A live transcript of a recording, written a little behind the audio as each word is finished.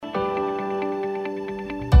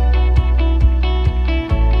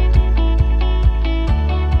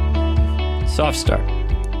Soft start.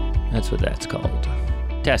 That's what that's called.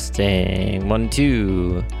 Testing. 1,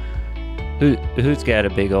 2. Who's got a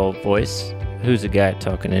big old voice? Who's a guy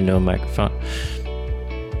talking into a microphone?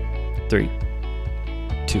 3,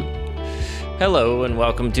 2. Hello and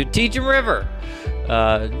welcome to Teaching River.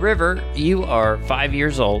 River, you are 5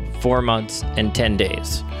 years old, 4 months, and 10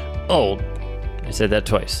 days. Old. I said that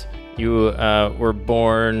twice. You were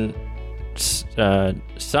born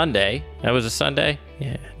Sunday. That was a Sunday?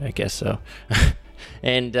 Yeah, I guess so.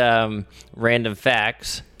 And random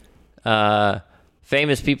facts.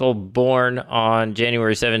 Famous people born on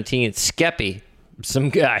January 17th. Skeppy, some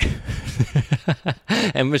guy.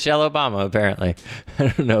 And Michelle Obama, apparently. I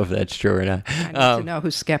don't know if that's true or not. I need to know who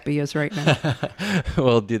Skeppy is right now.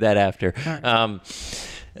 We'll do that after. Right.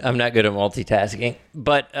 I'm not good at multitasking.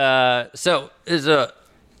 But so is a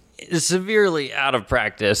severely out of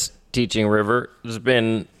practice teaching River. It's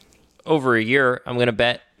been over a year, I'm going to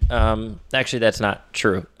bet. Actually, that's not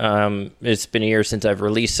true. It's been a year since I've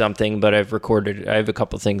released something, but I have a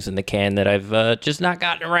couple things in the can that I've just not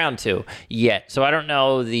gotten around to yet. So I don't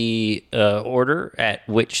know the order at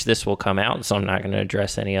which this will come out, so I'm not going to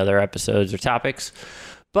address any other episodes or topics.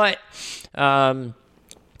 But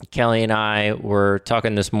Kelly and I were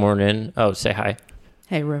talking this morning. Oh, say hi.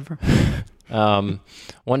 Hey, River.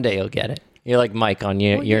 One day you'll get it. You're like Mike on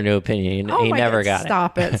your new opinion. You never got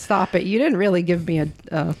it. Stop it. You didn't really give me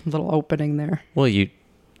a little opening there. Well,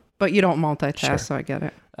 But you don't multitask, Sure. so I get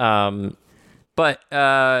it. But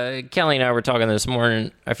Kelly and I were talking this morning.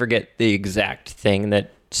 I forget the exact thing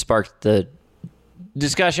that sparked the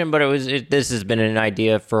discussion, but this has been an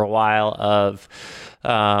idea for a while of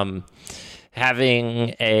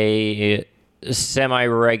having a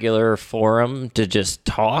semi-regular forum to just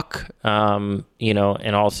talk, and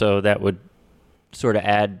also that would sort of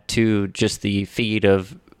add to just the feed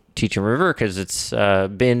of Teaching River, because it's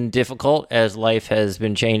been difficult as life has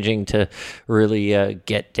been changing to really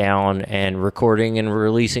get down and recording and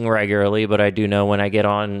releasing regularly. But I do know when I get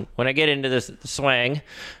into this swing,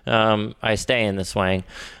 I stay in the swing.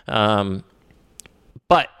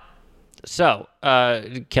 So,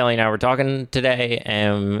 Kelly and I were talking today,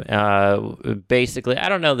 and basically, I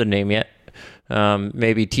don't know the name yet.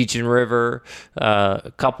 Maybe Teaching River,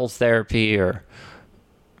 couples therapy, or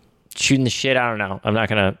shooting the shit. I don't know. I'm not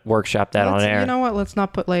going to workshop that on air. You know what? Let's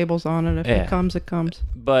not put labels on it. If it comes, it comes.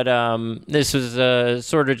 But this was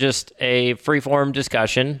sort of just a free-form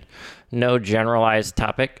discussion. No generalized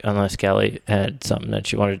topic, unless Kelly had something that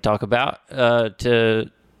she wanted to talk about, to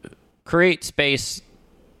create space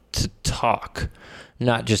to talk,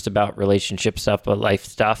 not just about relationship stuff, but life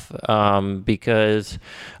stuff, because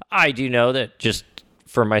I do know that just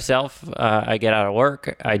for myself, I get out of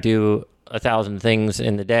work, I do 1,000 things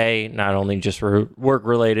in the day, not only just work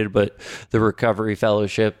related, but the recovery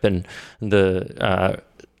fellowship and the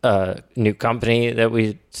new company that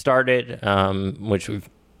we started, which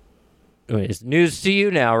it's news to you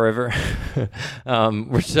now, River.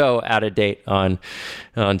 We're so out of date on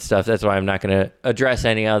stuff. That's why I'm not going to address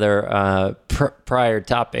any other prior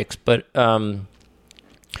topics. But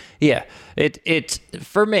it's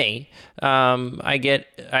for me. I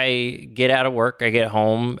get out of work, I get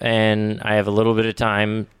home, and I have a little bit of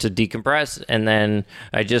time to decompress, and then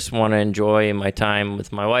I just want to enjoy my time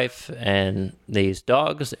with my wife and these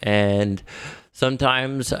dogs. And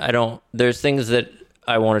sometimes there's things that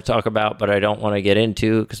I want to talk about, but I don't want to get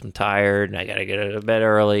into because I'm tired and I got to get out of bed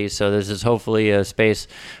early. So this is hopefully a space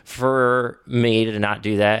for me to not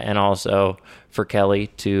do that, and also for Kelly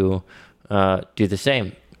to do the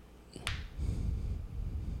same.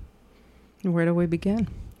 Where do we begin?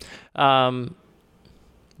 We'll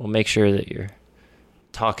make sure that you're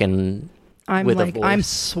talking with a voice. I'm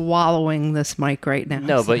swallowing this mic right now.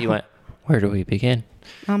 No, but you went, where do we begin?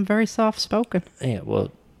 I'm very soft-spoken. Yeah,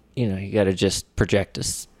 well, you got to just project a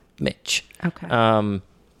smidge. Okay.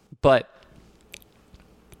 But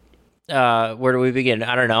where do we begin?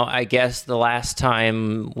 I don't know. I guess the last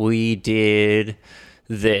time we did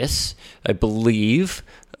this, I believe,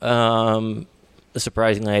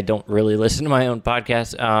 surprisingly, I don't really listen to my own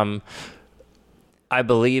podcast. I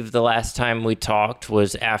believe the last time we talked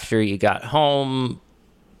was after you got home,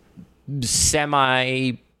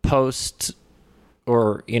 semi-post,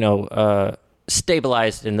 or,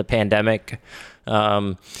 stabilized in the pandemic.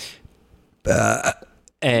 And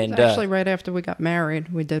actually right after we got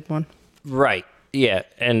married, we did one. Right. Yeah.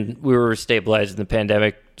 And we were stabilized in the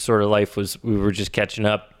pandemic. Sort of life we were just catching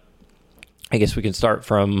up. I guess we can start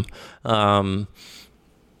from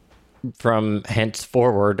from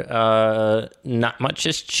henceforward, not much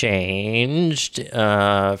has changed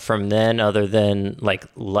from then, other than like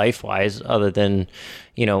life wise, other than,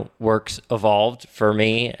 work's evolved for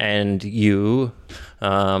me and you.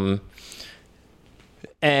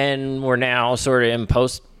 And we're now sort of in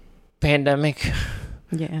post pandemic.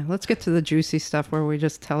 Yeah, let's get to the juicy stuff where we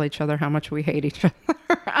just tell each other how much we hate each other.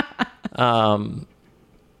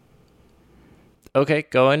 Okay,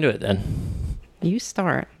 go into it then. You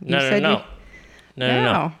start. No.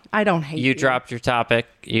 No. I don't hate you. You dropped your topic.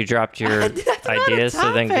 You dropped your That's ideas.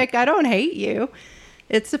 not a topic. I don't hate you.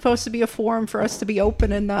 It's supposed to be a forum for us to be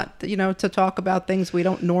open and not, to talk about things we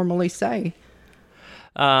don't normally say.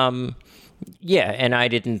 Yeah, and I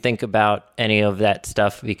didn't think about any of that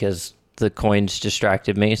stuff because the coins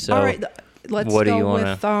distracted me. So, all right, let's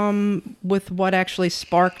go with what actually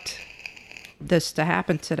sparked this to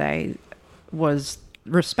happen today was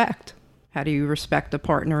respect. How do you respect a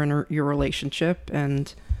partner in your relationship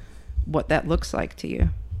and what that looks like to you?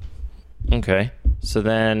 Okay, so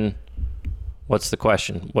then what's the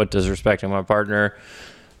question? What does respecting my partner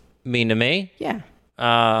mean to me? Yeah.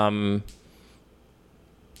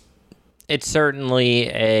 It's certainly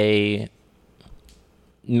a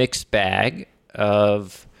mixed bag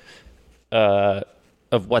of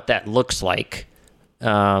what that looks like.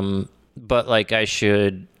 But like I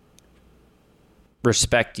should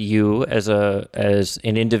respect you as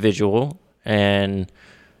an individual and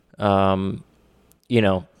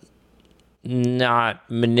not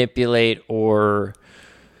manipulate, or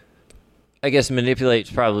I guess manipulate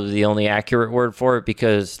is probably the only accurate word for it,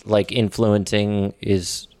 because like influencing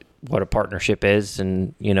is what a partnership is,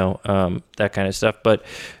 and that kind of stuff, but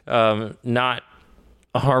not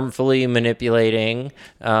harmfully manipulating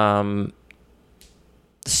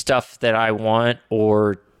stuff that I want,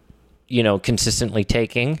 or consistently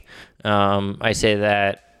taking. I say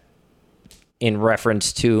that in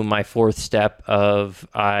reference to my fourth step of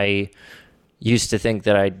I used to think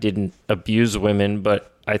that I didn't abuse women,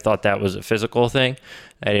 but I thought that was a physical thing.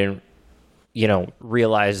 I didn't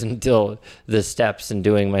realize until the steps and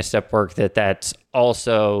doing my step work that that's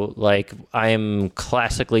also like I'm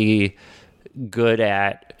classically good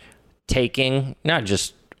at taking, not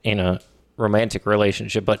just in a romantic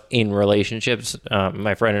relationship, but in relationships.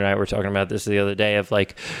 My friend and I were talking about this the other day of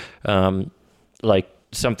like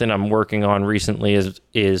something I'm working on recently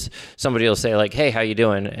is somebody will say like, "Hey, how you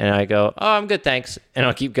doing?" And I go, "Oh, I'm good, thanks." And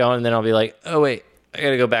I'll keep going. And then I'll be like, "Oh, wait, I got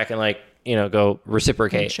to go back and like, go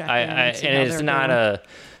reciprocate." And it's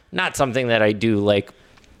not something that I do. Like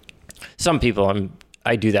some people,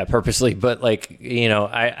 I do that purposely, but like,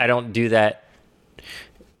 I don't do that.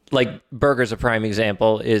 Like Berger's a prime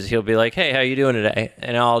example. Is he'll be like, "Hey, how you doing today?"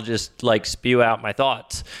 And I'll just like spew out my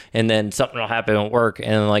thoughts, and then something will happen at work, and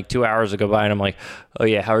then like 2 hours will go by, and I'm like, "Oh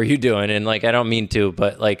yeah, how are you doing?" And like I don't mean to,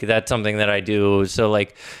 but like that's something that I do. So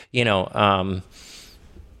like,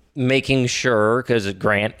 making sure, because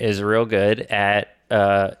Grant is real good at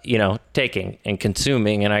taking and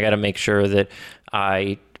consuming, and I got to make sure that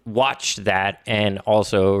I watch that and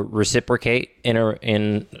also reciprocate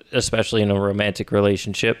in especially in a romantic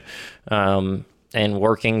relationship, and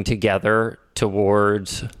working together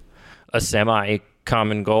towards a semi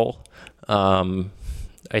common goal.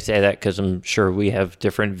 I say that because I'm sure we have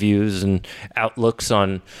different views and outlooks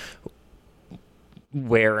on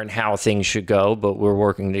where and how things should go, but we're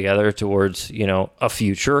working together towards, a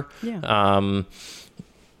future. Yeah.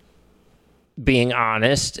 Being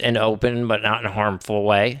honest and open, but not in a harmful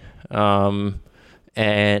way. And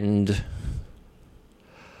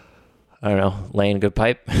I don't know, laying good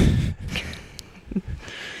pipe.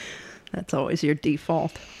 That's always your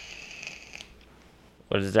default.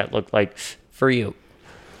 What does that look like for you?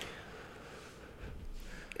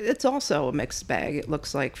 It's also a mixed bag, it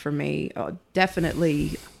looks like for me.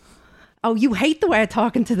 Definitely. Oh, you hate the way I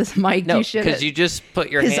talk into this mic. No, you should, because you just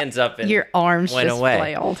put your hands up and your arms went just away.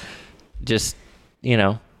 flailed. Just,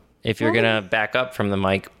 if you're going to back up from the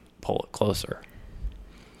mic, pull it closer.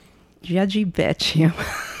 Judgy bitch, you.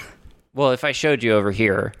 Well, if I showed you over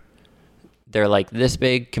here, they're like this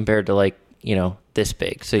big compared to like, this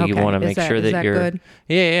big. So you want to make sure that you're... Good?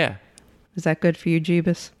 Yeah. Is that good for you,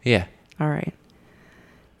 Jeebus? Yeah. All right.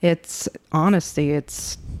 It's honesty.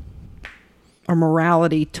 It's a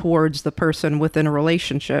morality towards the person within a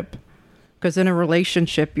relationship. Because in a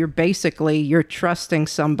relationship, you're trusting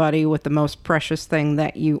somebody with the most precious thing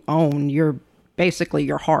that you own. You're basically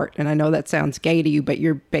your heart. And I know that sounds gay to you, but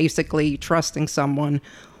you're basically trusting someone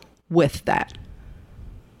with that.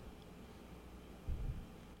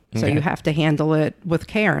 So you have to handle it with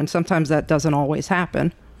care. And sometimes that doesn't always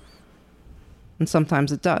happen. And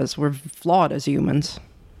sometimes it does. We're flawed as humans.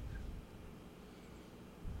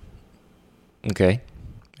 Okay.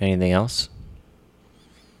 Anything else?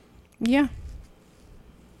 Yeah.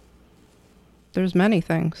 There's many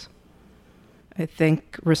things. I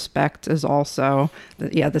think respect is also,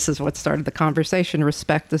 this is what started the conversation.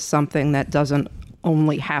 Respect is something that doesn't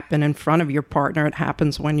only happen in front of your partner. It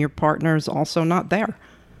happens when your partner is also not there.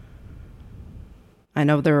 I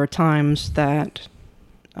know there are times that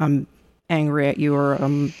I'm angry at you or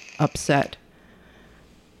I'm upset,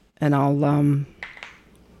 and I'll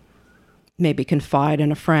maybe confide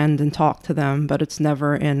in a friend and talk to them, but it's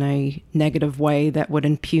never in a negative way that would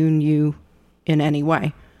impugn you in any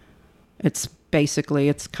way. It's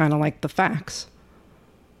kind of like the facts.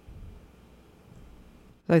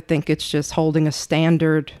 I think it's just holding a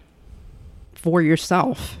standard for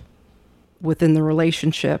yourself within the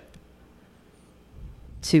relationship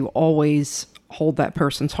to always hold that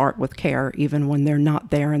person's heart with care, even when they're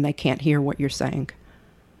not there and they can't hear what you're saying.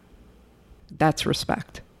 That's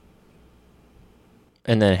respect.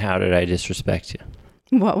 And then how did I disrespect you?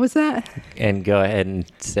 What was that? And go ahead and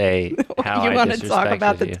say how you I want to talk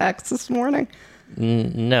about the you. text this morning?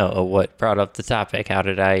 No, what brought up the topic? How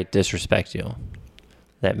did I disrespect you?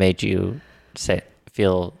 That made you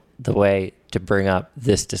feel the way to bring up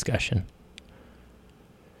this discussion.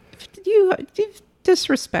 You've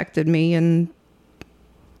disrespected me in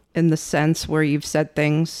the sense where you've said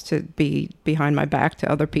things to be behind my back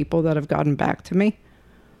to other people that have gotten back to me,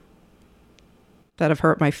 that have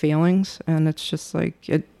hurt my feelings. And it's just like,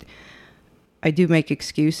 I do make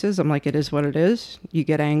excuses. I'm like, it is what it is. You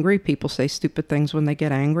get angry. People say stupid things when they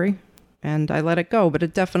get angry, and I let it go. But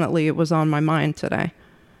it was on my mind today.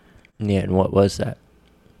 Yeah, and what was that?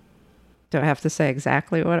 Do I have to say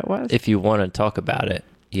exactly what it was? If you want to talk about it,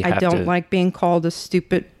 you have to. I don't like being called a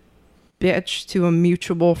stupid bitch to a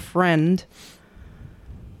mutual friend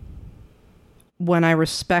when I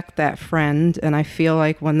respect that friend, and I feel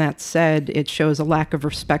like when that's said, it shows a lack of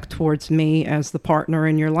respect towards me as the partner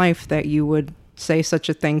in your life, that you would say such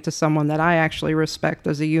a thing to someone that I actually respect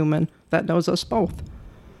as a human that knows us both.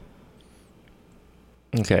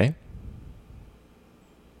 Okay.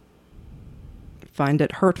 Find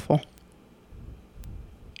it hurtful.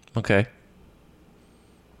 Okay.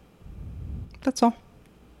 That's all.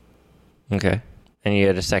 Okay. And you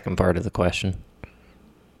had a second part of the question.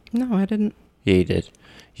 No, I didn't. Yeah, you did.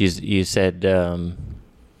 You said, and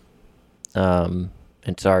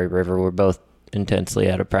sorry, River, we're both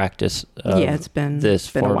intensely out of practice. It's been this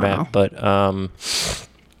format, a while. But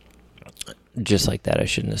just like that, I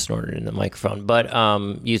shouldn't have snorted in the microphone. But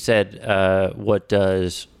you said, what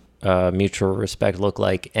does mutual respect look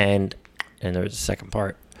like? And there was a second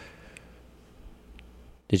part.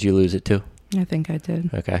 Did you lose it too? I think I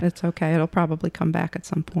did. Okay. It's okay. It'll probably come back at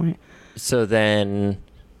some point. So then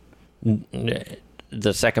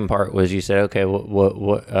the second part was, you said, okay,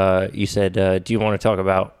 what you said, do you want to talk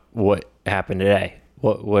about what happened today?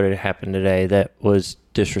 What had happened today that was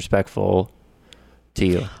disrespectful to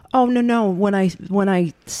you? Oh, no. When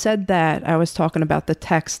I said that, I was talking about the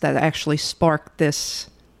text that actually sparked this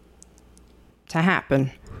to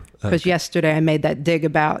happen. Because yesterday I made that dig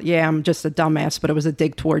about, I'm just a dumbass, but it was a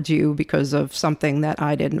dig towards you because of something that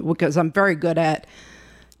I didn't, because I'm very good at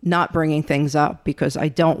not bringing things up because I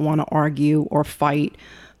don't want to argue or fight,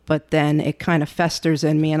 but then it kind of festers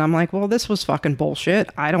in me and I'm like, well, this was fucking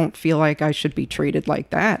bullshit. I don't feel like I should be treated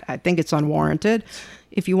like that. I think it's unwarranted.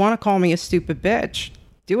 If you want to call me a stupid bitch,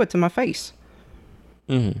 do it to my face.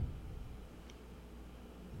 Mm-hmm.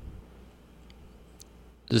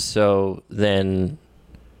 So then,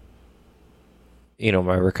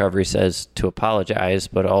 my recovery says to apologize,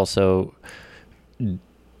 but also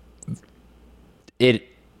it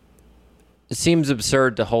seems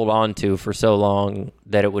absurd to hold on to for so long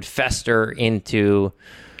that it would fester into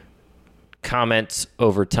comments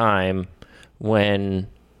over time when,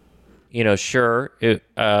 sure.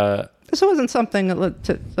 This wasn't something,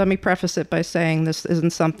 let me preface it by saying this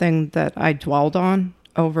isn't something that I dwelled on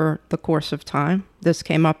over the course of time. This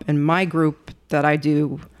came up in my group that I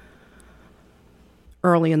do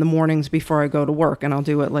early in the mornings before I go to work, and I'll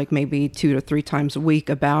do it like maybe 2 to 3 times a week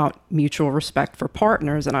about mutual respect for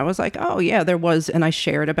partners. And I was like, oh yeah, there was, and I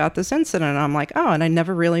shared about this incident, and I'm like, oh, and I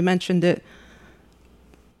never really mentioned it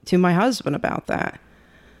to my husband about that.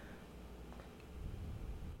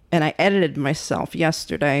 And I edited myself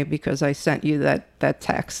yesterday because I sent you that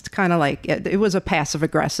text, kind of like, it was a passive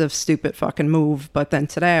aggressive, stupid fucking move. But then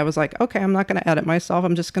today I was like, okay, I'm not going to edit myself.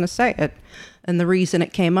 I'm just going to say it. And the reason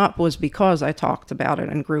it came up was because I talked about it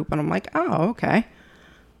in group. And I'm like, oh, okay.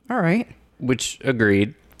 All right. Which,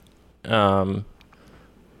 agreed. Do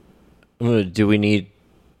we need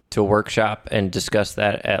to workshop and discuss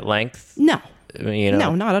that at length? No.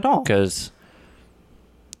 No, not at all. Because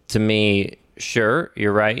to me, sure,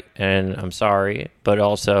 you're right, and I'm sorry, but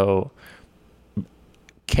also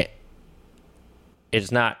it's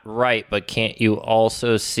not right, but can't you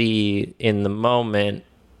also see in the moment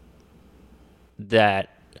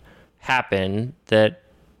that happened that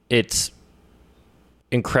it's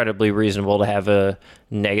incredibly reasonable to have a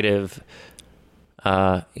negative,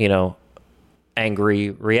 angry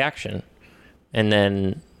reaction. And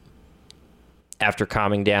then after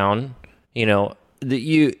calming down,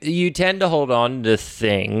 you tend to hold on to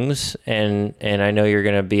things, and I know you're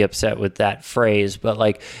going to be upset with that phrase, but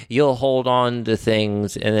like you'll hold on to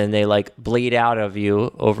things and then they like bleed out of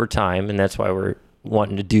you over time. And that's why we're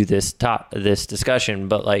wanting to do this discussion.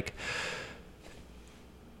 But like,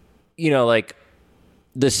 like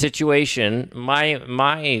the situation,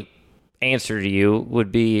 my answer to you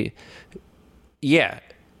would be, yeah,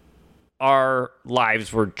 our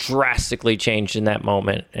lives were drastically changed in that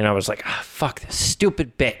moment. And I was like, fuck this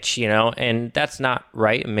stupid bitch, and that's not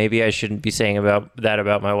right. And maybe I shouldn't be saying about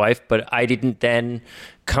my wife, but I didn't then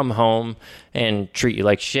come home and treat you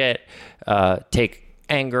like shit, take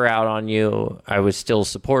anger out on you. I was still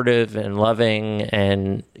supportive and loving.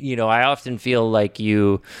 And, I often feel like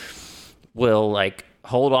you will like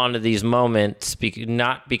hold on to these moments,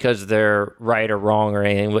 not because they're right or wrong or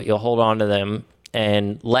anything, but you'll hold on to them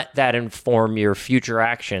and let that inform your future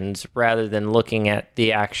actions rather than looking at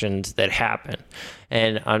the actions that happen.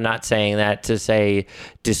 And I'm not saying that to say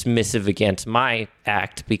dismissive against my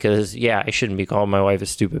act, because I shouldn't be calling my wife a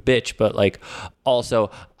stupid bitch, but like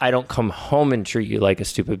also I don't come home and treat you like a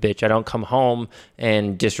stupid bitch. I don't come home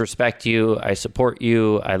and disrespect you. I support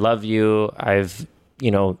you. I love you. I've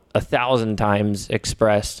 1,000 times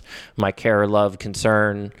expressed my care, love,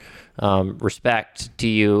 concern, respect to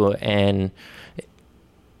you. And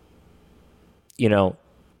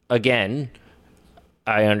again,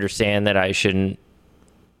 I understand that I shouldn't,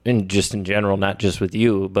 in general, not just with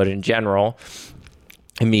you, but in general,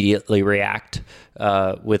 immediately react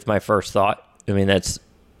with my first thought. I mean, that's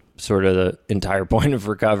sort of the entire point of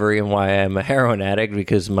recovery and why I'm a heroin addict,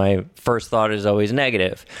 because my first thought is always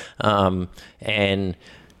negative. And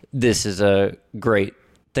this is a great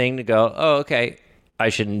thing to go, oh, okay, I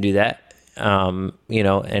shouldn't do that. And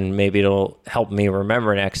maybe it'll help me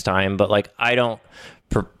remember next time. But like, I don't,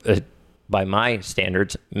 by my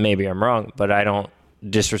standards, maybe I'm wrong, but I don't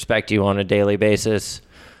disrespect you on a daily basis.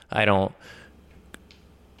 I don't,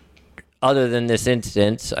 other than this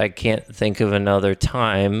instance, I can't think of another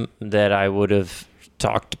time that I would have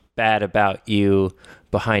talked bad about you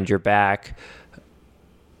behind your back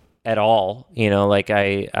at all. Like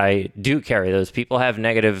I do carry those. People have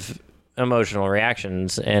negative emotional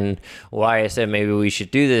reactions, and why I said maybe we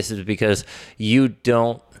should do this is because you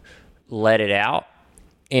don't let it out,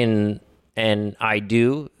 and I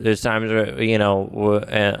do. There's times where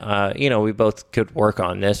we both could work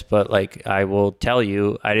on this, but like I will tell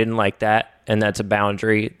you I didn't like that, and that's a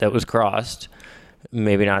boundary that was crossed.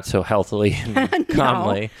 Maybe not so healthily and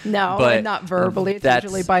calmly. No, but and not verbally. It's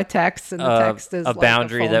usually by text, and the text is a like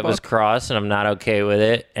boundary that was book. crossed, and I'm not okay with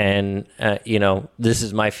it. And, this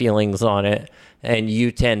is my feelings on it. And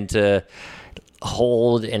you tend to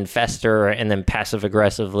hold and fester and then passive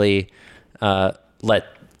aggressively let,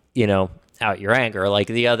 out your anger. Like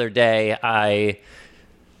the other day, I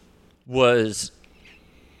was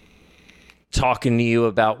talking to you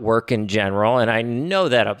about work in general, and I know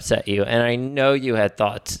that upset you, and I know you had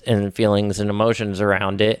thoughts and feelings and emotions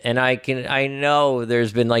around it, and I know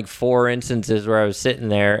there's been like 4 instances where I was sitting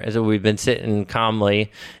there as we've been sitting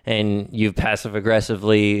calmly, and you've passive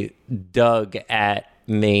aggressively dug at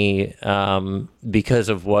me because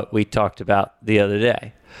of what we talked about the other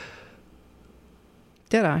day.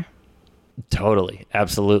 Did I? Totally,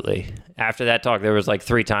 absolutely. After that talk, there was like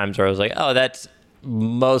 3 times where I was like, oh, that's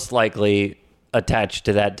most likely attached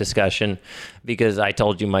to that discussion, because I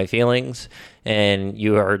told you my feelings and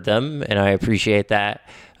you heard them, and I appreciate that,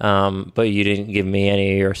 but you didn't give me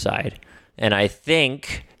any of your side. And I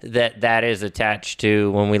think that is attached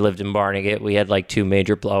to when we lived in Barnegat. We had like 2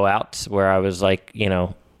 major blowouts where I was like,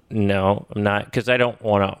 no, I'm not, because I don't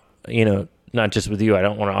want to, not just with you, I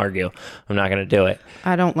don't want to argue. I'm not going to do it.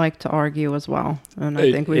 I don't like to argue as well. And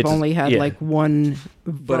I think we've only had like one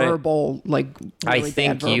verbal, really I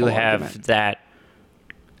think you have argument. that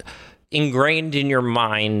ingrained in your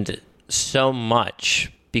mind so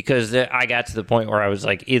much, because I got to the point where I was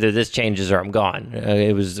like, either this changes or I'm gone.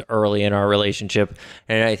 It was early in our relationship.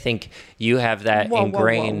 And I think you have that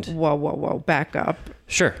ingrained. Whoa. Back up.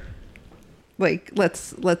 Sure. Like,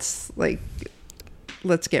 let's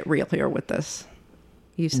get real here with this.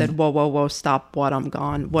 You said, whoa, whoa, whoa, stop what, I'm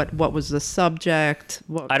gone. What was the subject?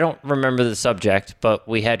 I don't remember the subject, but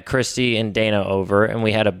we had Christy and Dana over, and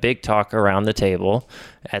we had a big talk around the table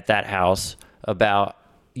at that house about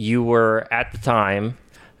you were, at the time,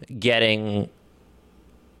 getting,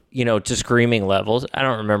 to screaming levels. I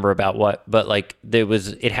don't remember about what, but like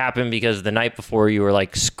it happened because the night before you were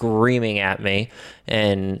like screaming at me,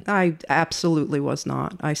 and I absolutely was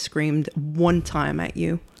not. I screamed one time at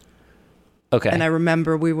you. Okay. And I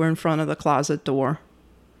remember we were in front of the closet door.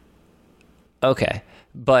 Okay.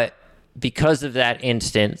 But because of that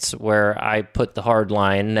instance where I put the hard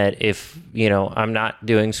line that if, I'm not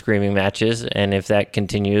doing screaming matches, and if that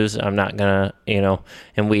continues, I'm not going to,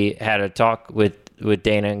 and we had a talk with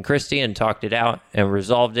Dana and Christy and talked it out and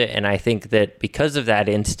resolved it. And I think that because of that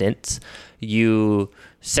instance, you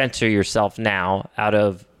censor yourself now out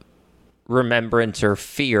of remembrance or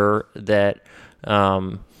fear that,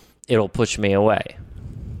 it'll push me away.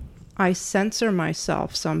 I censor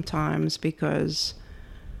myself sometimes because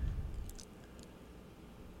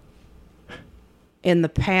in the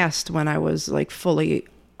past, when I was like fully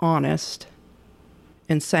honest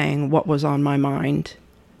in saying what was on my mind,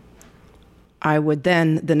 I would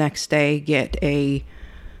then the next day get a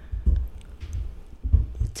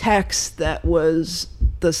text that was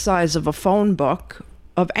the size of a phone book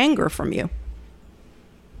of anger from you.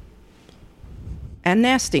 And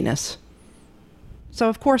nastiness. So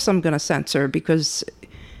of course I'm going to censor because,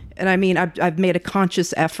 and I mean, I've made a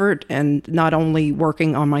conscious effort, and not only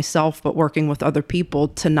working on myself, but working with other people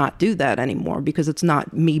to not do that anymore, because it's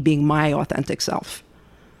not me being my authentic self.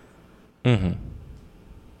 Mm-hmm.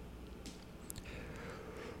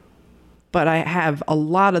 But I have a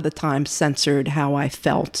lot of the time censored how I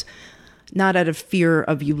felt, not out of fear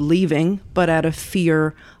of you leaving, but out of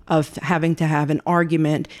fear of having to have an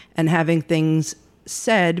argument and having things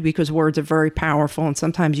said, because words are very powerful and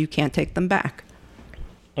sometimes you can't take them back.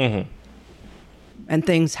 Mm-hmm. And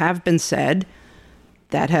things have been said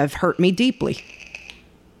that have hurt me deeply.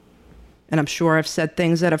 And I'm sure I've said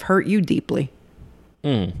things that have hurt you deeply.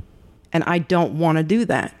 Mm. And I don't want to do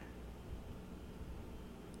that.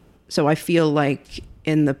 So I feel like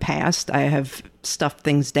in the past I have stuffed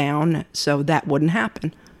things down so that wouldn't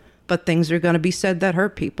happen. But things are going to be said that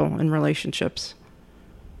hurt people in relationships.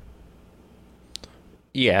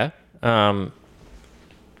 Yeah. And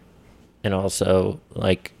also,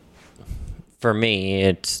 like, for me,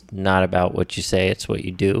 it's not about what you say, it's what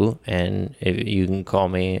you do. And if you can call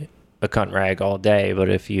me a cunt rag all day, but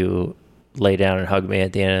if you lay down and hug me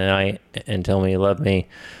at the end of the night and tell me you love me,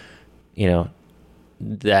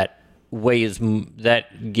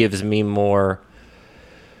 that gives me more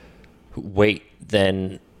weight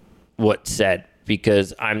than what's said.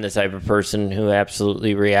 Because I'm the type of person who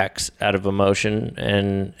absolutely reacts out of emotion,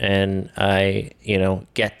 and I,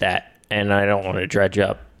 get that. And I don't want to dredge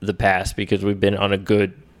up the past because we've been on a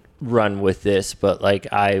good run with this, but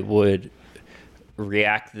like I would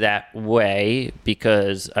react that way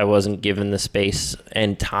because I wasn't given the space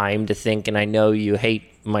and time to think. And I know you hate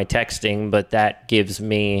my texting, but that gives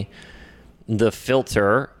me the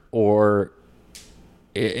filter, and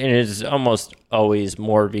it's almost always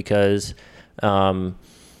more because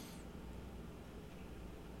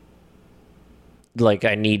like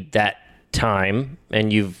I need that time,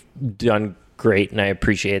 and you've done great, and I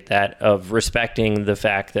appreciate that, of respecting the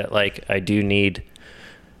fact that like I do need,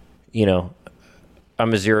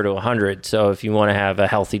 I'm a 0 to 100. So if you want to have a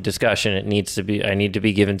healthy discussion, I need to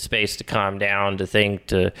be given space to calm down, to think,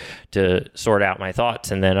 to sort out my thoughts,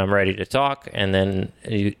 and then I'm ready to talk. And then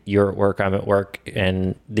you're at work, I'm at work,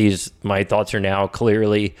 and my thoughts are now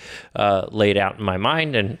clearly laid out in my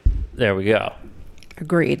mind, and there we go.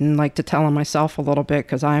 Agreed. And like to tell on myself a little bit,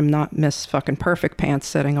 because I'm not Miss fucking Perfect Pants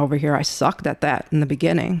sitting over here. I sucked at that in the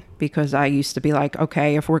beginning, because I used to be like,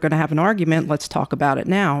 okay, if we're going to have an argument, let's talk about it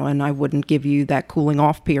now. And I wouldn't give you that cooling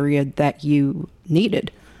off period that you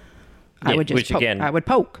needed. I would just I would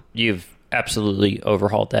poke. You've absolutely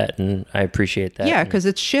overhauled that, and I appreciate that. Yeah, because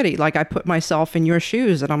it's shitty. Like I put myself in your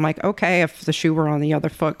shoes, and I'm like, okay, if the shoe were on the other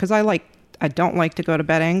foot, because I don't like to go to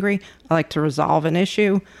bed angry. I like to resolve an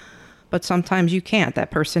issue. But sometimes you can't.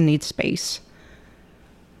 That person needs space.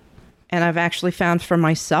 And I've actually found for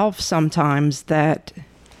myself sometimes that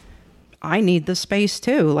I need the space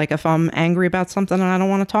too. Like if I'm angry about something and I don't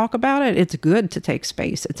want to talk about it, it's good to take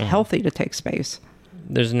space. It's healthy to take space.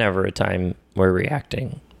 There's never a time we're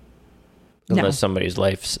reacting unless somebody's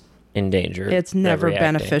life's in danger. It's never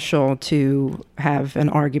beneficial to have an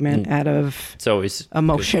argument out of it's always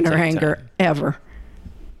emotion or anger, time.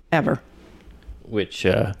 Ever. Which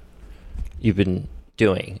you've been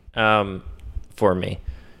doing for me.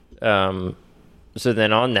 so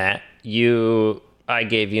then on that, I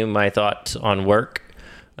gave you my thoughts on work,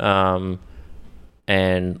 and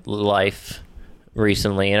life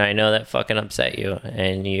recently, and I know that fucking upset you,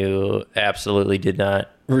 and you absolutely did not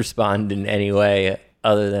respond in any way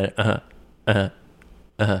other than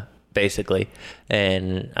basically.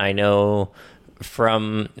 And I know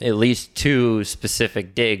from at least 2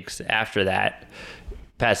 specific digs after that,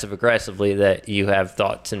 passive aggressively, that you have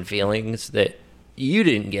thoughts and feelings that you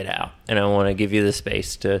didn't get out, and I want to give you the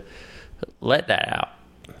space to let that out,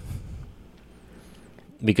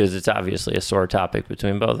 because it's obviously a sore topic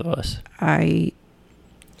between both of us. I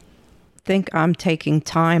think I'm taking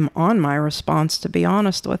time on my response, to be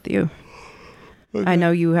honest with you. Okay. I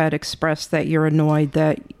know you had expressed that you're annoyed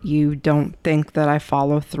that you don't think that I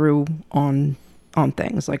follow through on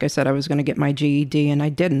things. Like I said, I was going to get my GED and I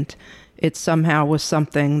didn't. It somehow was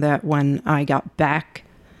something that when I got back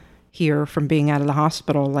here from being out of the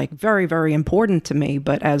hospital, like very, very important to me.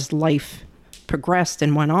 But as life progressed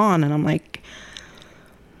and went on, and I'm like,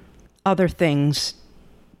 other things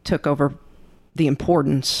took over the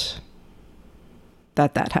importance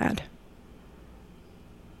that had.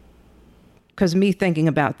 Because me thinking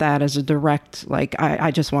about that as a direct, like, I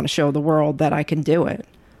just want to show the world that I can do it.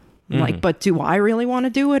 I'm like, but do I really want to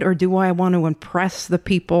do it, or do I want to impress the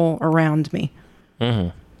people around me?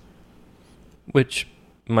 Mm-hmm. Which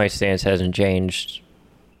my stance hasn't changed.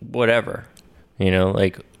 Whatever,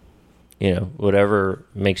 whatever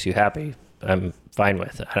makes you happy, I'm fine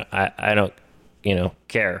with. I don't,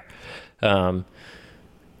 care. But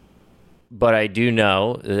I do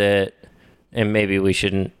know that, and maybe we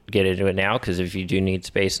shouldn't get into it now, because if you do need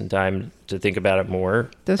space and time to think about it more,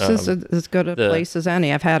 this is as good a place as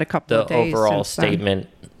any. I've had a couple of days. The overall since statement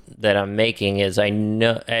that I'm making is, I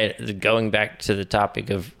know, going back to the topic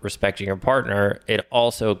of respecting your partner, it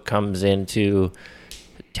also comes into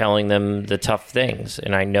telling them the tough things.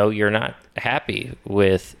 And I know you're not happy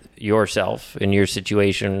with yourself and your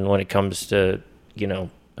situation when it comes to,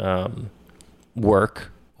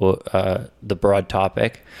 work, the broad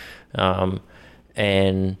topic.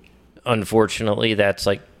 And unfortunately, that's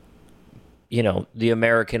like, the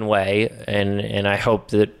American way. And I hope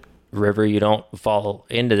that, River, you don't fall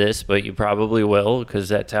into this, but you probably will, because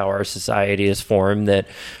that's how our society is formed, that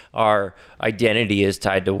our identity is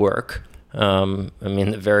tied to work.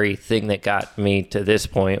 The very thing that got me to this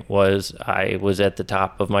point was I was at the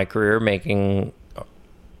top of my career making,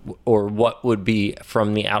 or what would be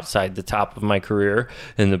from the outside the top of my career,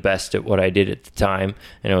 and the best at what I did at the time,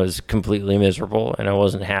 and I was completely miserable and I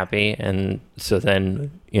wasn't happy. And so then,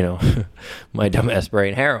 my dumbass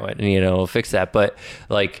brain heroin, and fix that. But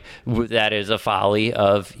like, that is a folly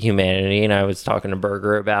of humanity. And I was talking to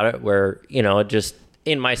Berger about it, where, just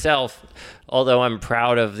in myself, although I'm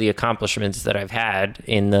proud of the accomplishments that I've had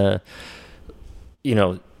in the,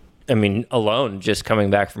 alone, just coming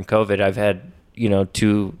back from COVID, I've had,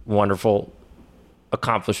 2 wonderful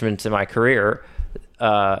accomplishments in my career.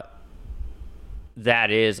 That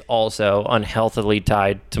is also unhealthily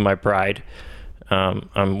tied to my pride.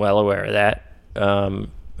 I'm well aware of that. And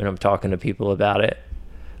I'm talking to people about it.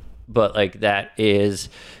 But like, that is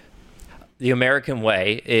the American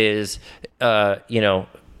way, is,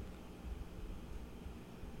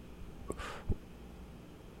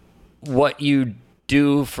 what you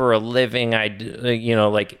do for a living,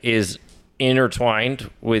 is intertwined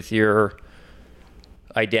with your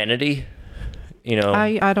identity.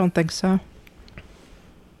 I don't think so.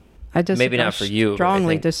 I just maybe not for you.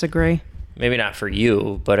 Strongly disagree. Maybe not for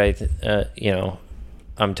you, but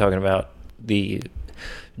I'm talking about the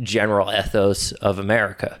general ethos of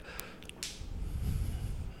America.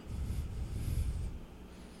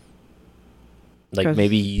 Like,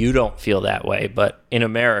 maybe you don't feel that way, but in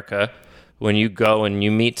America, when you go and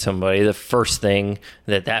you meet somebody, the first thing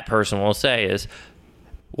that person will say is,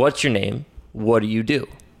 "What's your name? What do you do?"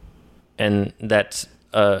 And that's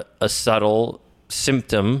a subtle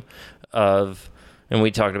symptom of, and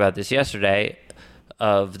we talked about this yesterday,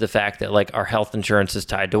 of the fact that, like, our health insurance is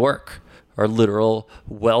tied to work. Our literal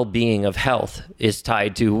well-being of health is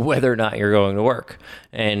tied to whether or not you're going to work.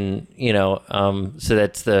 And, so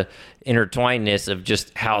that's the intertwinedness of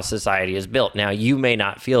just how society is built. Now, you may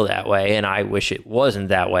not feel that way, and I wish it wasn't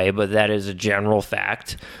that way, but that is a general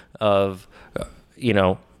fact of,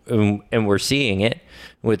 and we're seeing it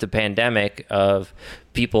with the pandemic, of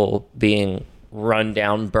people being run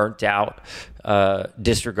down, burnt out,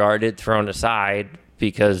 disregarded, thrown aside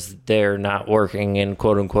because they're not working and,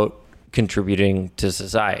 quote unquote, contributing to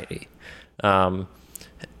society. And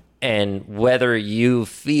whether you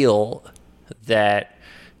feel that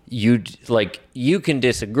you can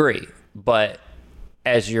disagree, but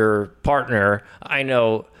as your partner, I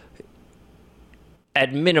know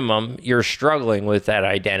at minimum you're struggling with that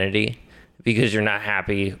identity because you're not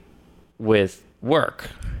happy with work.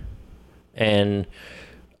 And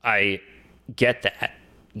I get that,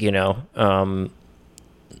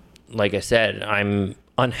 like I said, I'm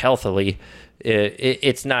unhealthily,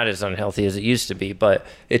 it's not as unhealthy as it used to be, but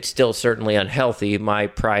it's still certainly unhealthy. My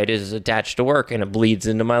pride is attached to work and it bleeds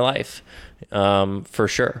into my life, for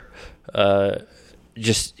sure.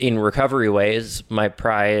 Just in recovery ways, my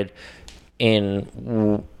pride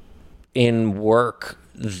in work,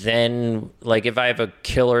 then, like, if I have a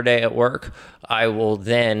killer day at work, I will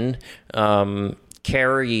then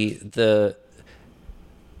carry the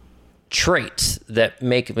traits that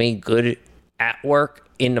make me good at work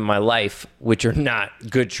into my life, which are not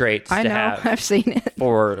good traits I to know, have I've seen it.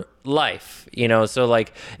 for life, so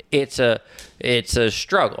like it's a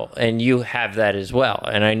struggle, and you have that as well.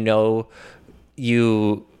 And I know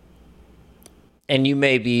you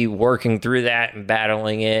may be working through that and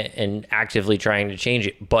battling it and actively trying to change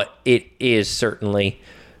it, but it is certainly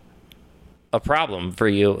a problem for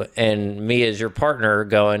you. And me as your partner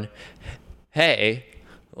going, hey,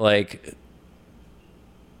 like,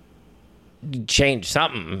 change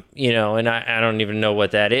something, and I don't even know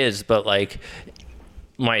what that is, but like,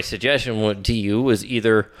 my suggestion to you was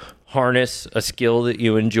either harness a skill that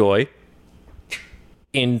you enjoy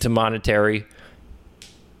into monetary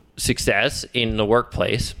success in the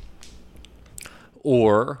workplace,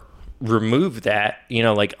 or remove that,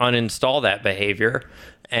 like uninstall that behavior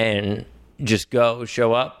and just go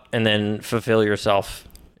show up and then fulfill yourself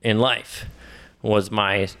in life, was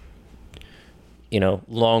my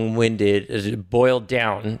long-winded, boiled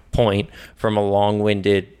down point from a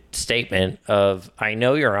long-winded statement of, I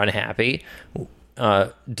know you're unhappy,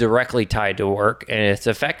 directly tied to work, and it's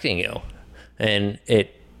affecting you. And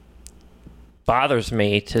it bothers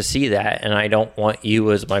me to see that, and I don't want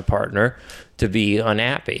you as my partner to be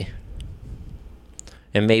unhappy.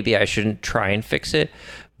 And maybe I shouldn't try and fix it,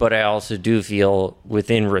 but I also do feel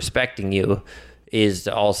within respecting you is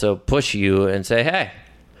to also push you and say, hey,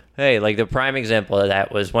 like the prime example of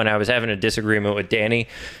that was when I was having a disagreement with Danny,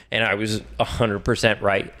 and I was 100%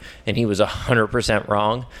 right and he was 100%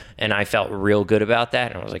 wrong, and I felt real good about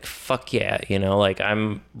that, and I was like, fuck yeah, like,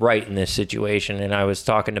 I'm right in this situation. And I was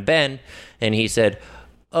talking to Ben, and he said,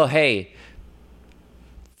 oh, hey,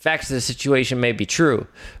 facts of the situation may be true,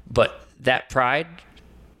 but that pride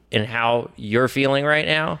in how you're feeling right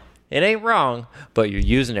now, it ain't wrong, but you're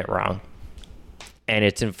using it wrong. And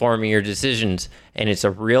it's informing your decisions, and it's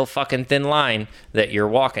a real fucking thin line that you're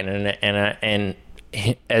walking. And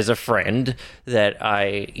as a friend that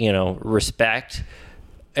I, respect,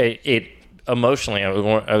 it emotionally,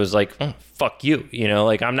 I was like, oh, fuck you,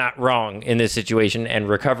 like, I'm not wrong in this situation, and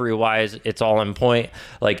recovery wise, it's all in point.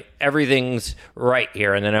 Like, everything's right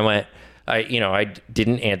here. And then I went, I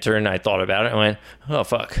didn't answer, and I thought about it. I went, oh,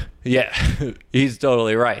 fuck. Yeah, he's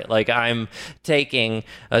totally right. Like, I'm taking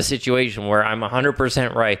a situation where I'm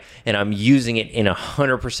 100% right, and I'm using it in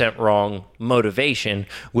 100% wrong motivation,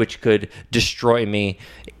 which could destroy me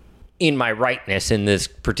in my rightness in this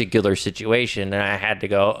particular situation. And I had to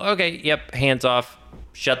go, okay, yep, hands off,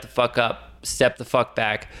 shut the fuck up, step the fuck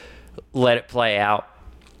back, let it play out.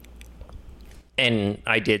 And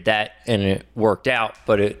I did that, and it worked out,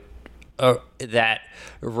 but that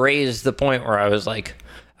raised the point where I was like,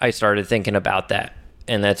 I started thinking about that.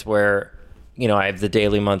 And that's where, I have the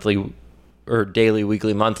daily,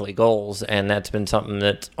 weekly, monthly goals. And that's been something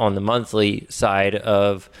that's on the monthly side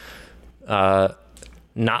of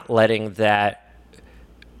not letting that,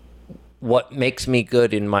 what makes me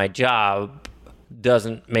good in my job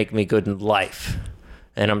doesn't make me good in life.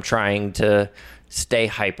 And I'm trying to stay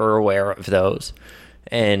hyper aware of those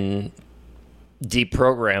and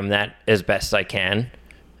deprogram that as best I can.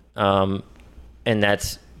 And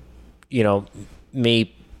that's,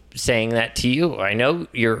 me saying that to you. I know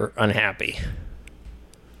you're unhappy.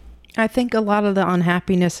 I think a lot of the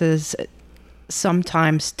unhappiness is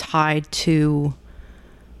sometimes tied to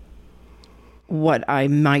what I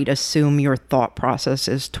might assume your thought process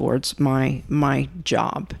is towards my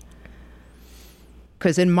job.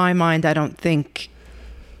 Because in my mind, I don't think,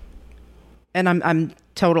 and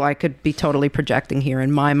I could be totally projecting here.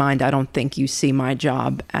 In my mind, I don't think you see my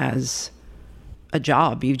job as a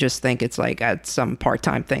job. You just think it's like some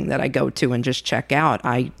part-time thing that I go to and just check out.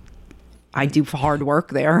 I do hard work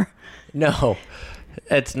there. No,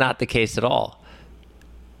 that's not the case at all.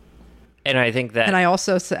 And I think that... And I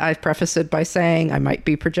also, I preface it by saying I might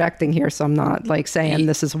be projecting here, so I'm not like saying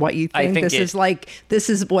this is what you think. This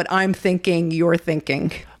is what I'm thinking, you're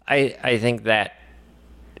thinking. I think that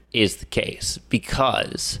is the case,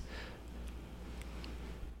 because,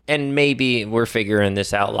 and maybe we're figuring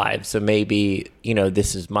this out live, so maybe,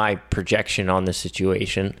 this is my projection on the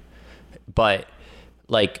situation, but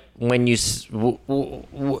like when you,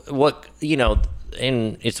 what,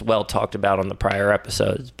 and it's well talked about on the prior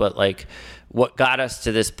episodes, but like what got us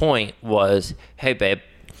to this point was, hey babe,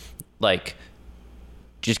 like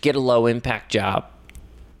just get a low impact job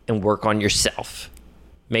and work on yourself,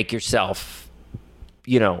 make yourself,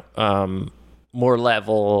 more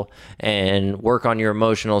level, and work on your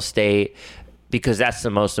emotional state, because that's the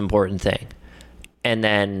most important thing. And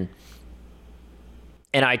then,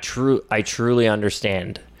 and I truly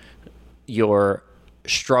understand your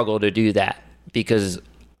struggle to do that, because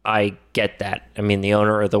I get that. I mean, the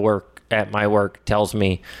owner of the work at my work tells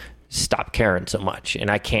me, stop caring so much, and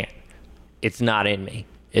I can't. It's not in me.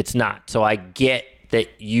 It's not. So I get that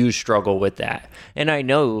you struggle with that. And I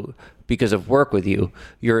know, because of work with you,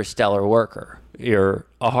 you're a stellar worker. You're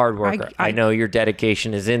a hard worker. I know your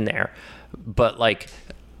dedication is in there. But like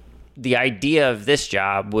the idea of this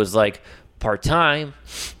job was like part-time,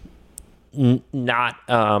 not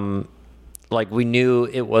like we knew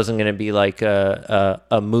it wasn't going to be like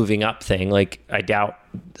a moving up thing. Like I doubt,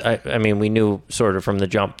 I mean, we knew sort of from the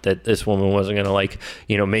jump that this woman wasn't going to like,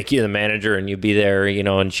 make you the manager and you'd be there,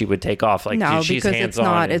 and she would take off. Like, no, she's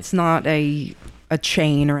hands-on. It's not a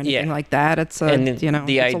chain or anything like that. It's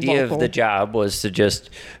the idea of the job was to just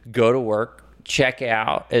go to work, check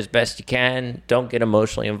out as best you can, don't get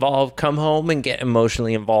emotionally involved, come home and get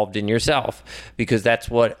emotionally involved in yourself, because that's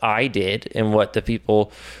what I did, and what the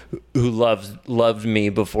people who loved me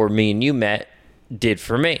before me and you met did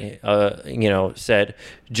for me. Said,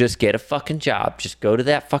 just get a fucking job, just go to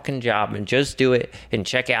that fucking job and just do it and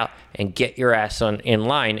check out and get your ass in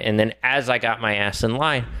line. And then as I got my ass in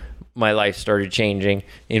line, my life started changing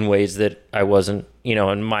in ways that I wasn't,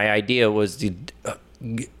 and my idea was to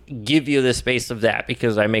give you the space of that,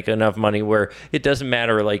 because I make enough money where it doesn't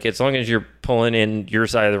matter. Like, as long as you're pulling in your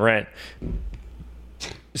side of the rent,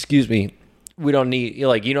 we don't need,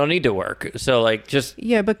 you don't need to work. So like, just.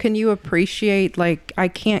 Yeah, but can you appreciate, like, I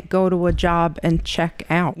can't go to a job and check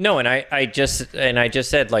out. No. And I just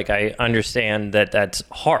said, like, I understand that that's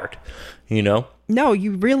hard, No,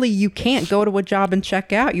 you can't go to a job and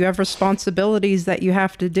check out. You have responsibilities that you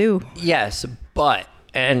have to do. Yes, but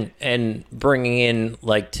and bringing in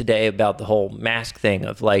like today about the whole mask thing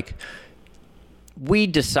of like, we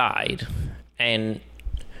decide, and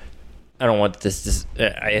I don't want this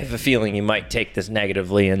I have a feeling you might take this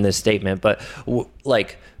negatively in this statement, but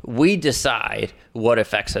we decide what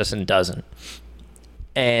affects us and doesn't.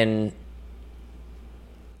 And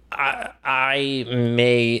I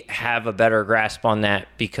may have a better grasp on that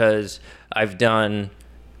because I've done,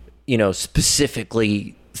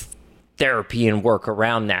 specifically therapy and work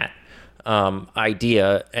around that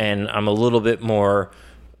idea, and I'm a little bit more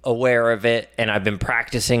aware of it, and I've been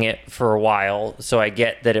practicing it for a while, so I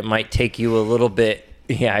get that it might take you a little bit.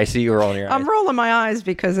 Yeah, I see you rolling your eyes. I'm rolling my eyes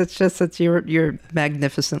because you're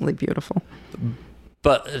magnificently beautiful.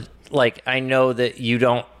 But like, I know that you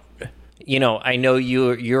don't. I know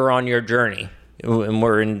you're on your journey, and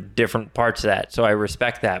we're in different parts of that, so I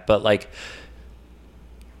respect that. But like,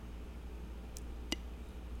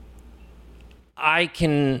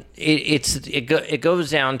 it goes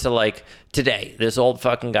down to like today, this old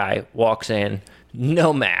fucking guy walks in,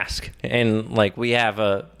 no mask, and like we have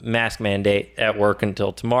a mask mandate at work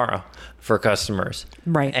until tomorrow for customers.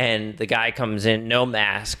 Right. And the guy comes in, no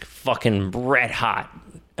mask, fucking red hot.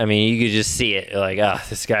 I mean, you could just see it. You're like,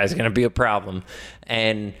 this guy's going to be a problem.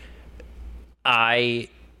 And I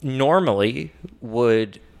normally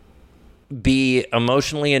would be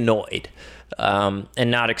emotionally annoyed and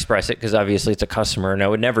not express it, because obviously it's a customer and I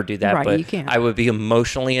would never do that. Right, but you can't. I would be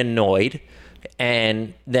emotionally annoyed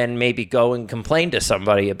and then maybe go and complain to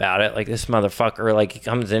somebody about it. Like, this motherfucker, like, he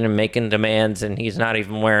comes in and making demands and he's not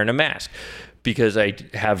even wearing a mask. Because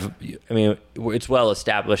it's well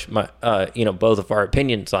established, both of our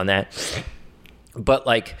opinions on that. But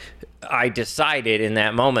like, I decided in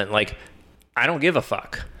that moment, like, I don't give a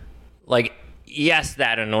fuck. Like, yes,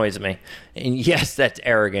 that annoys me. And yes, that's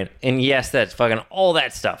arrogant. And yes, that's fucking all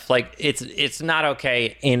that stuff. Like, it's not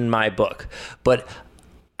okay in my book. But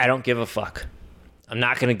I don't give a fuck. I'm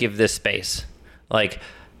not going to give this space. Like,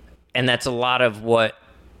 and that's a lot of what,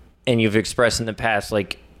 and you've expressed in the past,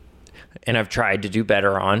 like, and I've tried to do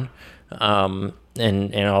better on, and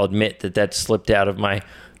I'll admit that that slipped out of my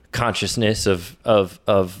consciousness of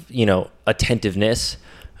attentiveness,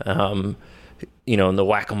 in the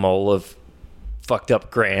whack-a-mole of fucked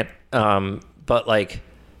up Grant. But like,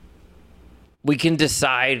 we can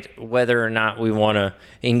decide whether or not we want to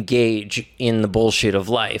engage in the bullshit of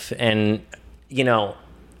life. And, you know,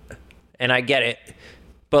 and I get it.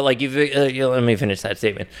 But, like, let me finish that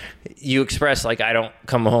statement. You express, like, I don't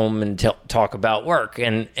come home and talk about work.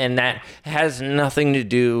 And that has nothing to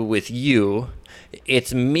do with you.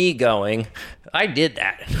 It's me going, I did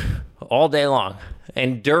that all day long.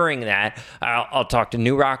 And during that, I'll talk to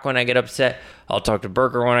New Rock when I get upset. I'll talk to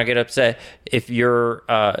Burger when I get upset. If you're,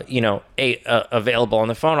 available on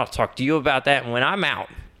the phone, I'll talk to you about that. And when I'm out,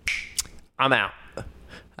 I'm out.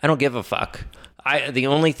 I don't give a fuck. The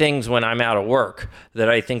only things when I'm out of work that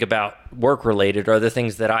I think about work-related are the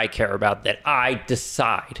things that I care about, that I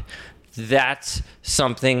decide. That's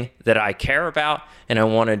something that I care about and I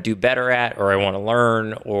want to do better at, or I want to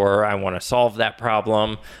learn, or I want to solve that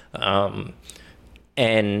problem.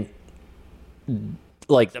 And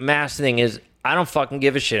like the mask thing is, I don't fucking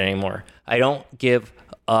give a shit anymore. I don't give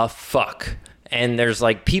a fuck. And there's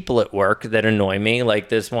like people at work that annoy me, like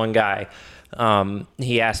this one guy.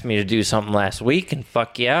 He asked me to do something last week, and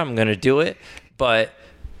fuck yeah, I'm going to do it. But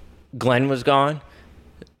Glenn was gone.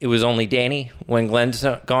 It was only Danny. When Glenn's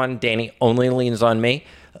gone, Danny only leans on me.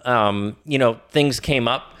 Things came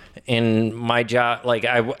up in my job. Like,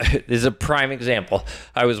 this is a prime example.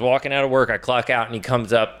 I was walking out of work. I clock out, and he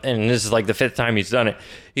comes up, and this is like the 5th time he's done it.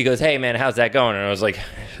 He goes, "Hey, man, how's that going?" And I was like,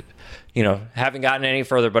 haven't gotten any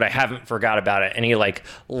further, but I haven't forgot about it. And he like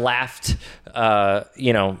laughed,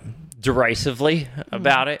 derisively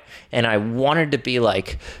about it. And I wanted to be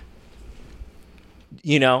like,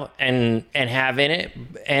 and have in it.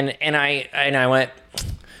 And I went,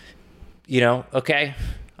 okay,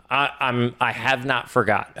 I have not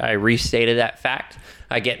forgot. I restated that fact.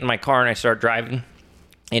 I get in my car and I start driving.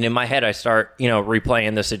 And in my head, I start,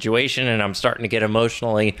 replaying the situation, and I'm starting to get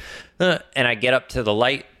emotionally. And I get up to the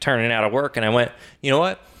light, turning out of work, and I went, you know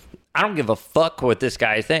what? I don't give a fuck what this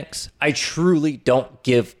guy thinks. I truly don't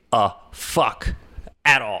give a fuck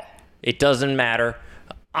at all. It doesn't matter.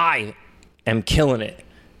 I am killing it.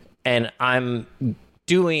 And I'm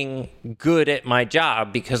doing good at my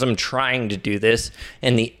job because I'm trying to do this.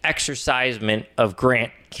 And the exercisement of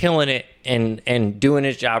Grant killing it and doing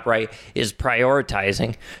his job right is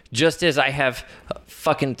prioritizing, just as I have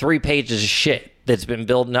fucking 3 pages of shit that's been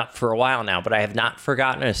building up for a while now, but I have not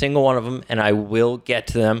forgotten a single one of them, and I will get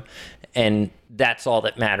to them, and that's all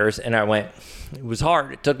that matters. And I went, it was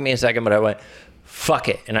hard, it took me a second, but I went, fuck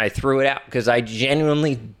it, and I threw it out because I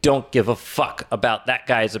genuinely don't give a fuck about that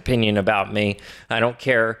guy's opinion about me. I don't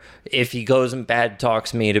care if he goes and bad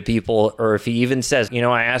talks me to people, or if he even says,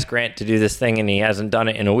 I asked Grant to do this thing and he hasn't done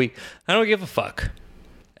it in a week. I don't give a fuck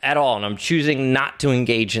at all, and I'm choosing not to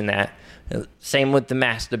engage in that. Same with the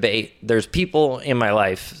mass debate. There's people in my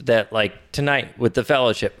life that, like tonight with the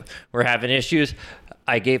fellowship, we're having issues.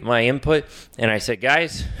 I gave my input and I said,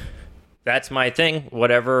 guys, that's my thing.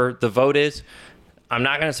 Whatever the vote is, I'm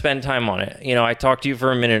not going to spend time on it. I talked to you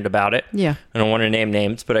for a minute about it. Yeah. I don't want to name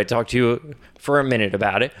names, but I talked to you for a minute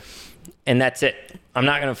about it. And that's it. I'm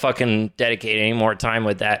not going to fucking dedicate any more time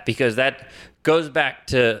with that, because that goes back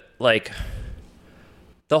to, like,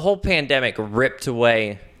 the whole pandemic ripped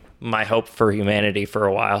away my hope for humanity for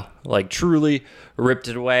a while. Like, truly ripped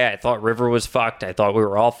it away. I thought River was fucked. I thought we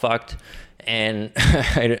were all fucked. And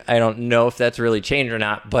I don't know if that's really changed or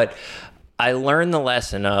not, but I learned the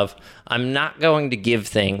lesson of, I'm not going to give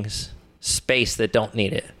things space that don't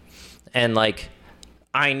need it. And, like,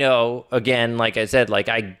 I know, again, like I said, like,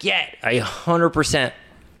 I 100%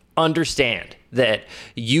 understand that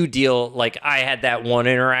you deal, like, I had that one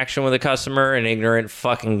interaction with a customer, an ignorant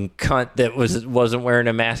fucking cunt that wasn't wearing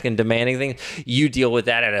a mask and demanding things. You deal with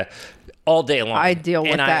that all day long. I deal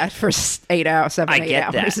with that for 8 hours, 7, 8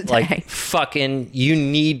 hours a day. Like, fucking, you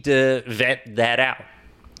need to vet that out.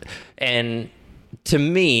 And to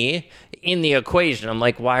me, in the equation, I'm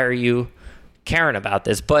like, why are you caring about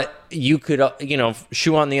this? But you could,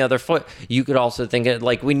 shoe on the other foot. You could also think of,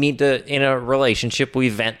 like, we need to, in a relationship, we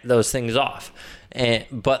vent those things off.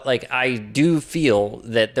 But, like, I do feel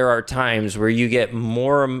that there are times where you get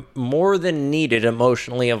more than needed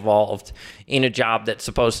emotionally involved in a job that's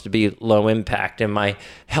supposed to be low impact. And my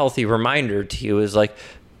healthy reminder to you is, like,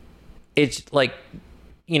 it's like,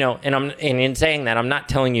 and in saying that, I'm not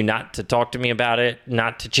telling you not to talk to me about it,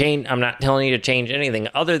 not to change. I'm not telling you to change anything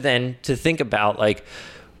other than to think about, like,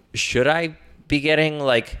 should I be getting,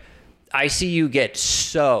 like, I see you get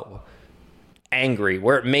so angry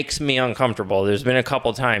where it makes me uncomfortable. There's been a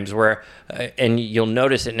couple times where, and you'll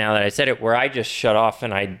notice it now that I said it, where I just shut off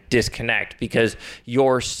and I disconnect because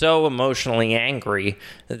you're so emotionally angry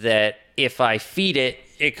that if I feed it,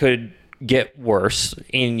 it could get worse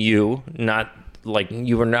in you, not like,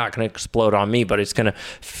 you are not going to explode on me, but it's going to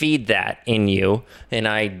feed that in you. And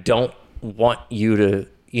I don't want you to,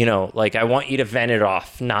 like, I want you to vent it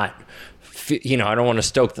off, not, I don't want to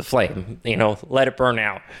stoke the flame, let it burn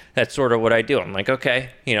out. That's sort of what I do. I'm like, okay,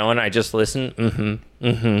 and I just listen.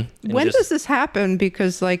 When does this happen?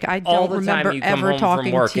 Because, like, I all don't the time remember you come ever home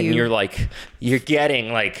talking from work to you. and you're like, you're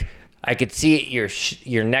getting like, I could see it.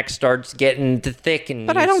 Your neck starts getting thick, and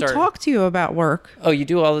But I don't talk to you about work. Oh, you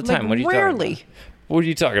do all the time. Like, What are you rarely. talking about? What are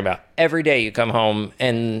you talking about? Every day you come home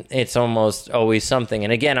and it's almost always something.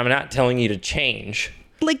 And again, I'm not telling you to change.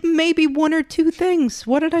 Like, maybe one or two things.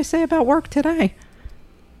 What did I say about work today?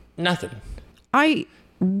 Nothing. I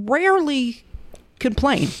rarely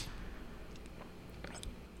complain.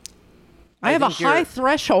 I have a high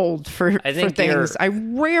threshold for things. I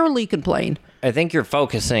rarely complain. I think you're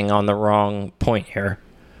focusing on the wrong point here.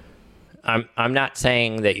 I'm not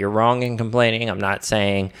saying that you're wrong in complaining. I'm not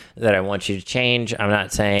saying that I want you to change. I'm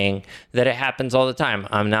not saying that it happens all the time.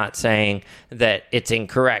 I'm not saying that it's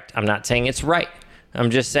incorrect. I'm not saying it's right.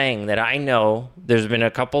 I'm just saying that I know there's been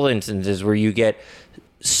a couple instances where you get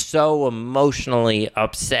so emotionally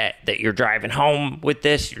upset that you're driving home with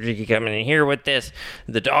this, you're coming in here with this,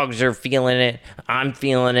 the dogs are feeling it, I'm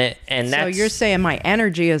feeling it, and So you're saying my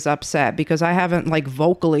energy is upset because I haven't, like,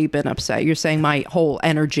 vocally been upset. You're saying my whole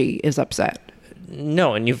energy is upset.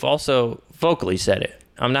 No, and you've also vocally said it.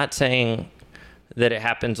 I'm not saying that it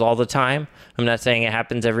happens all the time. I'm not saying it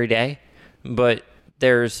happens every day, but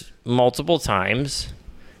there's multiple times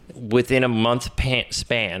within a month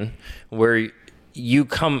span where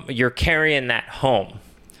you're carrying that home,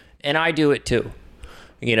 and I do it too.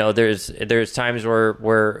 There's times where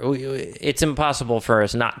it's impossible for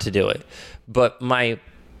us not to do it. But my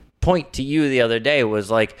point to you the other day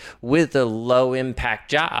was, like, with a low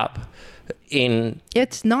impact job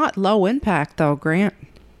it's not low impact though, Grant.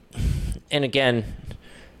 And again,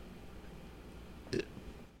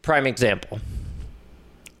 prime example.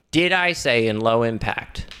 Did I say in low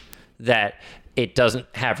impact that it doesn't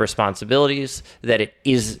have responsibilities, that it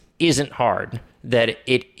isn't hard, that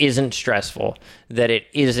it isn't stressful, that it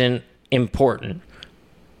isn't important?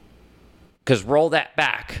 Because roll that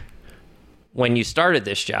back. When you started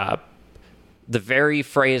this job, the very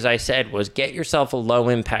phrase I said was, get yourself a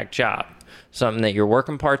low-impact job, something that you're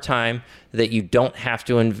working part-time, that you don't have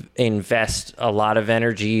to invest a lot of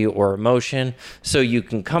energy or emotion, so you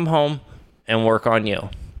can come home and work on you.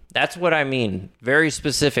 That's what I mean very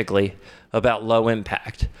specifically about low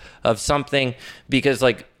impact of something, because,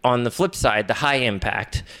 like, on the flip side, the high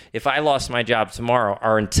impact, if I lost my job tomorrow,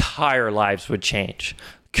 our entire lives would change.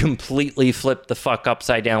 Completely flip the fuck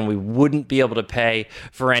upside down. We wouldn't be able to pay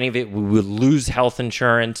for any of it. We would lose health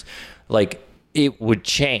insurance. Like, it would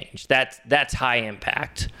change. That's high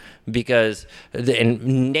impact, because,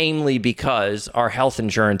 and namely because our health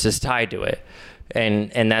insurance is tied to it,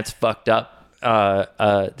 and that's fucked up.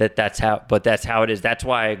 That's how it is. That's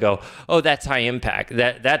why I go, oh, that's high impact.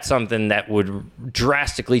 That's something that would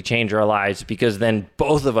drastically change our lives, because then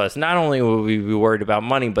both of us, not only will we be worried about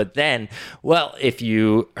money, but then, well, if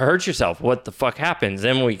you hurt yourself, what the fuck happens?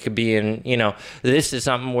 Then we could be in, this is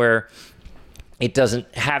something where it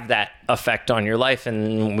doesn't have that effect on your life.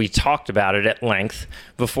 And we talked about it at length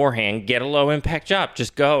beforehand. Get a low impact job.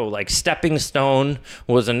 Just go. Like, stepping stone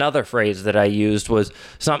was another phrase that I used, was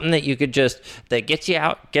something that you could that gets you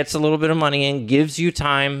out, gets a little bit of money in, gives you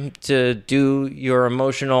time to do your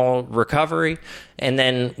emotional recovery. And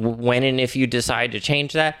then when and if you decide to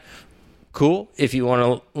change that, cool. If you want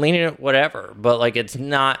to lean in it, whatever. But, like, it's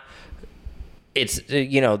not... It's,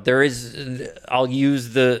 there is, I'll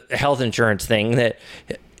use the health insurance thing, that,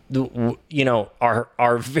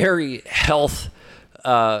 our very health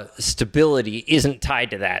stability isn't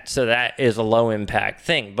tied to that. So that is a low impact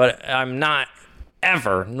thing. But I'm not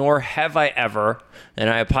ever, nor have I ever, and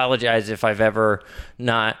I apologize if I've ever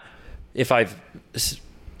not, if I've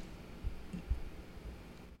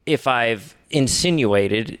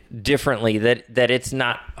insinuated differently that it's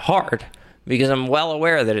not hard. Because I'm well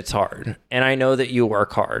aware that it's hard, and I know that you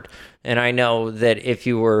work hard, and I know that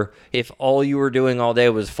if all you were doing all day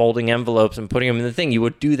was folding envelopes and putting them in the thing, you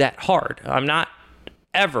would do that hard. I'm not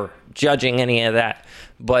ever judging any of that,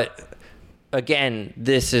 but again,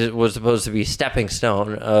 this was supposed to be a stepping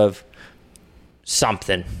stone of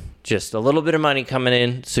something, just a little bit of money coming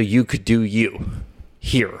in so you could do you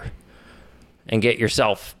here and get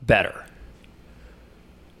yourself better.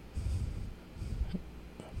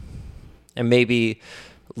 And maybe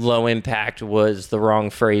low impact was the wrong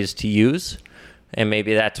phrase to use, and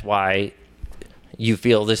maybe that's why you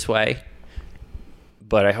feel this way.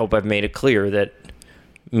 But I hope I've made it clear that,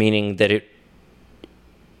 meaning that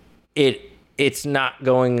it it's not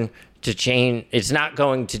going to change. It's not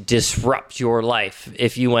going to disrupt your life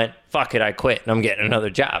if you went, fuck it, I quit and I'm getting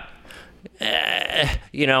another job.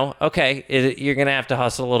 Okay, you're going to have to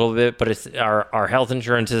hustle a little bit, but it's our health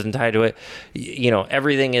insurance isn't tied to it.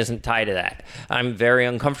 Everything isn't tied to that. I'm very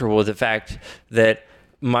uncomfortable with the fact that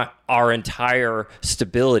our entire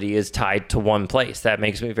stability is tied to one place. That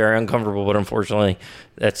makes me very uncomfortable, but unfortunately,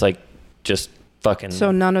 that's like just fucking...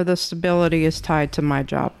 So none of the stability is tied to my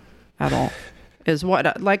job at all, is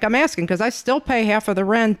what, like, I'm asking, because I still pay half of the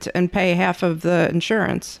rent and pay half of the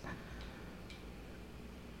insurance.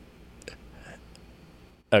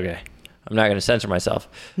 Okay. I'm not going to censor myself.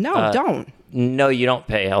 No, don't. No, you don't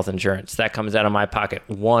pay health insurance. That comes out of my pocket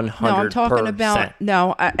 100%. No, I'm talking about...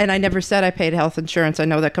 and I never said I paid health insurance. I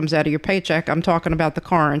know that comes out of your paycheck. I'm talking about the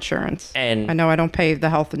car insurance. And I know I don't pay the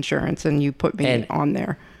health insurance, and you put me on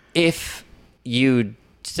there. If you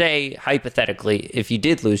say, hypothetically, if you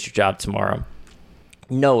did lose your job tomorrow,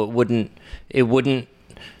 no, it wouldn't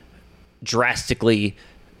drastically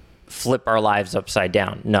flip our lives upside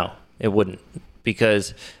down. No, it wouldn't.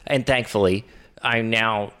 Because, and thankfully, I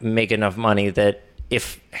now make enough money that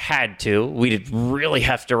if had to, we'd really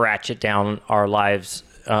have to ratchet down our lives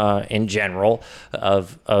in general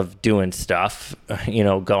of doing stuff,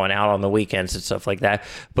 going out on the weekends and stuff like that.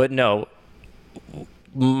 But no,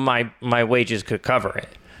 my wages could cover it.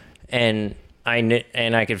 And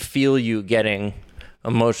I could feel you getting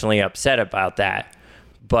emotionally upset about that.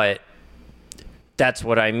 But that's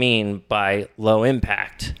what I mean by low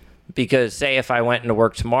impact. Because say if I went into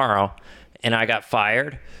work tomorrow and I got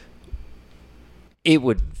fired, it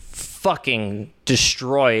would fucking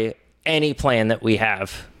destroy any plan that we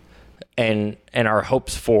have and our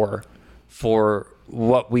hopes for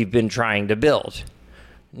what we've been trying to build.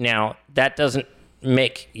 Now, that doesn't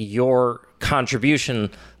make your contribution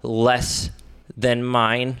less than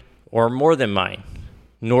mine or more than mine,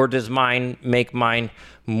 nor does mine make mine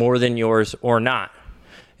more than yours or not.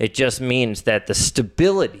 It just means that the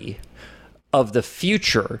stability of the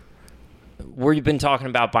future, we've been talking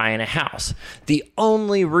about buying a house. The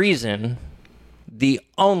only reason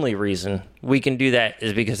we can do that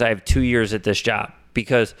is because I have 2 years at this job.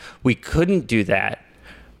 Because we couldn't do that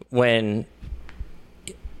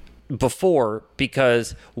before,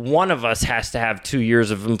 because one of us has to have 2 years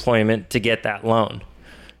of employment to get that loan.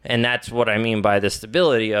 And that's what I mean by the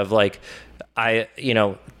stability of, like,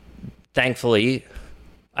 thankfully,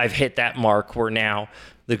 I've hit that mark where now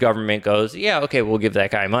the government goes, yeah, okay, we'll give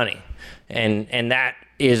that guy money. And that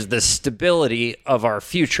is the stability of our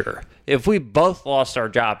future. If we both lost our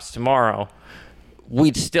jobs tomorrow,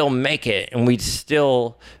 we'd still make it, and we'd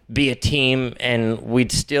still be a team, and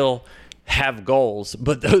we'd still have goals,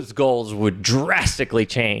 but those goals would drastically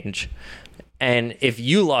change. And if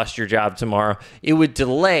you lost your job tomorrow, it would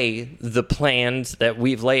delay the plans that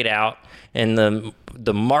we've laid out and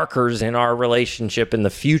the markers in our relationship in the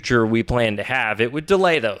future we plan to have. It would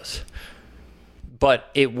delay those. But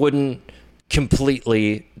it wouldn't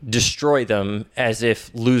completely destroy them as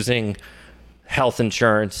if losing health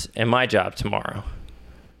insurance and my job tomorrow.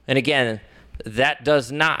 And again, that does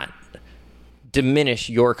not diminish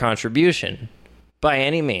your contribution by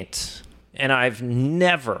any means. And I've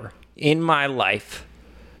never in my life,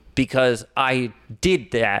 because I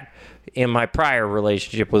did that in my prior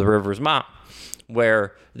relationship with River's mom,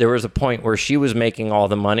 where there was a point where she was making all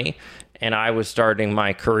the money and I was starting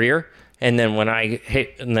my career. And then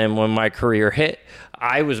when my career hit,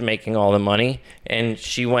 I was making all the money and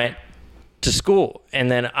she went to school. And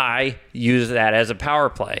then I used that as a power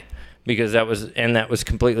play because that was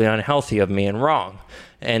completely unhealthy of me and wrong.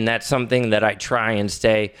 And that's something that I try and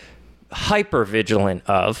stay hyper vigilant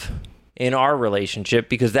of in our relationship,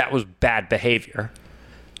 because that was bad behavior.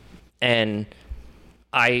 And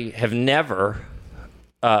I have never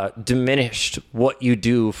diminished what you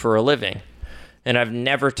do for a living. And I've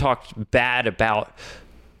never talked bad about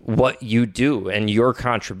what you do and your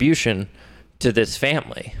contribution to this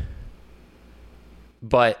family.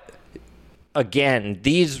 But again,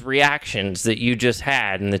 these reactions that you just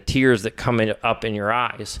had and the tears that come up in your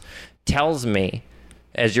eyes tells me,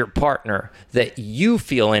 as your partner, that you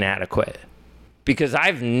feel inadequate. Because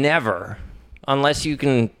I've never, unless you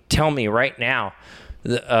can tell me right now,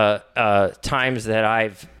 the times that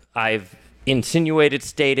I've insinuated,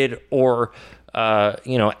 stated, or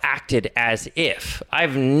acted as if.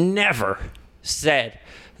 I've never said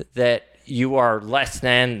that you are less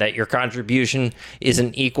than, that your contribution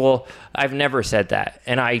isn't equal. I've never said that.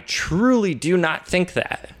 And I truly do not think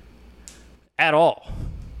that at all.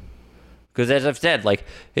 Because as I've said, like,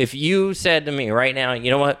 if you said to me right now, you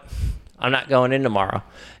know what, I'm not going in tomorrow,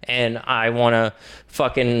 and I want to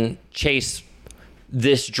fucking chase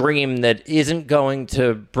this dream that isn't going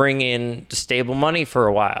to bring in stable money for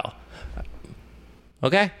a while.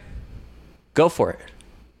 Okay, go for it.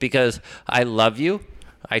 Because I love you,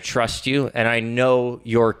 I trust you, and I know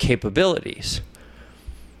your capabilities.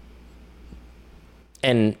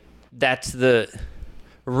 And that's the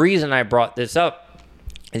reason I brought this up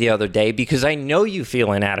the other day, because I know you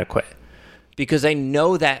feel inadequate. Because I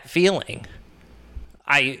know that feeling.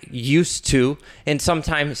 I used to, and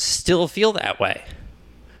sometimes still feel that way.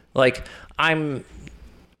 Like, I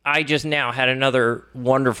just now had another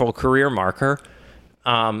wonderful career marker,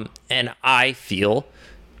 and I feel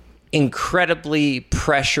incredibly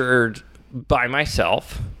pressured by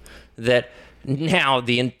myself that now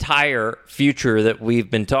the entire future that we've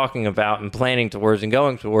been talking about and planning towards and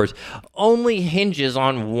going towards only hinges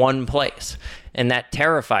on one place. And that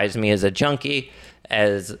terrifies me as a junkie,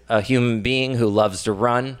 as a human being who loves to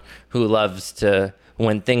run, who loves to,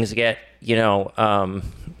 when things get,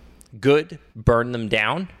 good, burn them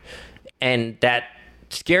down. And that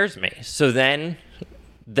scares me. So then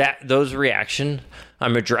those reactions,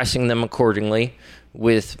 I'm addressing them accordingly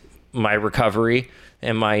with my recovery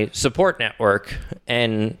and my support network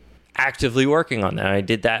and actively working on that. I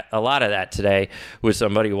did a lot of that today with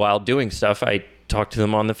somebody while doing stuff. I talked to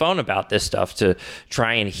them on the phone about this stuff to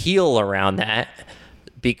try and heal around that,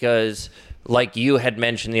 because like you had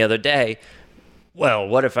mentioned the other day, well,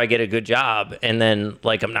 what if I get a good job and then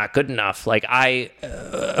I'm not good enough? I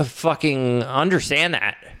fucking understand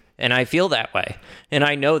that. And I feel that way. And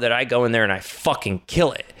I know that I go in there and I fucking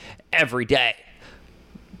kill it every day.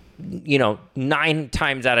 9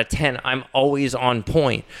 times out of 10, I'm always on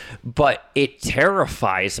point. But it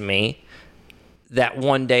terrifies me that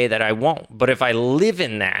one day that I won't. But if I live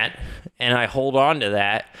in that and I hold on to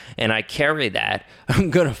that and I carry that,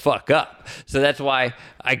 I'm going to fuck up. So that's why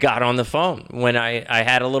I got on the phone when I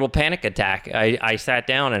had a little panic attack. I sat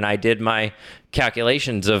down and I did my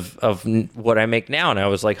calculations of what I make now. And I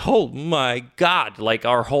was like, oh my God,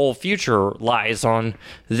 our whole future lies on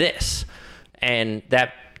this. And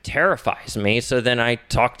that terrifies me. So then I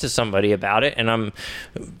talked to somebody about it, and I'm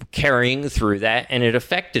carrying through that, and it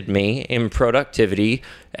affected me in productivity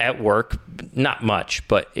at work. Not much,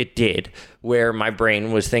 but it did, where my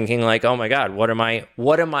brain was thinking oh my God, what am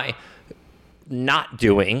I not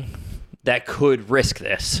doing that could risk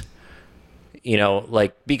this?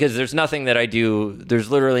 Because there's nothing that I do,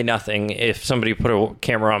 there's literally nothing. If somebody put a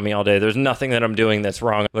camera on me all day, there's nothing that I'm doing that's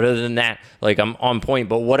wrong. But other than that, I'm on point.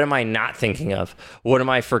 But what am I not thinking of? What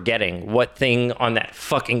am I forgetting? What thing on that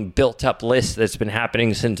fucking built up list that's been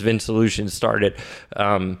happening since Vince Solutions started?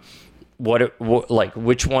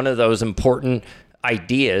 Which one of those important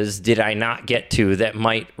ideas did I not get to that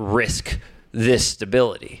might risk this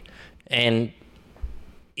stability? And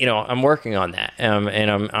I'm working on that, and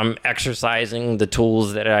I'm exercising the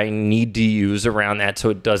tools that I need to use around that so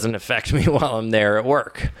it doesn't affect me while I'm there at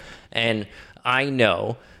work. And I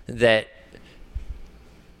know that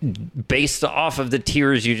based off of the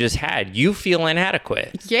tears you just had, you feel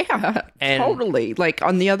inadequate. Yeah, totally.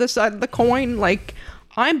 On the other side of the coin,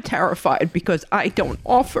 I'm terrified because I don't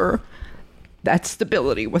offer that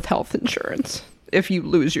stability with health insurance if you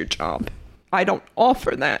lose your job. I don't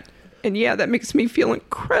offer that. And yeah, that makes me feel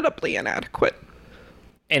incredibly inadequate.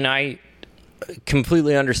 And I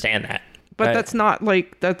completely understand that. But that's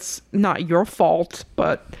not your fault,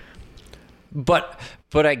 but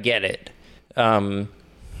I get it. The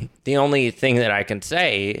only thing that I can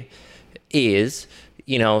say is,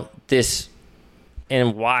 this,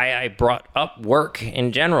 and why I brought up work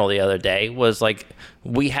in general the other day was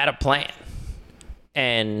we had a plan.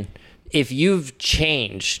 And if you've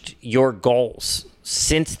changed your goals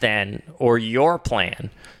since then, or your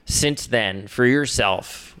plan since then for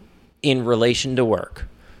yourself in relation to work,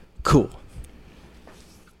 cool.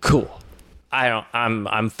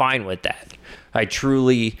 I'm fine with that. I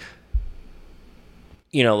truly,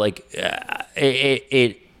 we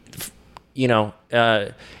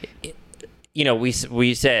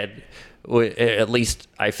said, at least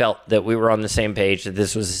I felt that we were on the same page, that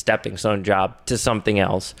this was a stepping stone job to something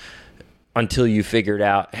else, until you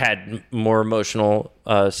had more emotional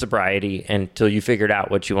sobriety, until you figured out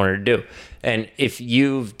what you wanted to do. And if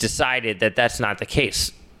you've decided that that's not the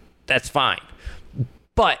case, that's fine.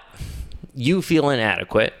 But you feel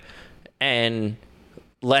inadequate and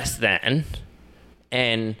less than,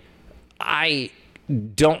 and I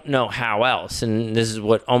don't know how else. And this is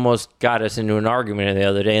what almost got us into an argument the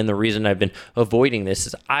other day. And the reason I've been avoiding this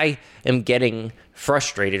is I am getting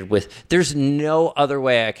frustrated with, there's no other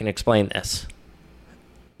way I can explain this,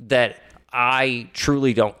 that I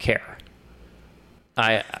truly don't care.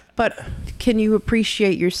 But can you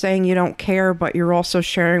appreciate you're saying you don't care, but you're also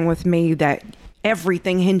sharing with me that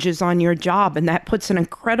everything hinges on your job, and that puts an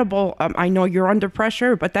incredible, I know you're under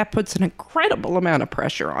pressure, but that puts an incredible amount of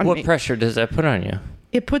pressure on me. What pressure does that put on you?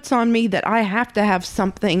 It puts on me that I have to have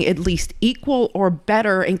something at least equal or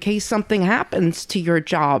better in case something happens to your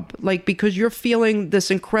job. Like, because you're feeling this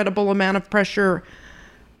incredible amount of pressure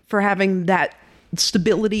for having that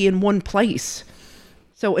stability in one place.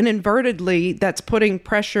 So inadvertently, that's putting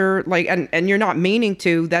pressure, like, and you're not meaning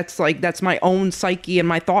to, that's my own psyche and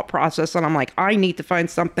my thought process. And I'm like, I need to find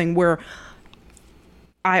something where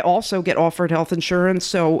I also get offered health insurance.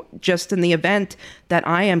 So just in the event that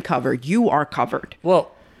I am covered, you are covered.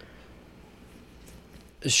 Well,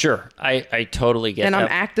 sure. I totally get that. And I'm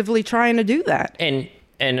actively trying to do that. And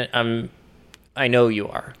I know you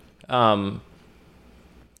are. And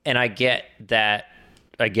I get that.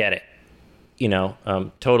 I get it.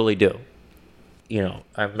 Totally do.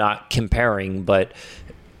 I'm not comparing, but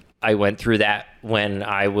I went through that when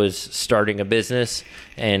I was starting a business,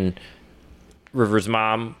 and River's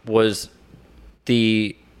mom was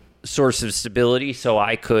the source of stability, so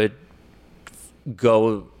I could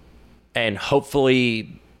go and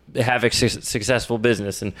hopefully have a successful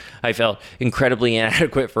business. And I felt incredibly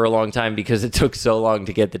inadequate for a long time because it took so long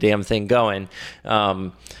to get the damn thing going.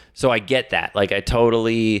 So I get that. Like,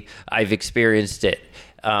 I've experienced it.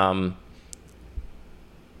 And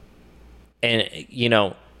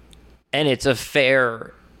it's a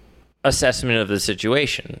fair assessment of the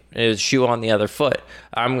situation. Is shoe on the other foot.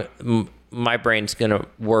 My brain's going to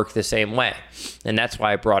work the same way. And that's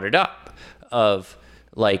why I brought it up, of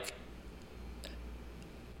like,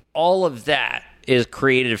 all of that is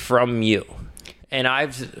created from you. And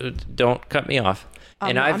don't cut me off.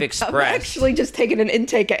 And I've expressed... I'm actually just taking an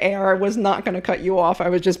intake of air. I was not going to cut you off. I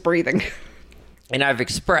was just breathing. And I've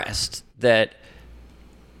expressed that,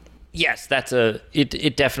 yes,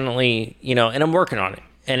 it definitely, and I'm working on it.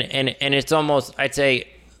 And it's almost, I'd say,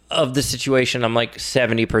 of the situation, I'm like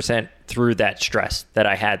 70% through that stress that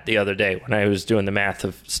I had the other day when I was doing the math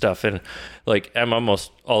of stuff. And like, I'm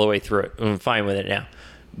almost all the way through it. I'm fine with it now.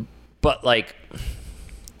 But like,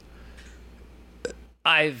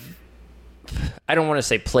 I don't want to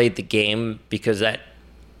say played the game, because that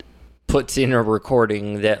puts in a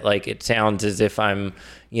recording that like it sounds as if I'm,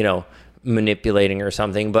 manipulating or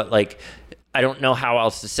something. But like, I don't know how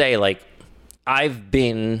else to say. Like, I've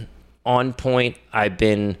been on point. I've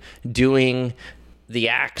been doing the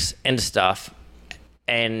acts and stuff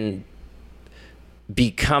and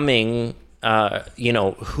becoming,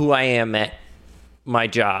 who I am at my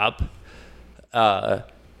job,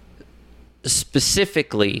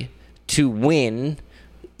 specifically to win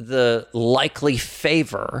the likely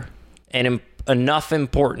favor and enough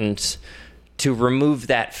importance to remove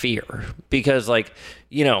that fear. Because like,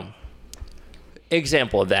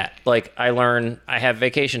 example of that, like, I learn I have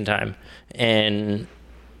vacation time and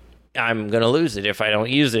I'm going to lose it if I don't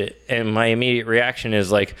use it. And my immediate reaction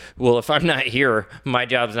is like, well, if I'm not here, my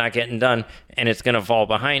job's not getting done and it's going to fall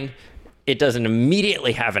behind. It doesn't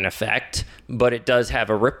immediately have an effect, but it does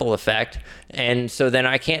have a ripple effect. And so then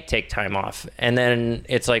I can't take time off. And then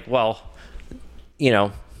it's like, well,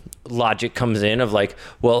 logic comes in of like,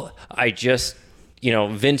 well, I just,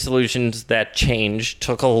 Vin Solutions, that change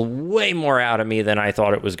took way more out of me than I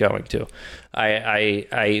thought it was going to.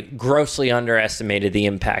 I grossly underestimated the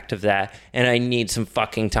impact of that, and I need some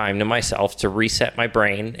fucking time to myself to reset my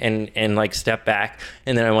brain and like step back.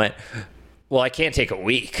 And then I went, well, I can't take a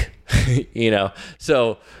week,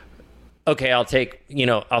 So, okay,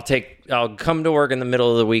 I'll come to work in the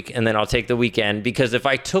middle of the week, and then I'll take the weekend, because if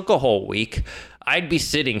I took a whole week, I'd be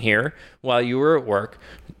sitting here while you were at work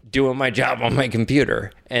doing my job on my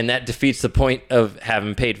computer, and that defeats the point of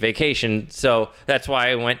having paid vacation. So that's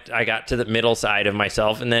why I got to the middle side of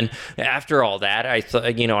myself. And then after all that, I thought,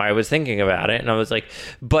 I was thinking about it, and I was like,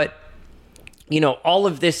 but all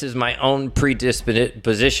of this is my own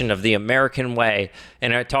predisposition of the American way.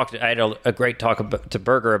 And I had a great talk to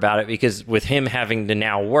Berger about it, because with him having to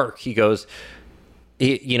now work, he goes,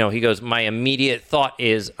 my immediate thought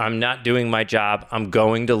is, I'm not doing my job. I'm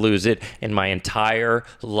going to lose it, and my entire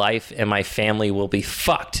life and my family will be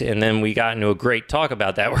fucked. And then we got into a great talk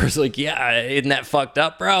about that, where it's like, yeah, isn't that fucked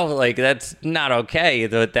up, bro? Like, that's not okay.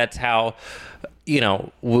 That's how,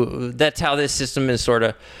 that's how this system is sort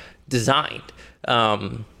of designed.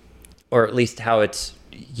 Or at least how it's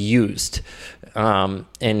used, and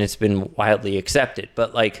it's been widely accepted.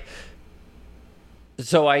 But like,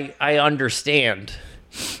 so I understand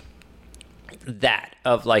that,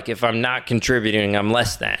 of like, if I'm not contributing, I'm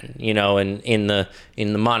less than, in the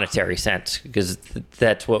monetary sense, because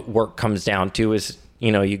that's what work comes down to, is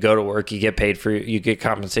you go to work, you get paid for, you get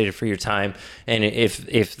compensated for your time. And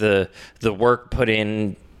if the work put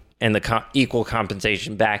in and the equal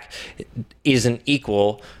compensation back isn't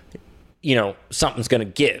equal, something's going to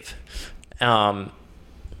give.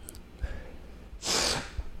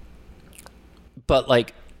 But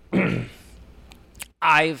like,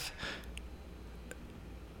 I've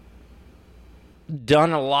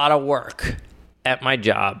done a lot of work at my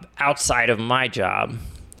job, outside of my job,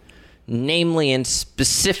 namely and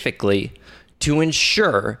specifically to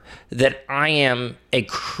ensure that I am a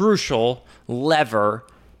crucial lever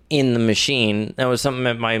in the machine. That was something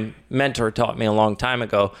that my mentor taught me a long time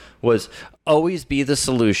ago, was always be the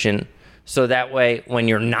solution. So that way, when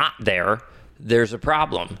you're not there, there's a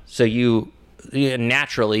problem. So you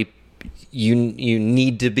naturally, you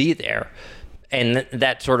need to be there. And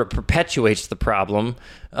that sort of perpetuates the problem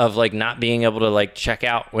of like not being able to like check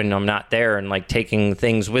out when I'm not there and like taking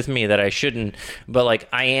things with me that I shouldn't. But like,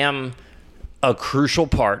 I am a crucial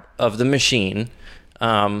part of the machine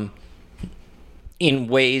in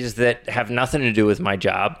ways that have nothing to do with my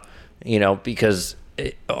job, because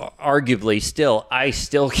arguably still, I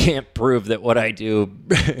still can't prove that what I do,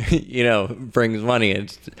 brings money.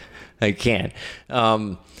 I can't.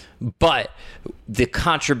 But the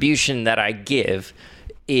contribution that I give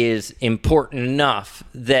is important enough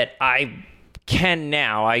that I can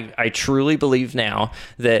now, I truly believe now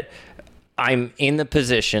that I'm in the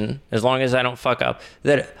position, as long as I don't fuck up,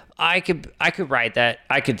 that I could ride that.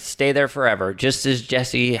 I could stay there forever, just as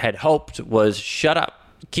Jesse had hoped, was shut up,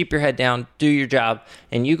 keep your head down, do your job,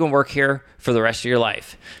 and you can work here for the rest of your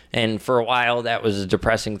life. And for a while, that was a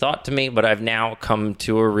depressing thought to me, but I've now come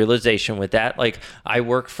to a realization with that. Like, I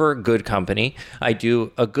work for a good company. I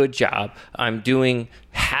do a good job. I'm doing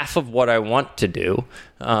half of what I want to do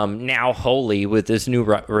now wholly with this new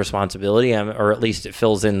responsibility, or at least it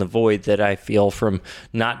fills in the void that I feel from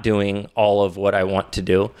not doing all of what I want to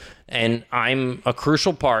do. And I'm a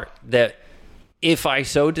crucial part that if I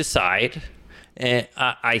so decide,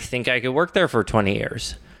 I think I could work there for 20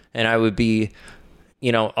 years and I would be,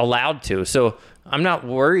 allowed to. So I'm not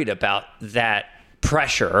worried about that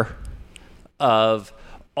pressure of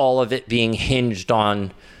all of it being hinged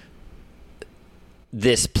on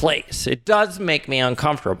this place. It does make me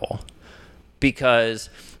uncomfortable because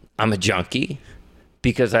I'm a junkie,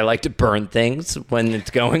 because I like to burn things when it's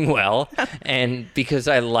going well, and because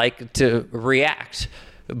I like to react.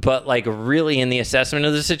 But like, really, in the assessment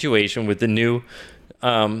of the situation with the new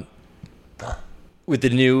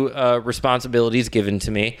responsibilities given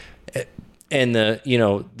to me, and the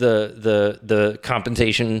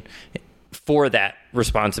compensation for that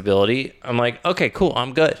responsibility, I'm like, okay, cool,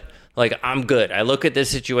 I'm good. Like, I'm good. I look at this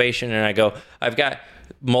situation and I go, I've got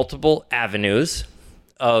multiple avenues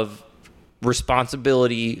of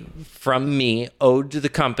responsibility from me owed to the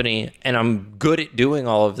company, and I'm good at doing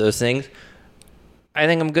all of those things. I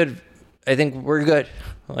think I'm good. I think we're good.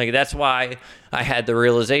 Like, that's why I had the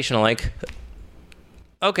realization, like,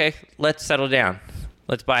 okay, let's settle down.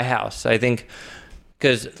 Let's buy a house. I think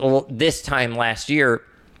because this time last year,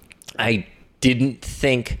 I didn't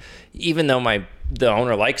think, even though the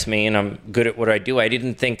owner likes me and I'm good at what I do, I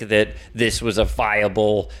didn't think that this was a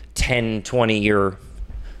viable 10, 20-year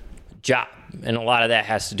job. And a lot of that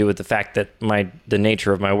has to do with the fact that the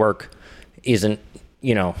nature of my work isn't,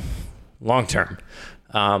 long-term.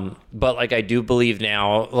 But like, I do believe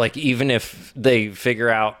now, like, even if they figure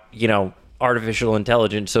out, artificial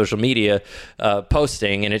intelligence, social media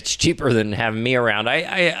posting, and it's cheaper than having me around,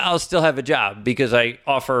 I'll still have a job because I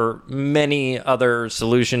offer many other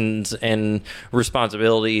solutions and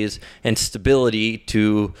responsibilities and stability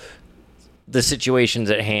to the situations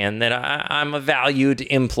at hand, that I'm a valued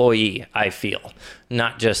employee, I feel.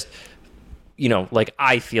 Not just, like,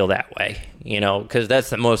 I feel that way, because that's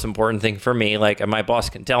the most important thing for me. Like, my boss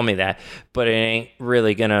can tell me that, but it ain't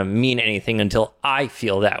really gonna mean anything until I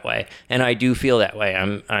feel that way. And I do feel that way.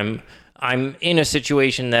 I'm in a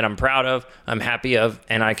situation that I'm proud of, I'm happy of,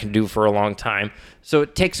 and I can do for a long time. So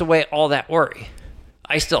it takes away all that worry.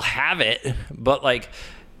 I still have it, but like,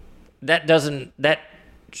 that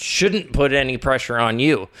shouldn't put any pressure on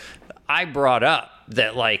you. I brought up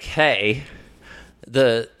that, like, hey,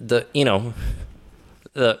 the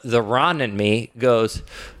Ron in me goes,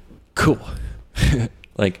 cool.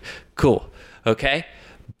 Like, cool. Okay.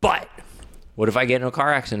 But what if I get in a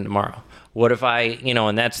car accident tomorrow? What if I,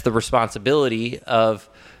 and that's the responsibility of,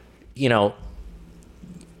 the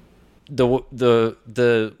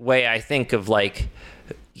way I think of, like,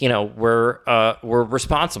 we're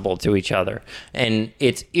responsible to each other, and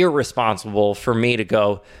it's irresponsible for me to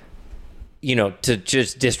go, to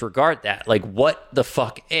just disregard that. Like, what the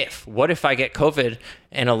fuck if? What if I get COVID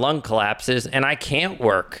and a lung collapses and I can't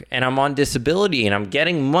work and I'm on disability and I'm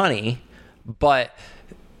getting money, but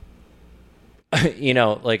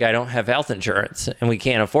like I don't have health insurance and we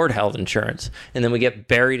can't afford health insurance. And then we get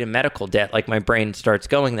buried in medical debt. Like my brain starts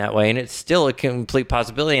going that way, and it's still a complete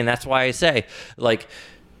possibility. And that's why I say, like,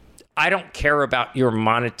 I don't care about your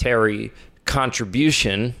monetary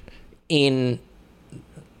contribution in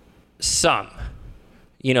sum,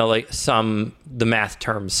 like the math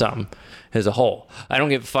term sum as a whole. I don't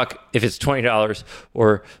give a fuck if it's $20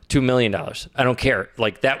 or $2 million. I don't care.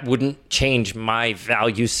 Like, that wouldn't change my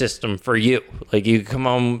value system for you. Like, you come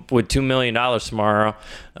home with $2 million tomorrow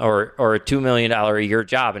or a $2 million a year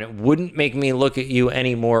job, and it wouldn't make me look at you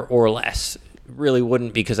any more or less. It really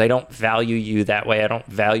wouldn't, because I don't value you that way. I don't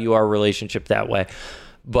value our relationship that way.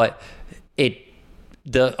 But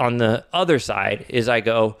on the other side is I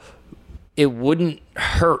go, it wouldn't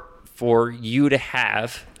hurt for you to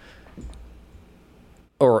have,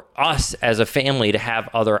 or us as a family to have,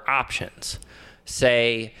 other options.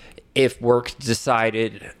 Say if work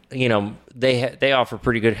decided, they offer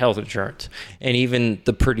pretty good health insurance, and even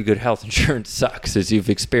the pretty good health insurance sucks, as you've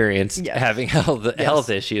experienced. Yes. Having health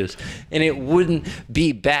issues, and it wouldn't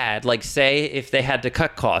be bad. Like, say if they had to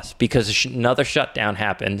cut costs because another shutdown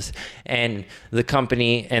happens and the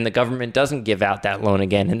company and the government doesn't give out that loan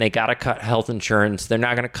again, and they got to cut health insurance. They're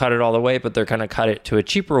not going to cut it all the way, but they're going to cut it to a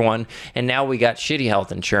cheaper one. And now we got shitty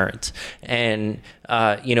health insurance. And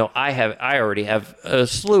I already have a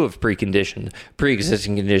slew of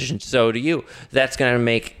pre-existing conditions. So do you. That's going to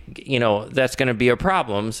make, that's going to be a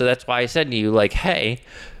problem. So that's why I said to you, like, hey,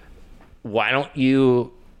 why don't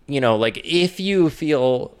you, like, if you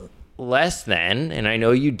feel less than, and I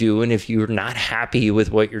know you do, and if you're not happy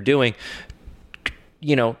with what you're doing,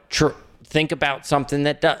 think about something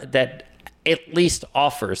that at least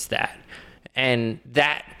offers that. And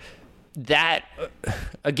that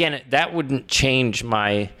again, that wouldn't change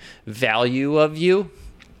my value of you,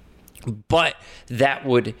 but that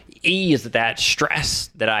would ease that stress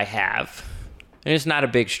that I have. And it's not a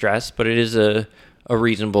big stress, but it is a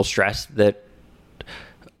reasonable stress that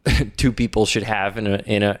two people should have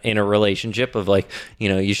in a relationship of, like,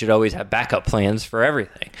 you should always have backup plans for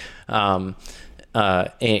everything. In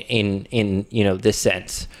this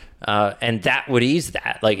sense. And that would ease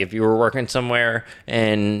that. Like, if you were working somewhere,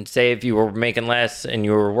 and say if you were making less and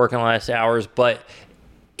you were working less hours, but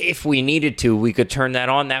if we needed to, we could turn that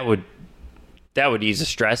on, that would ease the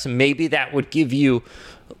stress. And maybe that would give you,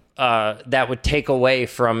 that would take away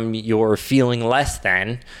from your feeling less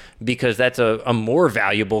than, because that's a more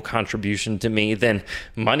valuable contribution to me than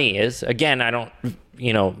money is. Again, I don't,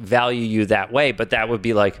 value you that way, but that would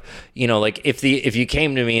be like, like if you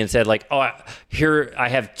came to me and said, like, oh, here I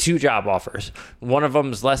have 2 job offers. One of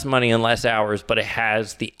them is less money and less hours, but it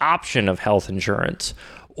has the option of health insurance,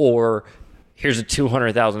 or here's a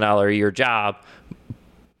 $200,000 a year job,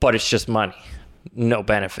 but it's just money, no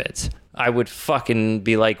benefits. I would fucking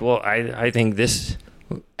be like, well, I think this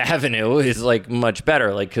avenue is, like, much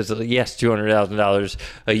better. Like, because yes, $200,000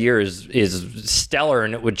 a year is stellar,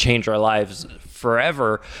 and it would change our lives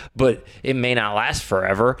forever, but it may not last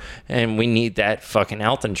forever, and we need that fucking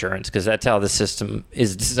health insurance, because that's how the system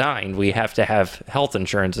is designed. We have to have health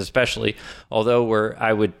insurance, especially, although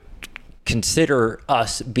I would consider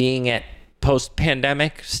us being at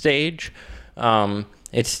post-pandemic stage.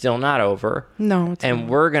 It's still not over. No, it's and not.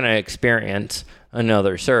 We're going to experience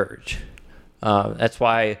another surge. That's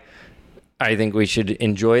why I think we should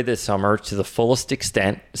enjoy this summer to the fullest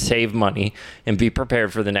extent, save money, and be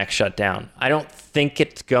prepared for the next shutdown. I don't think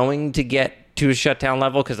it's going to get to a shutdown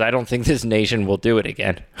level, because I don't think this nation will do it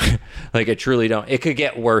again. Like, I truly don't. It could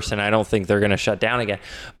get worse, and I don't think they're going to shut down again.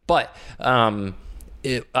 But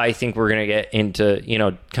I think we're going to get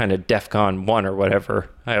into, kind of DEFCON 1 or whatever.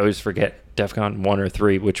 I always forget DEFCON 1 or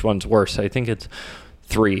 3, which one's worse. I think it's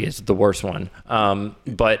 3 is the worst one.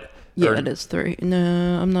 But... Yeah, it is 3.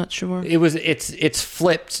 No, I'm not sure. It's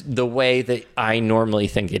flipped the way that I normally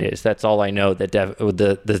think it is. That's all I know. The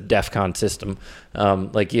DEFCON system,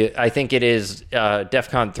 I think it is.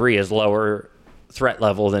 DEFCON 3 is lower threat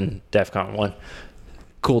level than DEFCON 1.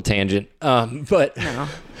 Cool tangent. But no.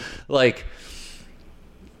 Like,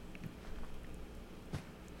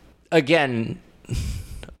 again,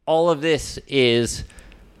 all of this is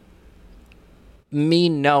me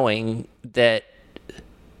knowing that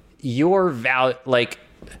your value, like,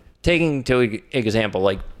 taking to example,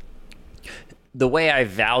 like, the way I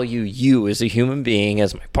value you as a human being,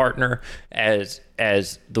 as my partner, as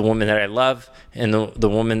the woman that I love, and the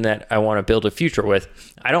woman that I want to build a future with.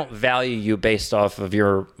 I don't value you based off of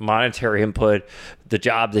your monetary input, the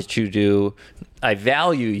job that you do. I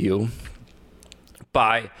value you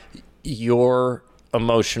by your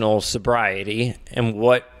emotional sobriety. And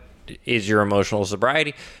what is your emotional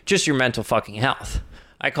sobriety? Just your mental fucking health.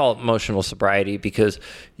 I call it emotional sobriety because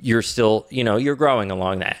you're still, you're growing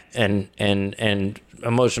along that. And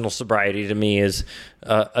emotional sobriety to me is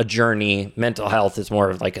a journey. Mental health is more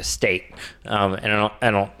of like a state. And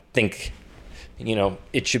I don't think,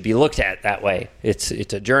 it should be looked at that way. It's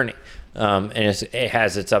a journey. And it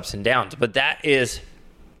has its ups and downs. But that is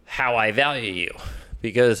how I value you.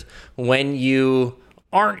 Because when you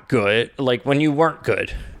aren't good, like when you weren't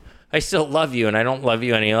good, I still love you and I don't love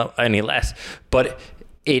you any less. But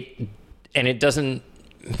it doesn't,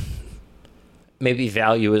 maybe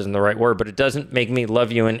value isn't the right word, but it doesn't make me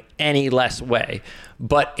love you in any less way.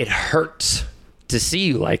 But it hurts to see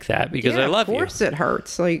you like that because I love you. Of course it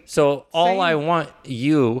hurts. So all I want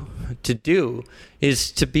you to do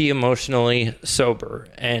is to be emotionally sober.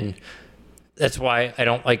 And that's why I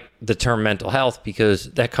don't like the term mental health,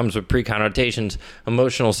 because that comes with pre-connotations.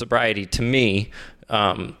 Emotional sobriety to me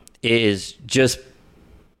is just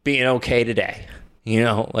being okay today.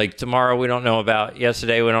 Like tomorrow we don't know about,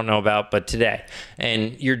 yesterday we don't know about, but today.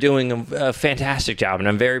 And you're doing a fantastic job, and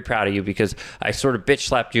I'm very proud of you because I sort of bitch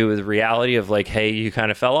slapped you with the reality of like, hey, you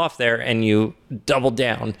kind of fell off there and you doubled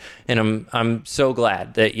down, and I'm so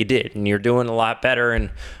glad that you did, and you're doing a lot better.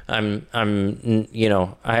 And I'm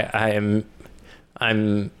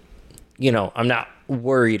not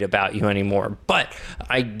worried about you anymore. But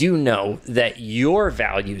I do know that your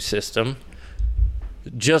value system,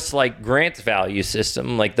 just like Grant's value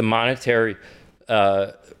system, like the monetary,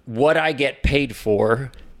 what I get paid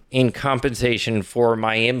for in compensation for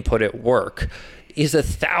my input at work is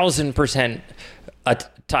 1,000%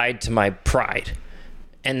 tied to my pride.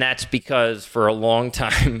 And that's because for a long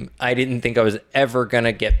time, I didn't think I was ever going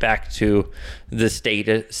to get back to the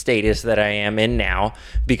status that I am in now,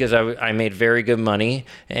 because I made very good money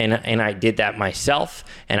and I did that myself,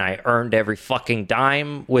 and I earned every fucking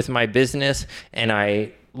dime with my business, and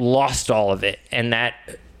I lost all of it. And that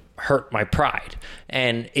hurt my pride.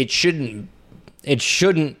 And it shouldn't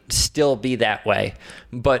still be that way.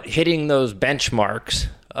 But hitting those benchmarks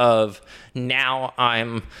of now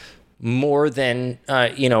I'm more than,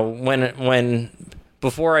 when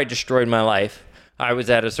before I destroyed my life, I was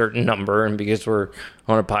at a certain number, and because we're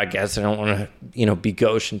on a podcast, I don't want to, be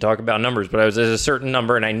gauche and talk about numbers, but I was at a certain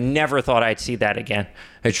number, and I never thought I'd see that again.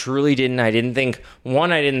 I truly didn't. I didn't think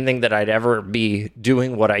that I'd ever be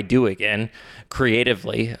doing what I do again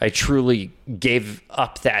creatively. I truly gave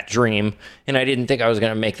up that dream, and I didn't think I was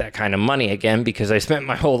going to make that kind of money again, because I spent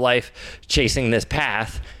my whole life chasing this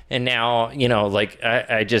path. And now,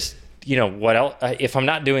 I just, what else? If I'm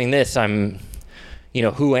not doing this, I'm,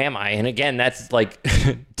 who am I? And again, that's like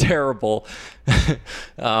terrible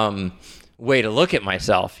way to look at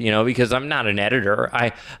myself, because I'm not an editor.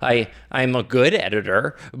 I'm a good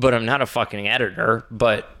editor, but I'm not a fucking editor.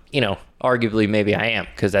 But, arguably maybe I am,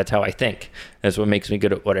 because that's how I think. That's what makes me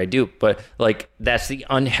good at what I do. But like, that's the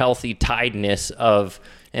unhealthy tiedness of,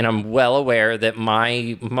 and I'm well aware that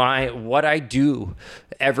my what I do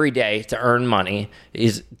every day to earn money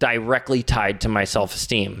is directly tied to my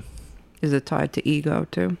self-esteem. Is it tied to ego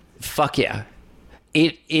too? Fuck yeah.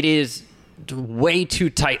 It is way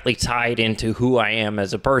too tightly tied into who I am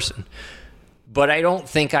as a person. But I don't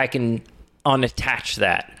think I can unattach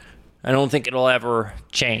that. I don't think it'll ever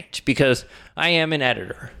change, because I am an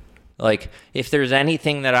editor. Like, if there's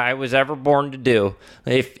anything that I was ever born to do,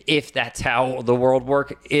 if that's how the world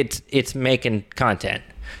works, it's making content.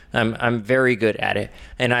 I'm very good at it,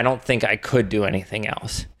 and I don't think I could do anything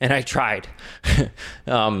else. And I tried,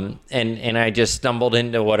 and I just stumbled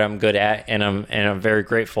into what I'm good at, and I'm very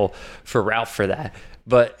grateful for Ralph for that.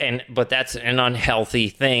 But that's an unhealthy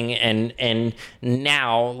thing, and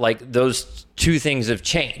now, like, those two things have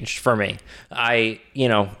changed for me. I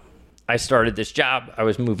started this job. I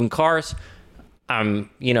was moving cars. And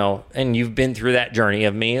you've been through that journey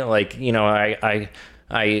of me. Like,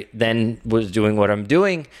 I then was doing what I'm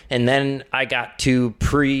doing, and then I got to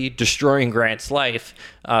destroying Grant's life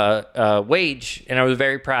wage, and I was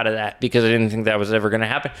very proud of that, because I didn't think that was ever going to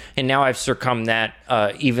happen. And now I've succumbed that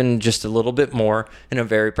even just a little bit more, and I'm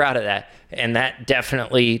very proud of that. And that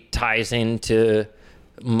definitely ties into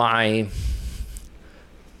my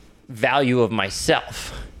value of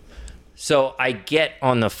myself. So I get,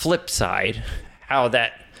 on the flip side, how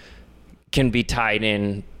that can be tied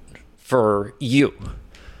in for you.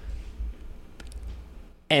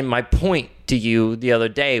 And my point to you the other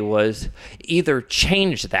day was either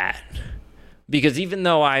change that, because even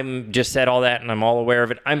though I'm just said all that and I'm all aware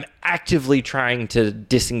of it, I'm actively trying to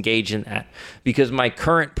disengage in that, because my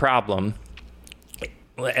current problem,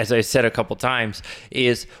 as I said a couple times,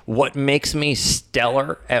 is what makes me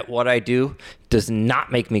stellar at what I do does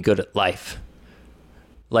not make me good at life.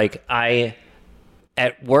 Like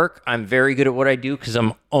at work, I'm very good at what I do because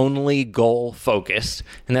I'm only goal focused,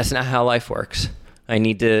 and that's not how life works. I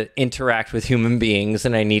need to interact with human beings,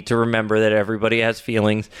 and I need to remember that everybody has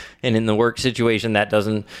feelings. And in the work situation, that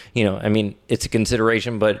doesn't, it's a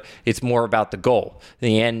consideration, but it's more about the goal,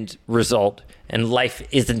 the end result. And life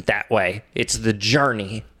isn't that way. It's the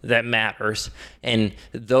journey that matters. And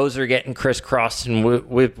those are getting crisscrossed and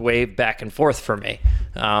waved back and forth for me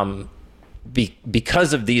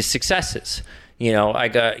because of these successes.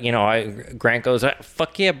 Grant goes,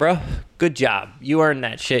 fuck yeah, bro. Good job. You earned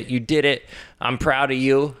that shit. You did it. I'm proud of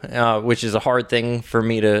you, which is a hard thing for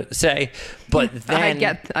me to say. But then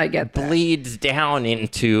I get that. Bleeds down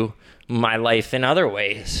into my life in other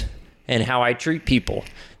ways and how I treat people.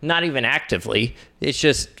 Not even actively. It's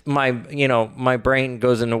just my brain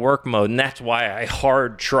goes into work mode. And that's why I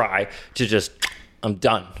hard try to just, I'm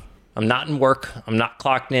done. I'm not in work. I'm not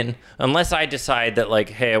clocked in. Unless I decide that, like,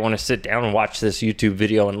 hey, I want to sit down and watch this YouTube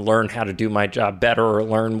video and learn how to do my job better or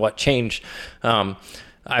learn what changed.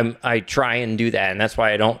 I try and do that. And that's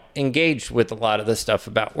why I don't engage with a lot of the stuff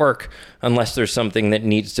about work unless there's something that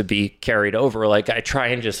needs to be carried over. Like, I try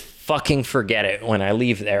and just fucking forget it when I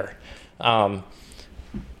leave there. And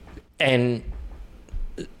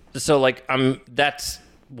so, like, that's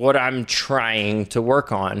what I'm trying to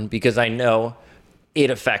work on, because I know it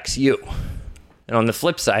affects you. And on the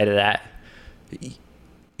flip side of that,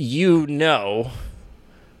 you know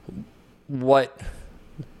what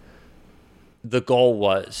the goal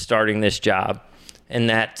was starting this job, and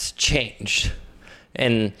that's changed.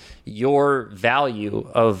 And your value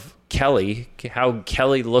of Kelly, how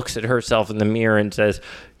Kelly looks at herself in the mirror and says,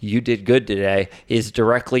 you did good today, is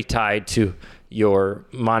directly tied to your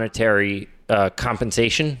monetary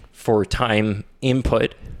compensation for time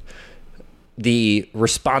input, the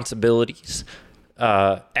responsibilities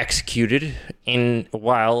executed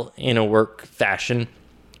while in a work fashion,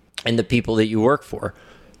 and the people that you work for.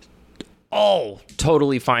 All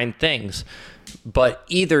totally fine things. But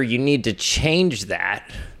either you need to change that,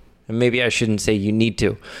 and maybe I shouldn't say you need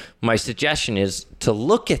to. My suggestion is to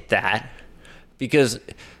look at that, because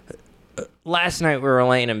last night we were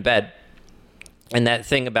laying in bed, and that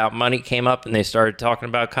thing about money came up, and they started talking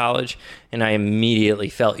about college, and I immediately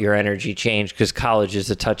felt your energy change, because college is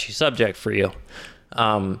a touchy subject for you.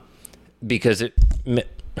 Because it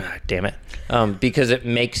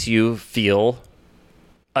makes you feel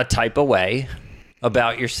a type of way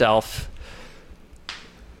about yourself.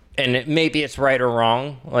 And maybe it's right or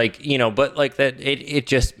wrong, but like that, it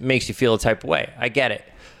just makes you feel a type of way. I get it.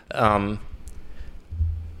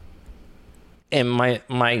 And my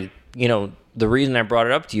the reason I brought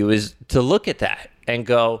it up to you is to look at that and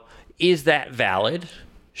go, is that valid?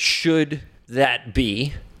 Should that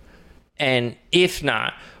be? And if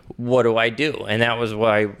not, what do I do? And that was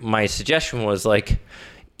why my suggestion was, like,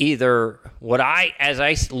 either as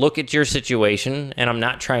I look at your situation, and I'm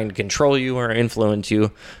not trying to control you or influence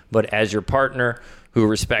you, but as your partner who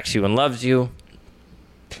respects you and loves you,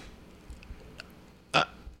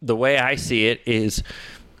 the way I see it is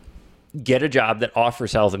get a job that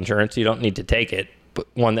offers health insurance. You don't need to take it, but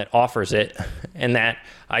one that offers it. And that,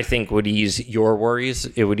 I think, would ease your worries.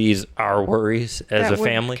 It would ease our worries as a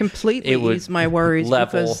family. Completely ease my worries,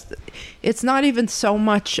 because it's not even so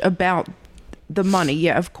much about the money.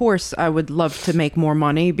 Yeah, of course I would love to make more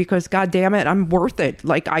money, because God damn it, I'm worth it.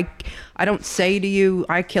 Like, I don't say to you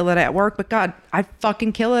I kill it at work, but God, I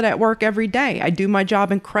fucking kill it at work every day. I do my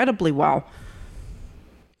job incredibly well.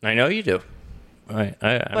 I know you do.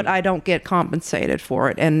 But I don't get compensated for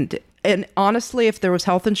it. And honestly, if there was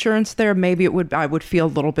health insurance there, maybe I would feel a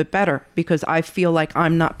little bit better, because I feel like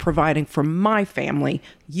I'm not providing for my family,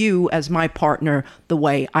 you as my partner, the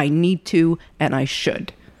way I need to and I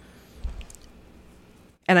should.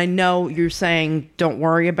 And I know you're saying don't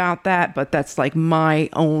worry about that, but that's like my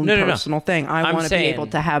own personal thing. I want to be able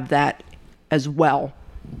to have that as well.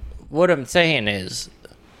 What I'm saying is,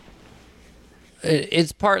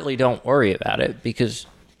 it's partly don't worry about it, because,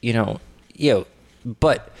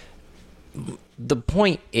 but the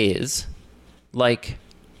point is, like,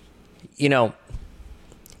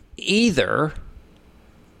 either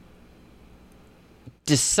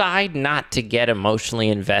decide not to get emotionally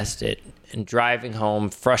invested and driving home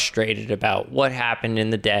frustrated about what happened in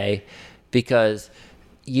the day, because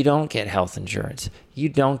you don't get health insurance. You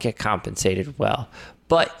don't get compensated well.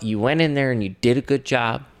 But you went in there and you did a good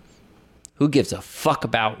job. Who gives a fuck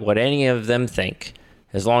about what any of them think?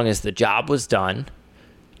 As long as the job was done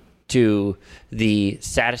to the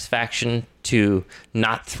satisfaction to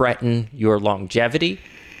not threaten your longevity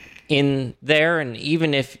in there. And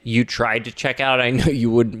even if you tried to check out, I know you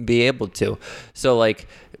wouldn't be able to. So, like,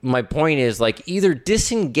 my point is, like, either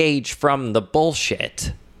disengage from the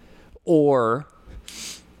bullshit or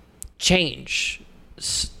change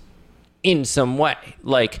in some way.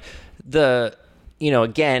 Like,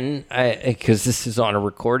 again, because this is on a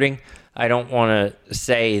recording, I don't want to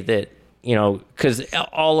say that, because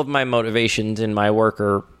all of my motivations in my work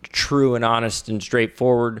are true and honest and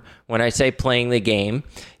straightforward. When I say playing the game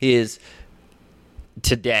is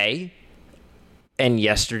today and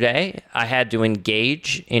yesterday, I had to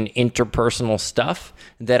engage in interpersonal stuff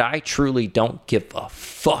that I truly don't give a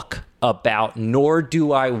fuck about, nor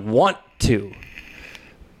do I want to,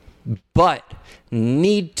 but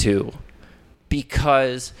need to,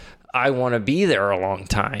 because I want to be there a long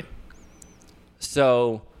time.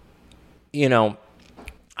 So,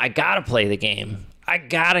 I gotta play the game. I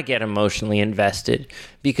gotta get emotionally invested,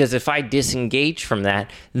 because if I disengage from that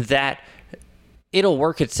it'll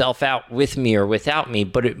work itself out with me or without me,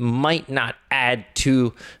 but it might not add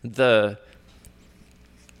to the,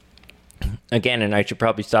 again, and I should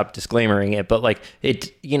probably stop disclaimering it, but like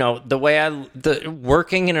it, the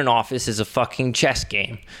working in an office is a fucking chess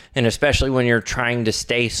game. And especially when you're trying to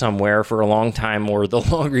stay somewhere for a long time, or the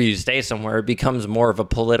longer you stay somewhere, it becomes more of a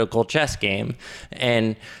political chess game.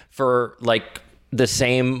 And for like the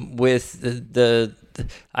same with the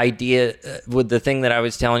idea with the thing that I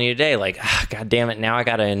was telling you today, like, God damn it, now I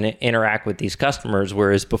got to interact with these customers.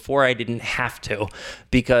 Whereas before I didn't have to,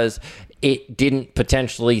 because it didn't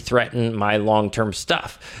potentially threaten my long-term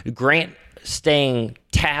stuff. Grant staying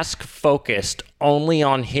task focused only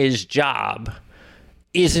on his job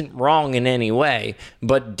isn't wrong in any way,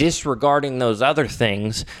 but disregarding those other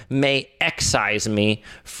things may excise me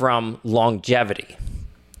from longevity.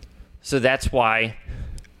 So that's why,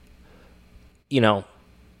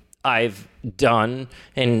 I've done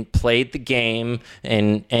and played the game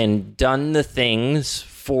and done the things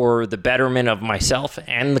for the betterment of myself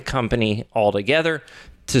and the company altogether,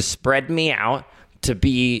 to spread me out, to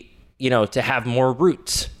be, to have more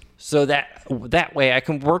roots, so that way I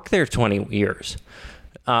can work there 20 years.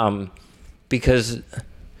 Because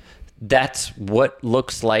that's what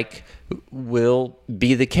looks like will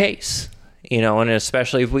be the case, and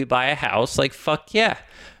especially if we buy a house, like, fuck yeah.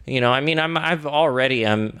 I'm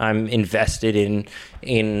invested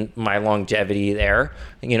in my longevity there.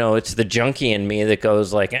 It's the junkie in me that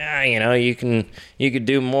goes like, you could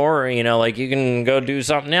do more, like you can go do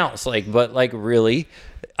something else. Like, but like really,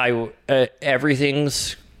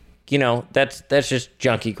 everything's, that's just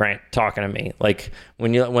junkie Grant talking to me. Like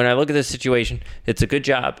when I look at this situation, it's a good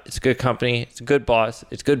job. It's a good company. It's a good boss.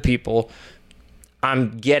 It's good people.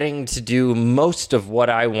 I'm getting to do most of what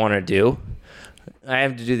I want to do. I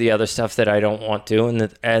have to do the other stuff that I don't want to, and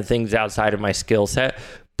the things outside of my skill set,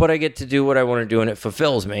 but I get to do what I want to do, and it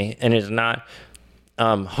fulfills me, and it's not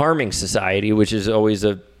harming society, which is always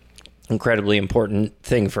a incredibly important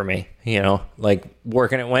thing for me. Like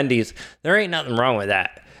working at Wendy's, there ain't nothing wrong with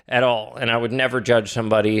that at all, and I would never judge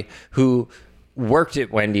somebody who worked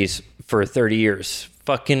at Wendy's for 30 years.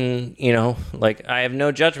 Fucking, like I have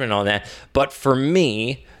no judgment on that, but for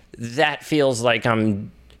me, that feels like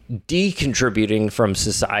I'm decontributing from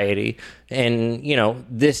society, and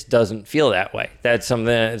this doesn't feel that way. That's something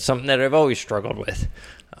that I've always struggled with.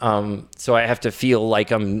 So I have to feel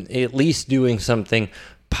like I'm at least doing something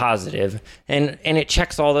positive, and it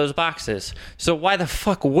checks all those boxes. So why the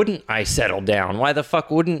fuck wouldn't I settle down? Why the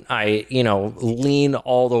fuck wouldn't I lean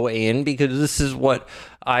all the way in? Because this is what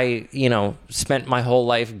I spent my whole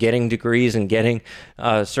life getting degrees and getting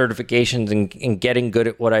certifications and getting good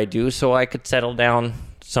at what I do, so I could settle down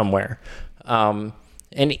somewhere. And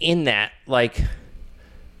in that, like,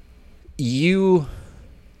 you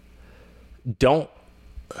don't,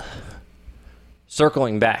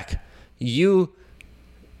 circling back, you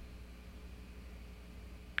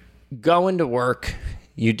go into work,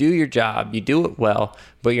 you do your job, you do it well,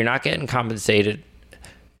 but you're not getting compensated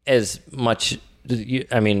as much.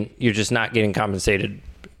 You're just not getting compensated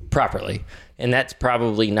properly, and that's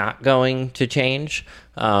probably not going to change.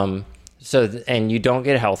 And you don't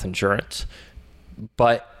get health insurance,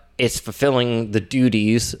 but it's fulfilling the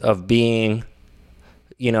duties of being,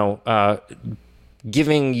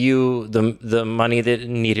 giving you the money that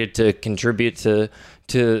needed to contribute to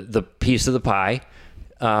the piece of the pie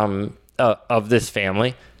of this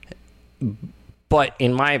family. But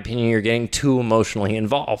in my opinion, you're getting too emotionally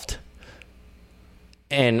involved.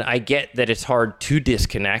 And I get that it's hard to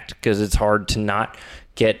disconnect because it's hard to not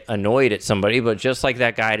get annoyed at somebody. But just like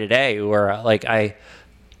that guy today, where like I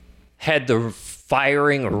had the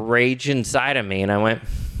firing rage inside of me, and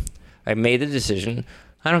I made the decision.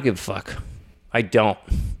 I don't give a fuck. I don't.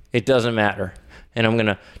 It doesn't matter. And I'm going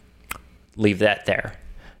to leave that there.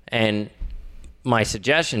 And my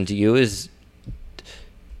suggestion to you is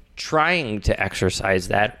trying to exercise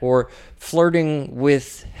that, or flirting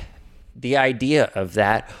with the idea of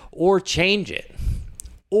that, or change it,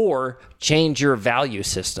 or change your value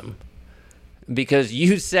system. Because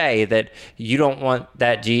you say that you don't want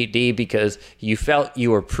that GED because you felt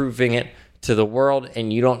you were proving it to the world,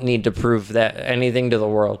 and you don't need to prove that anything to the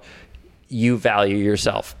world. You value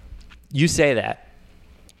yourself. You say that,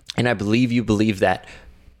 and I believe you believe that,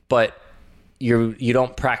 but you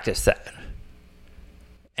don't practice that.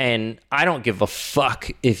 And I don't give a fuck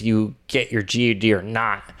if you get your GED or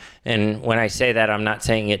not. And when I say that, I'm not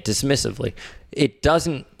saying it dismissively.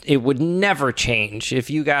 It would never change if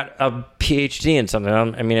you got a PhD in something.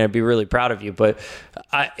 I mean, I'd be really proud of you, but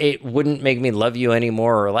it wouldn't make me love you any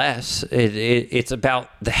more or less. It's about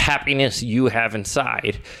the happiness you have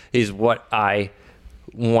inside is what I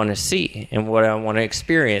want to see and what I want to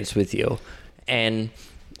experience with you. And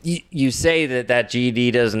you say that GED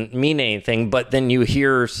doesn't mean anything, but then you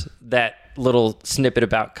hear that little snippet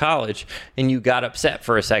about college and you got upset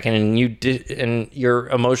for a second, and your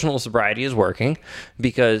emotional sobriety is working,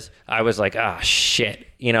 because I was like, shit.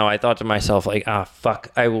 I thought to myself, like,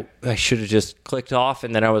 fuck, I should have just clicked off.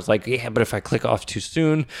 And then I was like, yeah, but if I click off too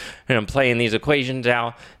soon, and I'm playing these equations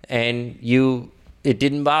out, and it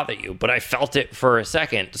didn't bother you, but I felt it for a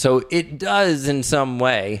second. So it does in some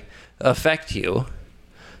way affect you.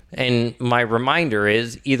 And my reminder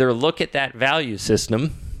is either look at that value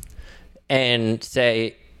system and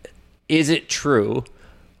say, is it true?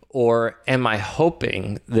 Or am I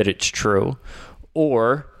hoping that it's true?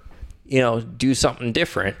 Or, do something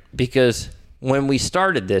different. Because when we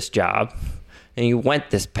started this job and you went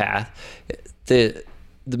this path, the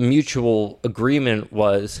mutual agreement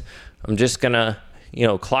was, I'm just going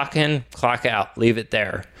to, clock in, clock out, leave it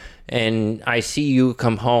there. And I see you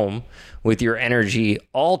come home with your energy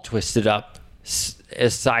all twisted up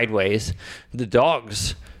as sideways. The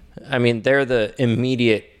dogs, I mean, they're the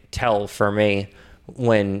immediate tell for me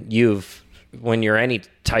when you're any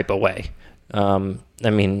type of way. I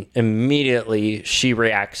mean, immediately she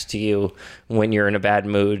reacts to you when you're in a bad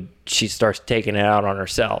mood. She starts taking it out on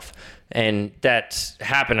herself. And that's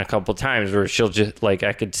happened a couple times where she'll just, like,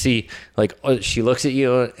 I could see, like, she looks at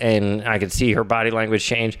you and I could see her body language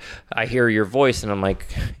change. I hear your voice and I'm like,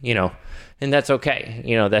 and that's okay.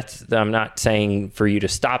 I'm not saying for you to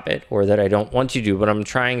stop it or that I don't want you to, but I'm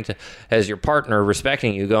trying to, as your partner,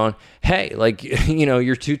 respecting you, going, hey, like,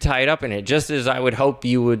 you're too tied up in it. Just as I would hope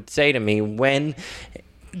you would say to me when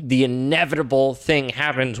the inevitable thing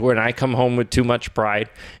happens when I come home with too much pride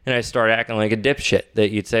and I start acting like a dipshit,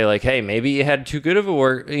 that you'd say, like, hey, maybe you had too good of a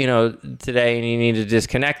work, today, and you need to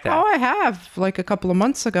disconnect that. Oh, I have. Like a couple of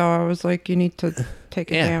months ago, I was like, you need to take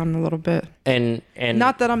it down a little bit. And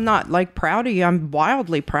not that I'm not like proud of you. I'm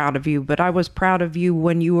wildly proud of you, but I was proud of you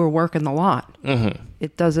when you were working the lot. Mm-hmm.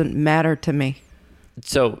 It doesn't matter to me.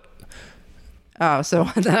 So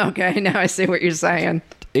okay, now I see what you're saying.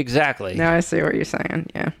 Exactly. Now I see what you're saying,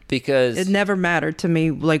 yeah. Because it never mattered to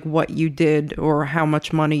me, like, what you did or how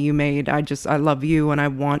much money you made. I love you and I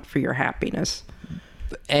want for your happiness.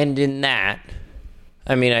 And in that,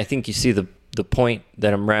 I mean, I think you see the point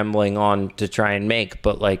that I'm rambling on to try and make,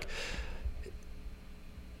 but, like,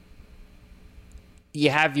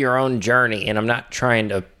 you have your own journey, and I'm not trying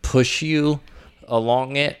to push you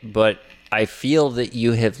along it, but I feel that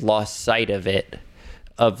you have lost sight of it,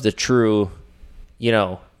 of the true,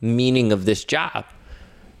 meaning of this job.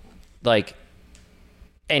 Like,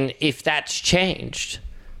 and if that's changed,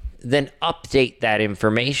 then update that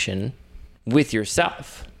information with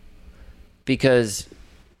yourself, because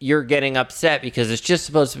you're getting upset because it's just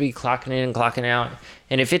supposed to be clocking in and clocking out.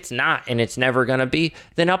 And if it's not, and it's never going to be,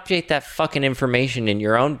 then update that fucking information in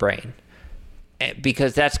your own brain,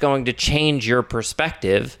 because that's going to change your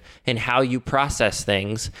perspective and how you process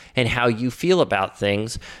things and how you feel about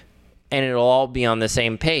things. And it'll all be on the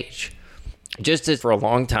same page. Just as for a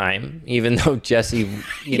long time, even though Jesse,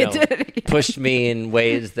 pushed me in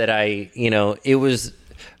ways that it was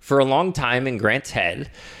for a long time in Grant's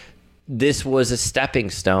head, this was a stepping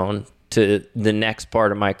stone to the next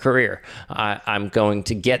part of my career. I'm going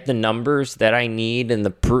to get the numbers that I need and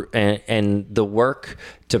the work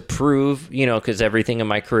to prove, because everything in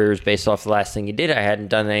my career is based off the last thing you did. I hadn't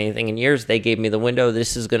done anything in years. They gave me the window.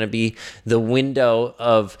 This is going to be the window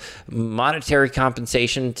of monetary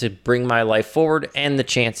compensation to bring my life forward and the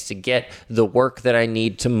chance to get the work that I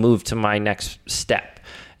need to move to my next step.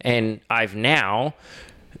 And I've now,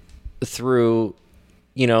 through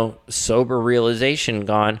sober realization,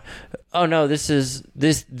 gone, oh no, this is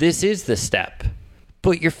the step.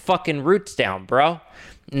 Put your fucking roots down, bro.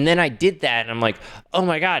 And then I did that, and I'm like, oh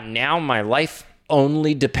my God, now my life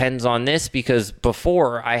only depends on this, because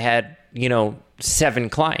before I had, 7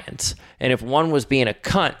 clients. And if one was being a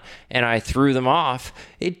cunt and I threw them off,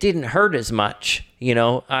 it didn't hurt as much. I'm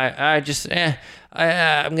going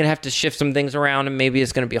to have to shift some things around, and maybe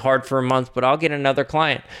it's going to be hard for a month, but I'll get another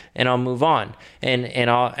client and I'll move on. And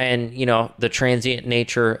the transient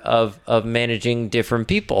nature of managing different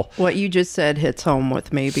people. What you just said hits home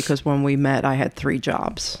with me, because when we met, I had 3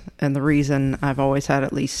 jobs. And the reason I've always had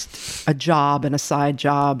at least a job and a side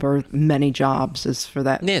job or many jobs is for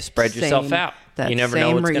that. Yeah, spread yourself out. You never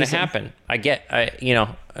know what's going to happen.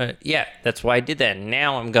 That's why I did that. And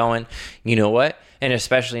now I'm going, you know what? And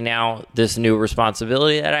especially now, this new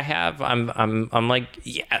responsibility that I have, I'm like,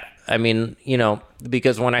 yeah. I mean,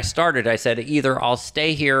 because when I started, I said either I'll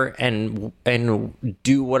stay here and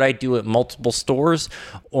do what I do at multiple stores,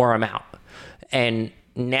 or I'm out. And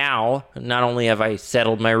now, not only have I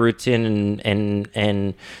settled my roots in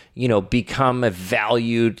and become a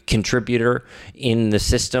valued contributor in the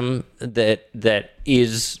system that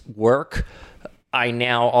is work, I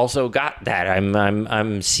now also got that.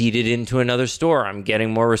 I'm seated into another store. I'm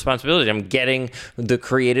getting more responsibility. I'm getting the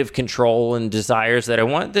creative control and desires that I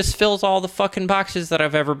want. This fills all the fucking boxes that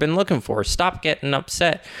I've ever been looking for. Stop getting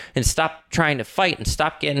upset and stop trying to fight and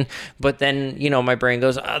stop getting. But then, my brain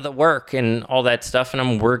goes, the work and all that stuff. And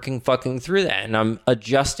I'm working fucking through that. And I'm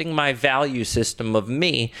adjusting my value system of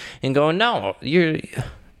me and going, no, you're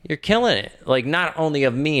killing it. Like, not only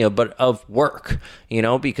of me, but of work,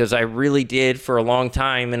 because I really did for a long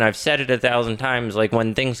time. And I've said it 1,000 times. Like,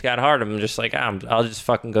 when things got hard, I'm just like, I'll just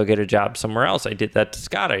fucking go get a job somewhere else. I did that to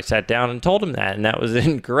Scott. I sat down and told him that. And that was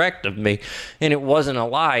incorrect of me. And it wasn't a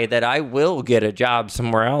lie that I will get a job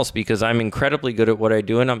somewhere else, because I'm incredibly good at what I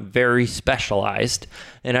do. And I'm very specialized.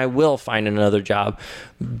 And I will find another job.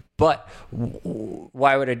 But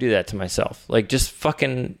why would I do that to myself? Like, just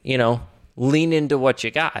fucking, lean into what you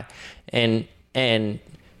got, and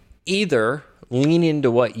either lean into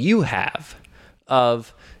what you have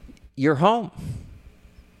of your home.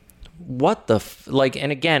 What the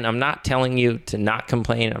and again, I'm not telling you to not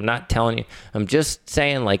complain. I'm just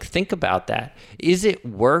saying, like, think about that. Is it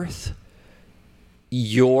worth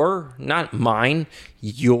not mine,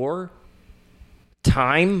 your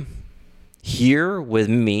time here with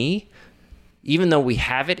me? Even though we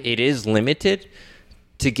have it is limited.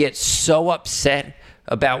 To get so upset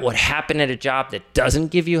about what happened at a job that doesn't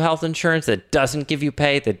give you health insurance, that doesn't give you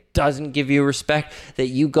pay, that doesn't give you respect, that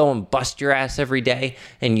you go and bust your ass every day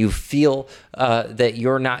and you feel that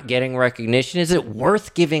you're not getting recognition? Is it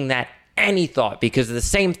worth giving that any thought? Because the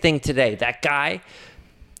same thing today, that guy,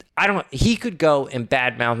 he could go and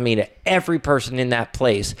badmouth me to every person in that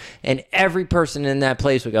place, and every person in that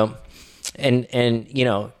place would go and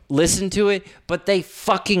listen to it, but they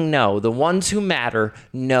fucking know, the ones who matter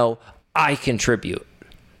know I contribute.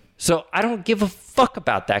 So I don't give a fuck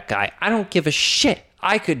about that guy. I don't give a shit.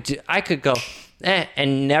 I could go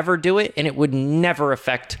and never do it, and it would never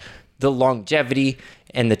affect the longevity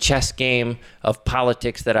and the chess game of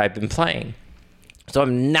politics that I've been playing. So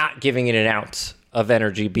I'm not giving it an ounce of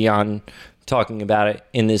energy beyond talking about it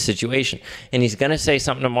in this situation. And he's going to say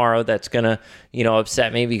something tomorrow that's going to,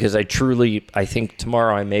 upset me, because I think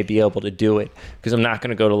tomorrow I may be able to do it, because I'm not going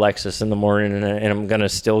to go to Lexus in the morning, and I'm going to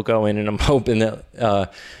still go in, and I'm hoping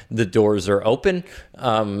that the doors are open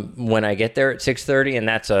when I get there at 6:30, and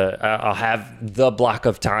I'll have the block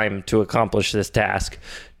of time to accomplish this task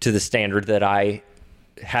to the standard that I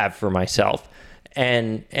have for myself.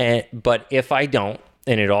 But if I don't,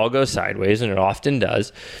 and it all goes sideways, and it often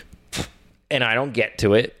does, and I don't get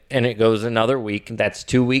to it, and it goes another week, that's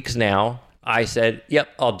 2 weeks now, I said, yep,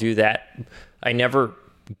 I'll do that. I never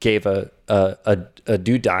gave a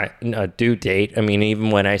due date. I mean, even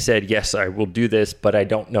when I said, yes, I will do this, but I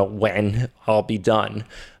don't know when I'll be done.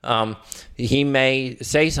 He may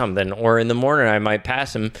say something, or in the morning I might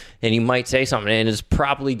pass him and he might say something, and it's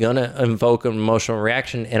probably going to invoke an emotional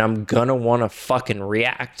reaction, and I'm going to want to fucking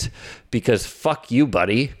react, because fuck you,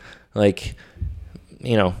 buddy. Like,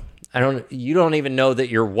 You don't even know that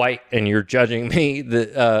you're white and you're judging me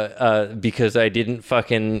because I didn't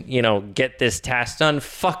fucking, get this task done.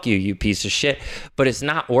 Fuck you, you piece of shit. But it's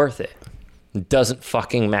not worth it. It doesn't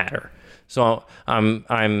fucking matter. So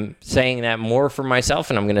I'm saying that more for myself,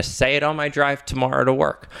 and I'm going to say it on my drive tomorrow to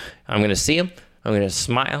work. I'm going to see him. I'm going to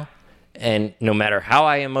smile. And no matter how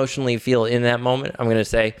I emotionally feel in that moment, I'm going to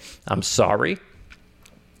say, I'm sorry.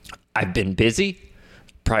 I've been busy.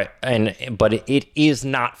 But it is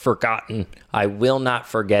not forgotten. I will not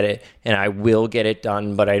forget it, and I will get it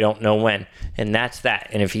done, but I don't know when. And that's that.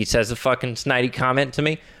 And if he says a fucking snidey comment to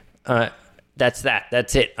me, that's that.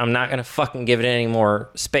 That's it. I'm not going to fucking give it any more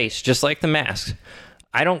space, just like the mask.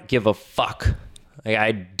 I don't give a fuck.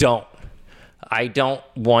 I don't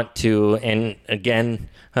want to, and again,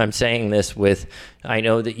 I'm saying this I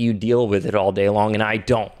know that you deal with it all day long, and I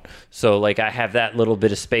don't. So, I have that little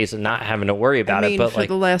bit of space of not having to worry about it. But for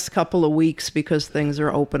the last couple of weeks, because things are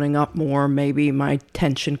opening up more, maybe my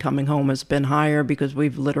tension coming home has been higher because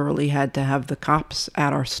we've literally had to have the cops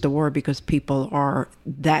at our store because people are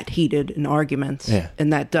that heated in arguments. Yeah.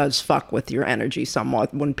 And that does fuck with your energy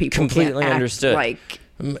somewhat when people completely can't understood. Like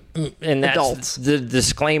and that's adults. The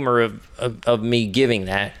disclaimer of me giving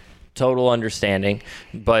that total understanding,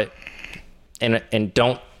 but and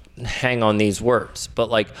don't hang on these words,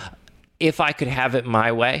 but if I could have it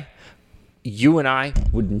my way, you and I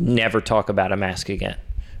would never talk about a mask again,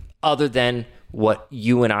 other than what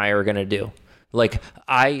you and I are going to do.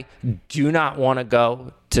 I do not want to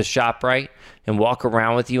go to ShopRite and walk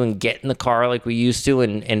around with you and get in the car like we used to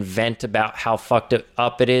and vent about how fucked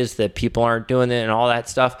up it is that people aren't doing it and all that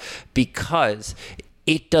stuff, because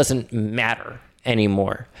it doesn't matter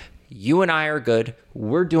anymore. You and I are good.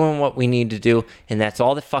 We're doing what we need to do, and that's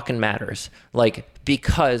all that fucking matters.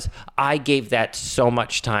 Because I gave that so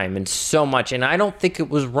much time and so much, and I don't think it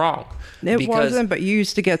was wrong. It wasn't, but you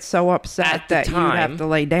used to get so upset that you'd have to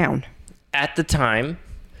lay down. At the time,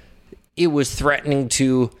 it was threatening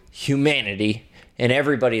to humanity, and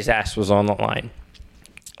everybody's ass was on the line.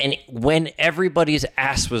 And when everybody's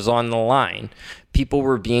ass was on the line, people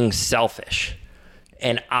were being selfish.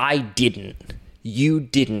 And I didn't. You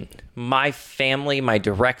didn't. My family, my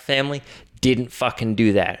direct family, didn't fucking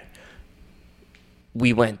do that.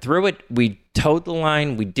 We went through it. We towed the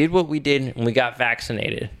line. We did what we did, and we got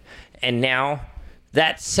vaccinated. And now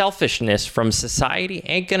that selfishness from society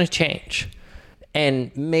ain't going to change.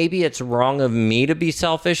 And maybe it's wrong of me to be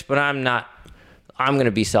selfish, but I'm not. I'm going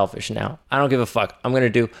to be selfish now. I don't give a fuck. I'm going to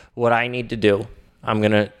do what I need to do. I'm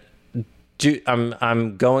going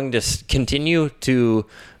to continue to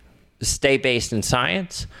stay based in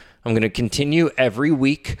science. I'm going to continue every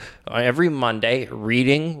week, every Monday,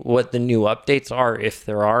 reading what the new updates are, if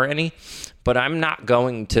there are any. But I'm not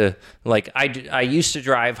going to, I used to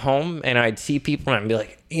drive home and I'd see people and I'd be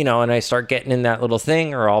like, and I start getting in that little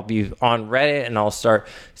thing, or I'll be on Reddit and I'll start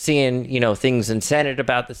seeing, things in Senate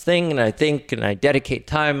about this thing. And I think, and I dedicate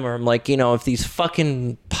time where I'm like, if these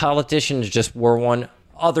fucking politicians just were one,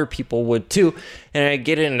 other people would too. And I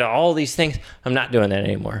get into all these things. I'm not doing that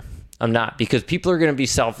anymore. I'm not, because people are going to be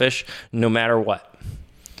selfish no matter what.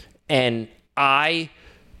 And I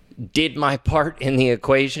did my part in the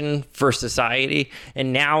equation for society,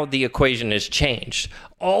 and now the equation has changed.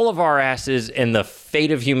 All of our asses and the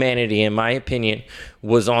fate of humanity, in my opinion,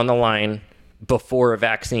 was on the line before a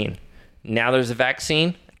vaccine. Now there's a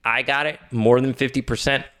vaccine. I got it. More than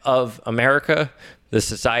 50% of America, the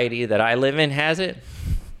society that I live in, has it.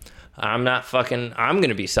 I'm going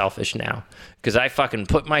to be selfish now, because I fucking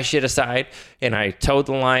put my shit aside and I towed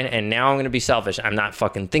the line, and now I'm going to be selfish. I'm not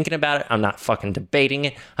fucking thinking about it. I'm not fucking debating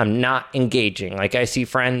it. I'm not engaging. I see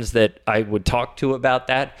friends that I would talk to about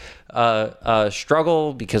that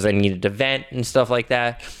struggle because I needed to vent and stuff like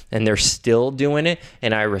that, and they're still doing it,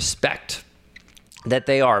 and I respect that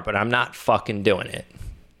they are, but I'm not fucking doing it.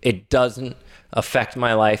 It doesn't affect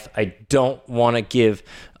my life. I don't want to give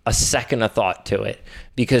a second of thought to it,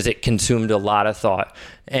 because it consumed a lot of thought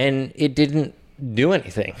and it didn't do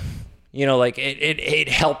anything. It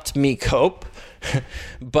helped me cope,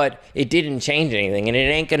 but it didn't change anything, and it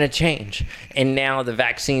ain't gonna change. And now the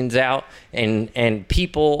vaccine's out, and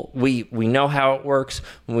people, we know how it works.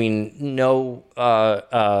 We know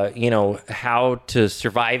how to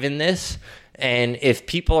survive in this. And if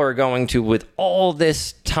people are going to, with all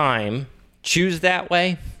this time, choose that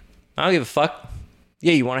way, I don't give a fuck.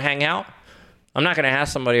 Yeah, you want to hang out? I'm not going to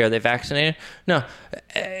ask somebody, are they vaccinated? No.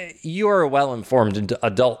 You are a well-informed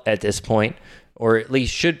adult at this point, or at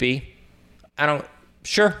least should be.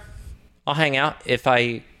 Sure, I'll hang out if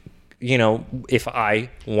I if I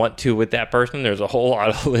want to with that person. There's a whole lot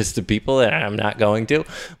of list of people that I'm not going to,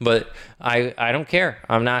 but I don't care.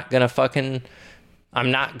 I'm not going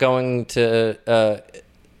to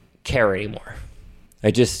care anymore.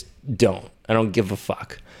 I just don't. I don't give a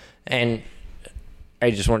fuck. And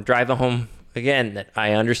I just want to drive it home again that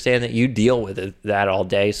I understand that you deal with that all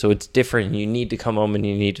day, so it's different. You need to come home and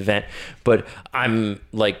you need to vent, but I'm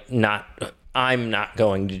not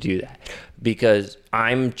going to do that because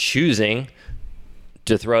I'm choosing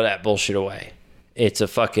to throw that bullshit away. It's a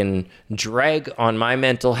fucking drag on my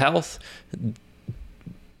mental health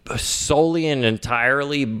solely and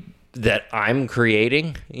entirely that I'm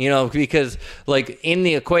creating, because like in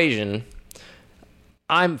the equation,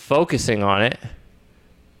 I'm focusing on it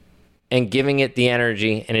and giving it the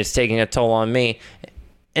energy, and it's taking a toll on me,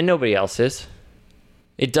 and nobody else is.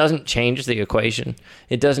 It doesn't change the equation.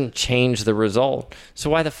 It doesn't change the result. So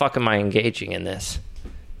why the fuck am I engaging in this?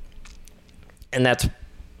 And that's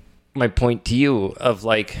my point to you of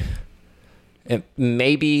like,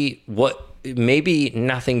 maybe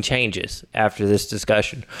nothing changes after this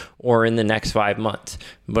discussion or in the next 5 months.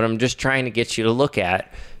 But I'm just trying to get you to look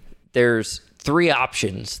at, there's 3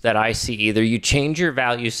 options that I see. Either you change your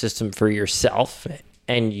value system for yourself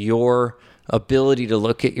and your ability to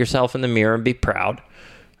look at yourself in the mirror and be proud,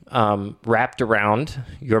 wrapped around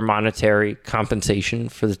your monetary compensation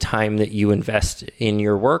for the time that you invest in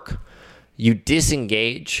your work. You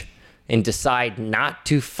disengage and decide to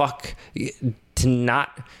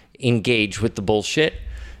not engage with the bullshit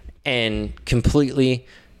and completely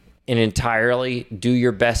and entirely do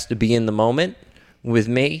your best to be in the moment with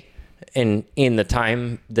me and in the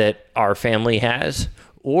time that our family has,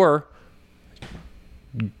 or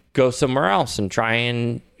go somewhere else and try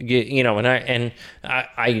and get, and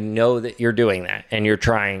I know that you're doing that and you're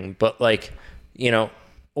trying, but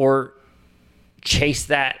or chase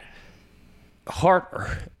that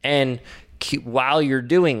harder. And while you're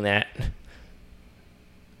doing that,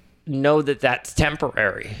 know that that's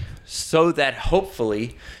temporary, so that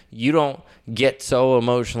hopefully you don't get so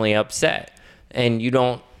emotionally upset and you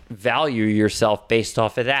don't value yourself based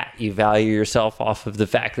off of that. You value yourself off of the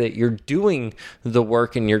fact that you're doing the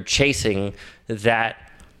work and you're chasing a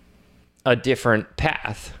different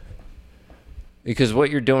path. Because what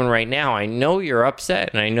you're doing right now, I know you're upset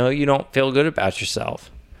and I know you don't feel good about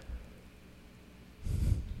yourself.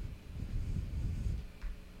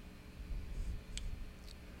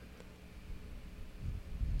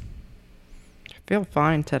 I feel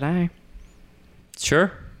fine today.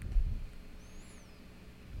 Sure.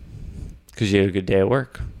 Because you had a good day at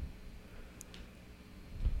work.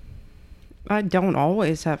 I don't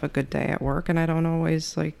always have a good day at work, and I don't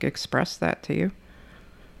always express that to you.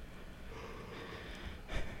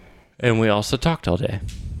 And we also talked all day,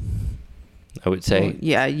 I would say. Well,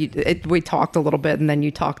 yeah, we talked a little bit, and then you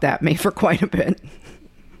talked at me for quite a bit.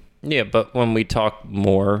 Yeah, but when we talk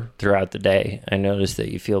more throughout the day, I notice that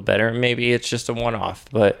you feel better. Maybe it's just a one-off,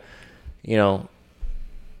 but,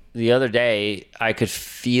 the other day, I could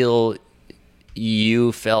feel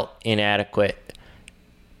you felt inadequate,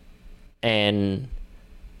 and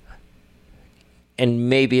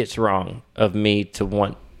maybe it's wrong of me to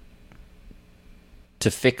want to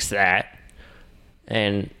fix that,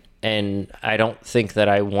 and I don't think that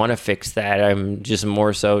I want to fix that. I'm just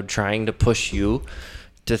more so trying to push you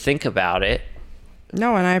to think about it.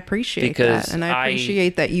 No, and I appreciate that, and I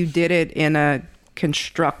appreciate that you did it in a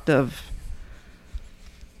constructive,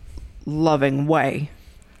 loving way.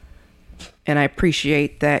 And I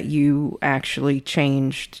appreciate that you actually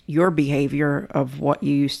changed your behavior of what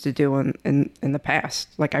you used to do in the past.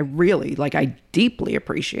 I deeply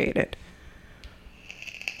appreciate it.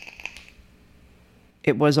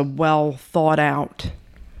 It was a well thought out,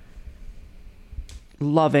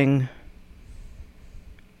 loving,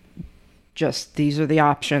 just these are the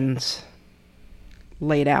options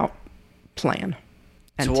laid out plan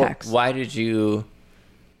and text. Why did you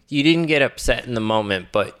didn't get upset in the moment,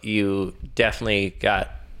 but you definitely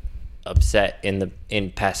got upset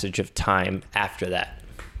in passage of time after that?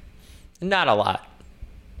 Not a lot,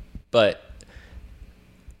 but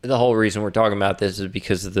the whole reason we're talking about this is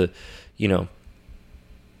because of the,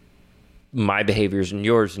 my behaviors and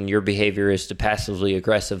your behavior is to passively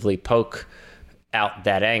aggressively poke out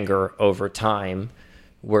that anger over time,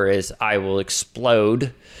 whereas I will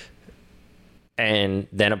explode and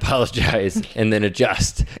then apologize and then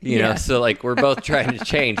adjust, you know? So we're both trying to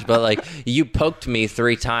change, but you poked me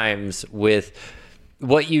 3 times with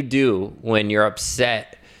what you do when you're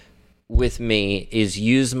upset with me is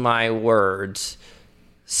use my words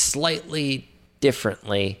slightly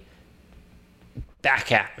differently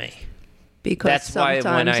back at me. because That's why when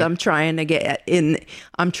sometimes I'm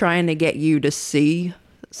trying to get you to see.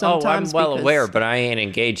 Sometimes I'm well aware, but I ain't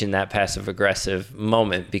engaged in that passive aggressive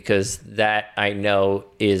moment because that I know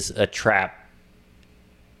is a trap.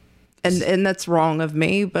 And that's wrong of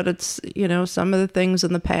me, but it's, some of the things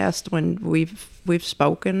in the past when we've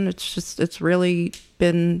spoken, it's really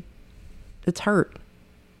been, it's hurt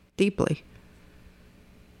deeply.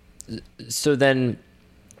 So then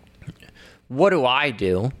what do I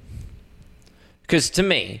do? Because to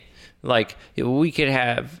me, like, we could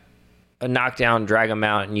have a knockdown, drag them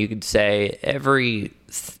out, and you could say every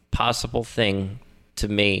possible thing to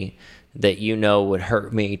me that would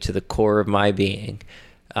hurt me to the core of my being.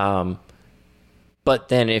 But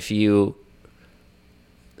then if you,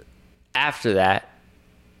 after that,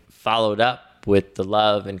 followed up with the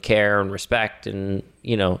love and care and respect and,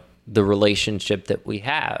 the relationship that we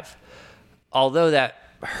have, although that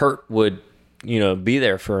hurt would, be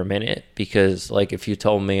there for a minute, because like if you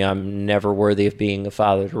told me I'm never worthy of being a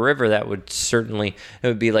father to River, that would certainly, it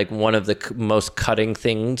would be like one of the most cutting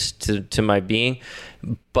things to my being.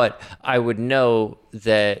 But I would know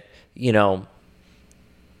that,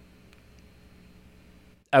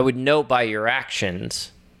 I would know by your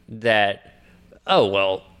actions that, oh,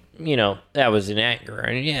 well, that was in anger,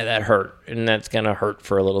 and yeah, that hurt, and that's going to hurt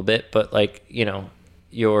for a little bit. But like,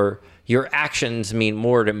 your actions mean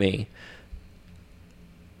more to me.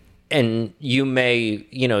 And you may,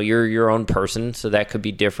 you're your own person, so that could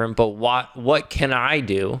be different. But what can I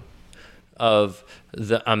do of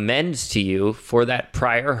the amends to you for that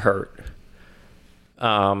prior hurt?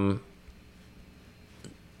 To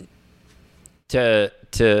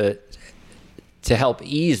help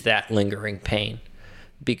ease that lingering pain,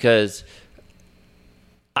 because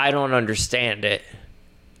I don't understand it,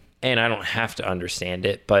 and I don't have to understand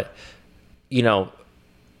it, but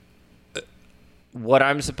what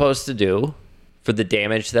I'm supposed to do for the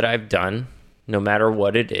damage that I've done, no matter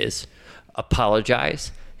what it is,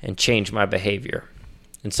 apologize and change my behavior.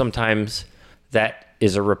 And sometimes that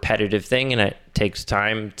is a repetitive thing, and it takes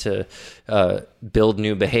time to build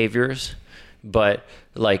new behaviors. But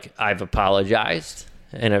like, I've apologized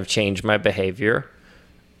and I've changed my behavior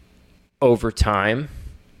over time.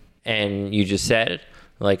 And you just said,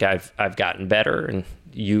 like, I've gotten better, and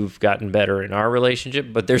you've gotten better in our relationship,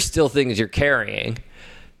 but there's still things you're carrying.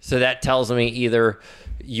 So that tells me either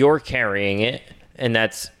you're carrying it, and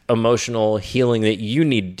that's emotional healing that you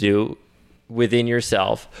need to do within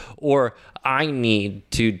yourself, or I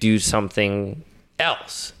need to do something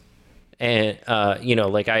else. And,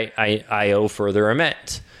 like I owe further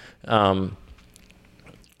amends. And,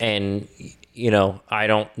 I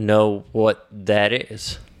don't know what that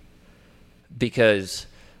is, because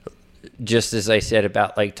just as I said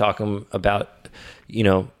about like talking about,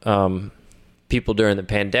 people during the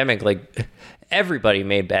pandemic, like everybody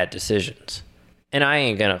made bad decisions, and I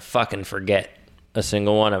ain't going to fucking forget a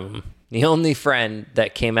single one of them. The only friend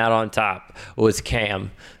that came out on top was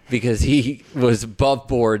Cam, because he was above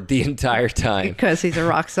board the entire time. Because he's a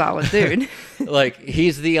rock solid dude. Like,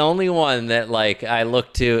 he's the only one that like I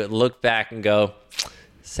look back and go,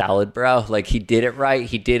 solid, bro. Like, he did it right.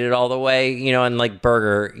 He did it all the way, and like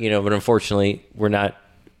Burger, but unfortunately we're not,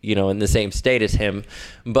 in the same state as him.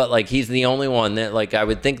 But like, he's the only one that like I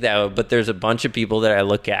would think that, but there's a bunch of people that I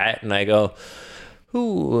look at and I go,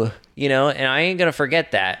 ooh, and I ain't going to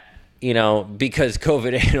forget that. Because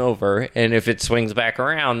COVID ain't over, and if it swings back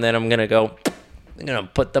around, then I'm going to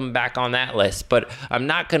put them back on that list. But I'm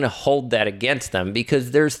not going to hold that against them, because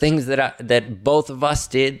there's things that both of us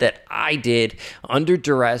did, that I did under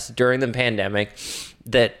duress during the pandemic,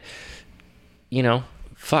 that,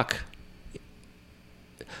 fuck.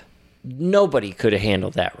 Nobody could have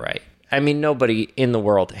handled that right. I mean, nobody in the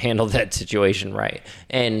world handled that situation right.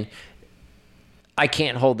 And I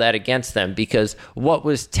can't hold that against them, because what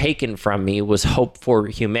was taken from me was hope for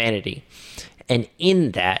humanity. And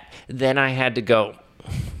in that, then I had to go,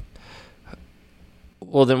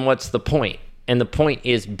 well, then what's the point? And the point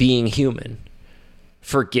is being human,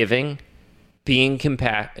 forgiving, being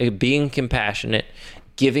compassionate,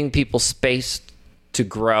 giving people space to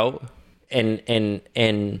grow and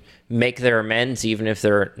make their amends, even if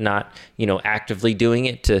they're not, actively doing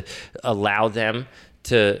it, to allow them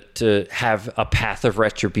to have a path of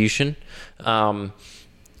retribution,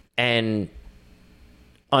 and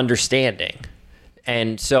understanding.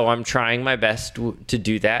 And so I'm trying my best to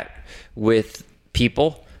do that with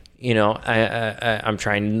people. I'm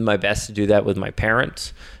trying my best to do that with my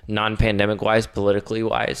parents, non-pandemic wise, politically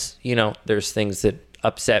wise. There's things that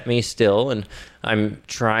upset me still, and I'm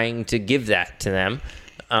trying to give that to them.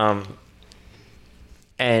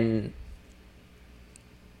 And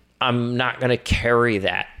I'm not going to carry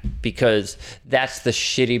that, because that's the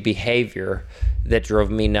shitty behavior that drove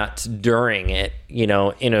me nuts during it, you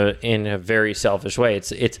know, in a very selfish way.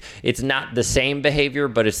 It's not the same behavior,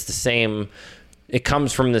 but it's the same. It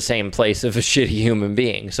comes from the same place of a shitty human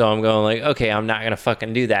being. So I'm going like, okay, I'm not going to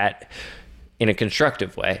fucking do that in a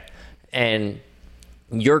constructive way. And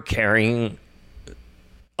you're carrying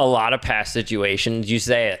a lot of past situations. You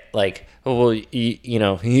say it like, oh, well, you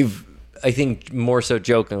know, you've, I think more so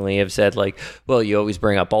jokingly have said like, well, you always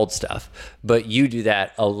bring up old stuff, but you do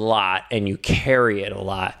that a lot and you carry it a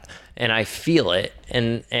lot, and I feel it,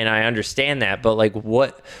 and I understand that, but like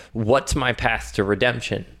what's my path to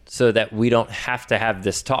redemption so that we don't have to have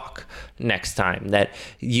this talk next time, that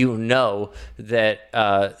you know that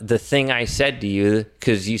the thing I said to you,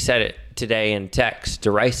 because you said it today in text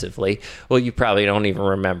derisively, well, you probably don't even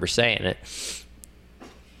remember saying it.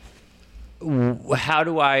 How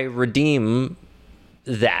do I redeem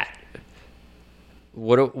that?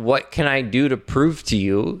 What can I do to prove to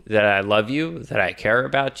you that I love you, that I care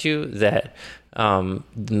about you, that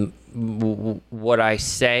what I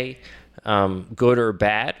say, good or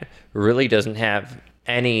bad, really doesn't have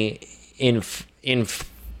any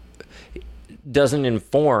doesn't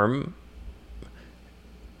inform.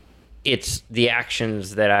 It's the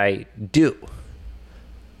actions that I do.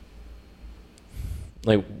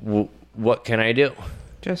 Like, what can I do?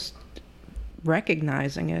 Just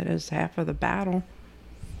recognizing it is half of the battle.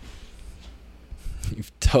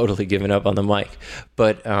 You've totally given up on the mic,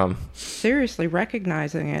 but seriously,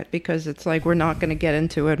 recognizing it, because it's like we're not going to get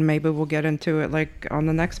into it. Maybe we'll get into it like on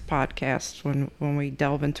the next podcast when we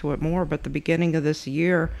delve into it more. But the beginning of this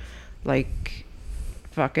year, like,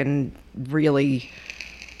 fucking really.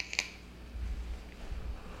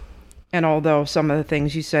 And although some of the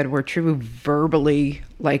things you said were true verbally,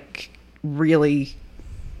 like, really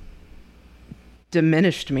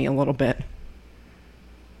diminished me a little bit.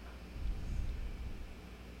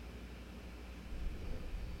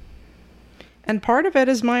 And part of it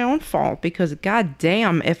is my own fault, because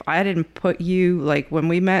goddamn, if I didn't put you, like, when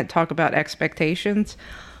we met, talk about expectations,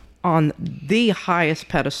 on the highest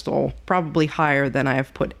pedestal, probably higher than I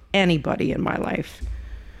have put anybody in my life.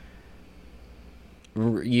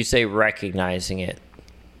 You say recognizing it.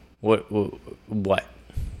 What?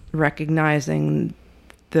 Recognizing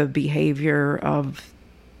the behavior of,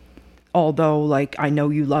 although, like, I know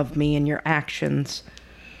you love me, and your actions,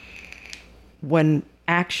 when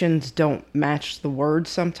actions don't match the words,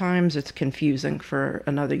 sometimes it's confusing for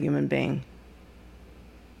another human being.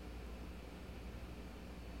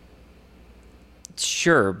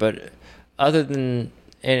 Sure, but other than,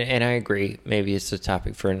 and I agree, maybe it's a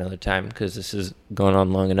topic for another time, because this is going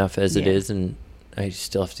on long enough as it is, and I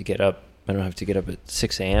still have to get up. I don't have to get up at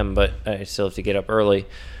 6 a.m., but I still have to get up early.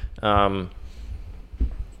 And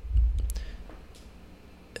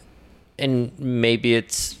maybe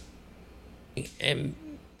it's, and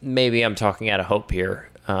maybe I'm talking out of hope here,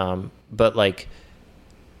 but like,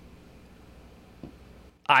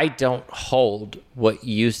 I don't hold what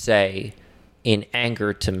you say in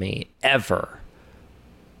anger to me ever.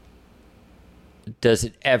 Does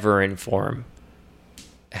it ever inform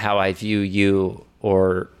how I view you,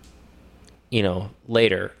 or, you know,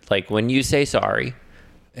 later? Like, when you say sorry,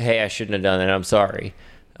 hey, I shouldn't have done that, I'm sorry,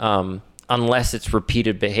 unless it's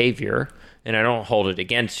repeated behavior, and I don't hold it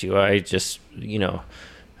against you, I just, you know,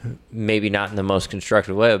 maybe not in the most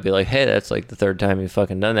constructive way, I'd be like, hey, that's like the third time you've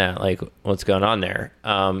fucking done that, like, what's going on there?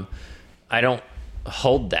 I don't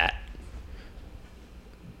hold that,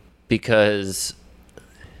 because,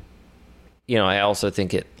 you know, I also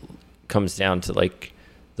think it comes down to like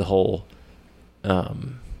the whole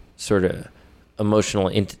sort of emotional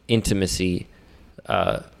intimacy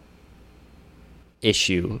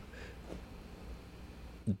issue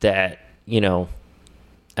that, you know,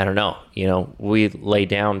 I don't know, you know, we lay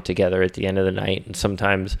down together at the end of the night, and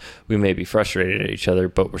sometimes we may be frustrated at each other,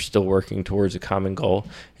 but we're still working towards a common goal.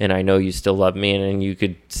 And I know you still love me, and you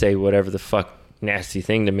could say whatever the fuck nasty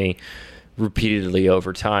thing to me repeatedly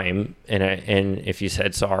over time, and if you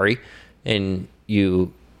said sorry, and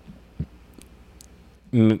you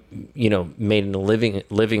know, made a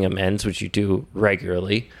living amends, which you do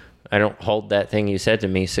regularly, I don't hold that thing you said to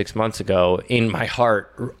me 6 months ago in my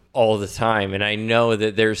heart all the time. And I know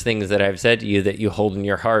that there's things that I've said to you that you hold in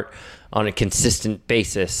your heart on a consistent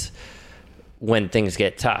basis when things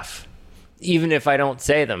get tough. Even if I don't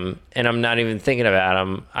say them and I'm not even thinking about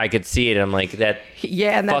them, I could see it. I'm like, that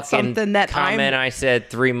and that's something that comment I said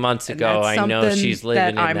 3 months ago, I know she's living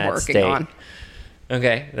in that state. On.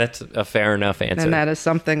 Okay, that's a fair enough answer. And that is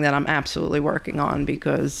something that I'm absolutely working on,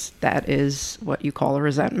 because that is what you call a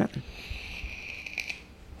resentment.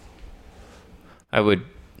 I would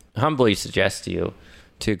humbly suggest to you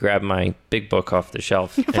to grab my big book off the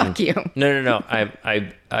shelf. Fuck you. No.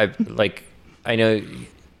 I know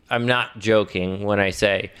I'm not joking when I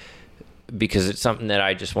say, because it's something that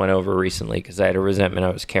I just went over recently because I had a resentment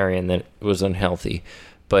I was carrying that was unhealthy.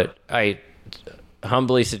 But I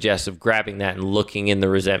humbly suggest of grabbing that and looking in the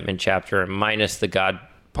resentment chapter and minus the God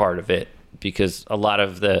part of it, because a lot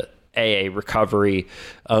of the AA recovery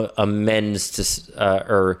amends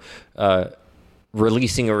to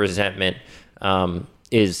releasing a resentment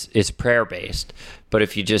is prayer based. But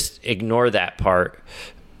if you just ignore that part,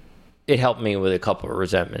 it helped me with a couple of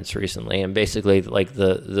resentments recently. And basically, like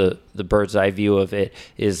the bird's eye view of it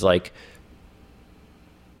is like,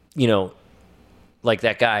 you know, like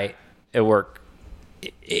that guy at work,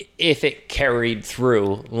 if it carried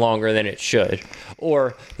through longer than it should,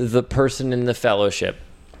 or the person in the fellowship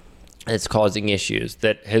that's causing issues,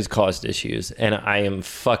 that has caused issues, and I am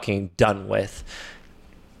fucking done with.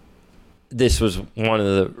 This was one of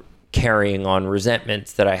the carrying on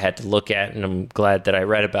resentments that I had to look at, and I'm glad that I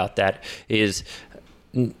read about that. Is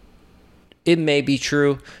it may be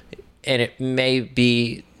true, and it may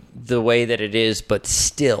be the way that it is, but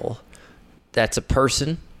still, that's a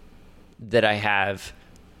person that I have,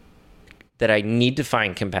 that I need to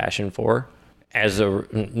find compassion for,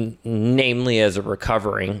 namely as a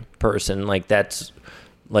recovering person. Like, that's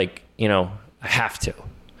like, you know, I have to.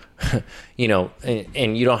 You know,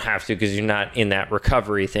 and you don't have to because you're not in that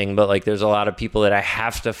recovery thing, but like there's a lot of people that I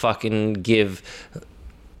have to fucking give.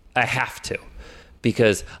 I have to,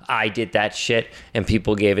 because I did that shit and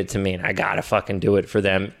people gave it to me, and I gotta fucking do it for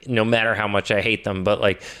them no matter how much I hate them. But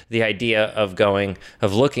like the idea of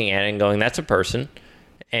looking at it and going, that's a person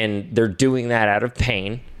and they're doing that out of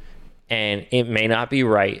pain, and it may not be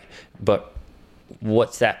right, but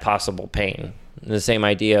what's that possible pain? The same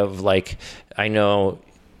idea of like, I know,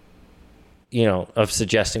 you know, of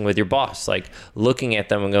suggesting with your boss, like looking at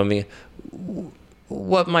them and going,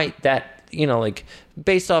 what might that, you know, like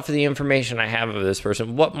based off of the information I have of this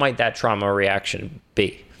person, what might that trauma reaction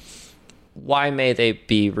be? Why may they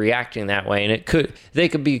be reacting that way? And they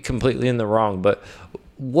could be completely in the wrong, but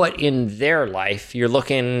what in their life you're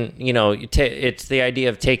looking, you know, it's the idea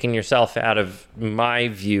of taking yourself out of my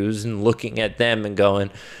views and looking at them and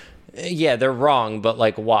going, yeah, they're wrong, but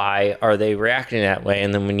like, why are they reacting that way?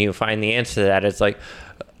 And then when you find the answer to that, it's like,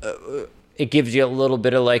 it gives you a little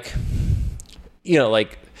bit of like, you know,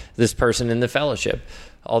 like this person in the fellowship.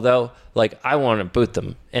 Although, like, I want to boot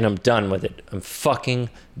them and I'm done with it. I'm fucking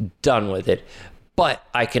done with it. But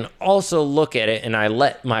I can also look at it and I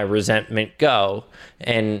let my resentment go,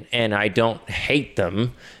 and I don't hate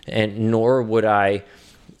them, and nor would I,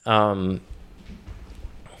 or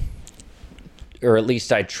at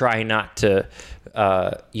least I try not to,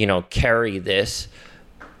 you know, carry this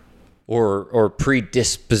or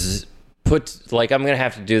predispose. Like, I'm going to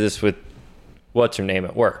have to do this with what's her name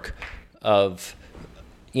at work, of,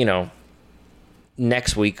 you know,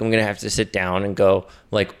 next week I'm going to have to sit down and go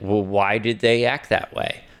like, well, why did they act that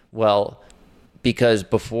way? Well, because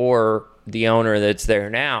before the owner that's there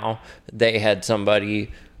now, they had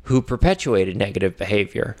somebody who perpetuated negative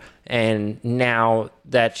behavior, and now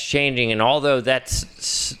that's changing. And although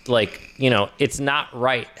that's like, you know, it's not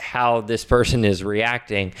right how this person is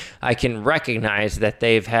reacting, I can recognize that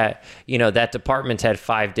they've had, you know, that department's had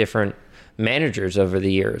 5 different managers over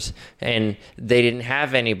the years, and they didn't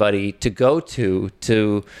have anybody to go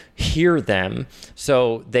to hear them,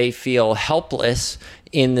 so they feel helpless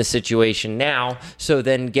in the situation now. So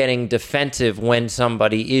then getting defensive when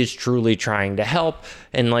somebody is truly trying to help,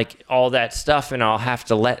 and like all that stuff, and I'll have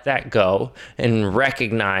to let that go and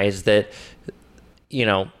recognize that, you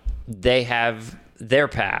know, they have their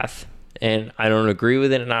path and I don't agree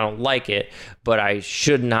with it and I don't like it, but I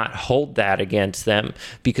should not hold that against them,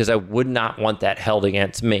 because I would not want that held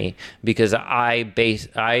against me, because I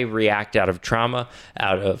react out of trauma,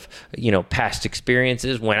 out of, you know, past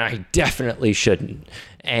experiences, when I definitely shouldn't.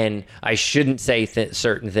 And I shouldn't say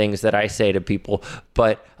certain things that I say to people,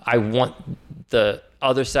 but I want the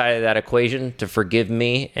other side of that equation to forgive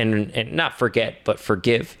me, and not forget, but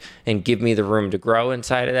forgive, and give me the room to grow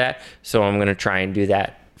inside of that. So I'm going to try and do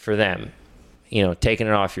that for them, you know, taking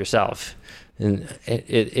it off yourself. And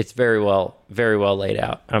it's very well laid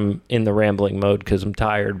out. I'm in the rambling mode because I'm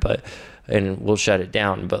tired, and we'll shut it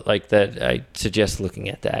down. But like that, I suggest looking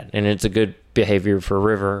at that, and it's a good behavior for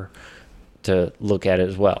River to look at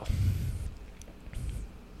as well.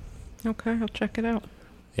 Okay, I'll check it out.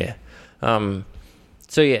 Yeah.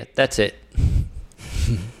 So yeah, that's it.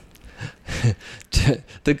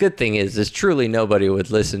 The good thing is truly nobody would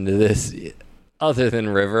listen to this Other than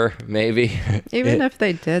River, maybe. Even if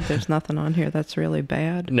they did, there's nothing on here that's really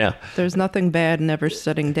bad. No. There's nothing bad in ever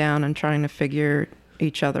sitting down and trying to figure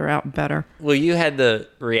each other out better. Well, you had the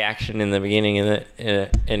reaction in the beginning,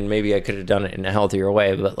 and maybe I could have done it in a healthier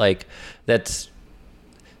way, but like, that's,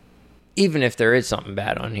 even if there is something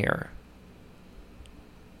bad on here,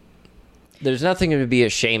 there's nothing to be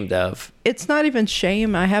ashamed of. It's not even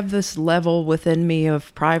shame. I have this level within me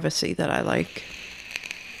of privacy that I like.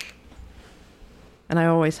 And I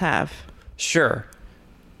always have. Sure.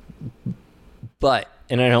 But,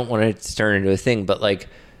 and I don't want it to turn into a thing, but like,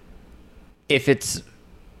 if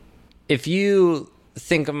you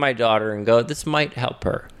think of my daughter and go, this might help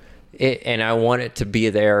her, and I want it to be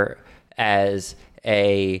there as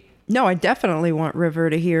a... No, I definitely want River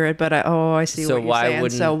to hear it, but I see So what you're why saying.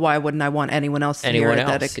 wouldn't- So why wouldn't I want anyone else to hear Anyone it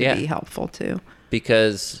that it else, could yeah. be helpful to?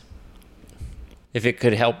 Because if it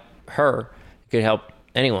could help her, it could help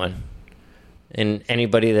anyone. And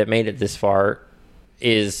anybody that made it this far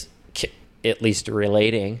is at least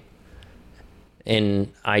relating.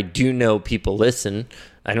 And I do know people listen.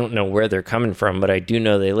 I don't know where they're coming from, but I do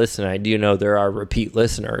know they listen. I do know there are repeat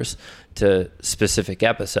listeners to specific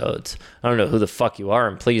episodes. I don't know who the fuck you are,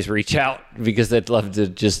 and please reach out, because I'd love to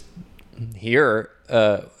just hear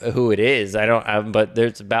who it is. But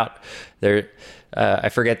there's about there. I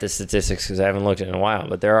forget the statistics because I haven't looked at it in a while,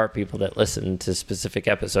 but there are people that listen to specific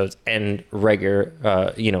episodes and regular,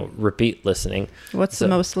 repeat listening. What's the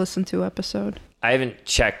most listened to episode? I haven't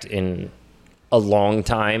checked in a long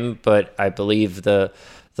time, but I believe the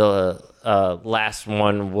last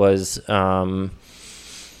one was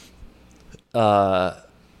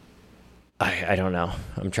I don't know.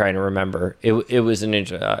 I'm trying to remember. It was an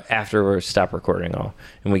after we stop recording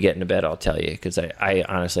and we get into bed, I'll tell you, because I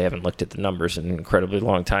honestly haven't looked at the numbers in an incredibly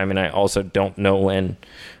long time, and I also don't know when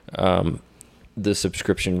the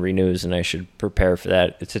subscription renews, and I should prepare for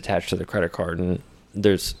that. It's attached to the credit card, and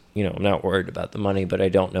there's I'm not worried about the money, but I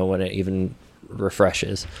don't know when it even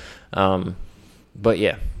refreshes. But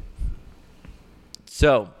yeah.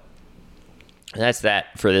 So that's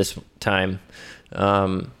that for this time.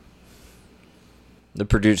 The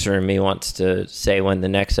producer in me wants to say when the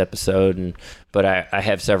next episode, but I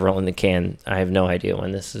have several in the can. I have no idea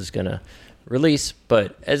when this is going to release.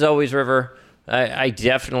 But as always, River, I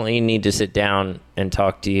definitely need to sit down and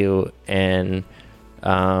talk to you and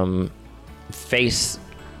face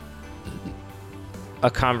a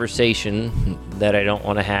conversation that I don't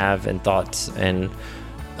want to have, and thoughts and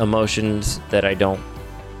emotions that I've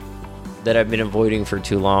been avoiding for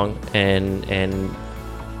too long, and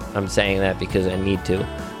I'm saying that because I need to,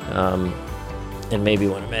 and maybe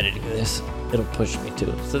when I'm editing this, it'll push me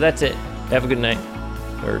to. So that's it. Have a good night,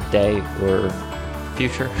 or day, or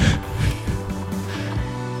future.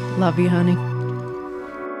 Love you, honey.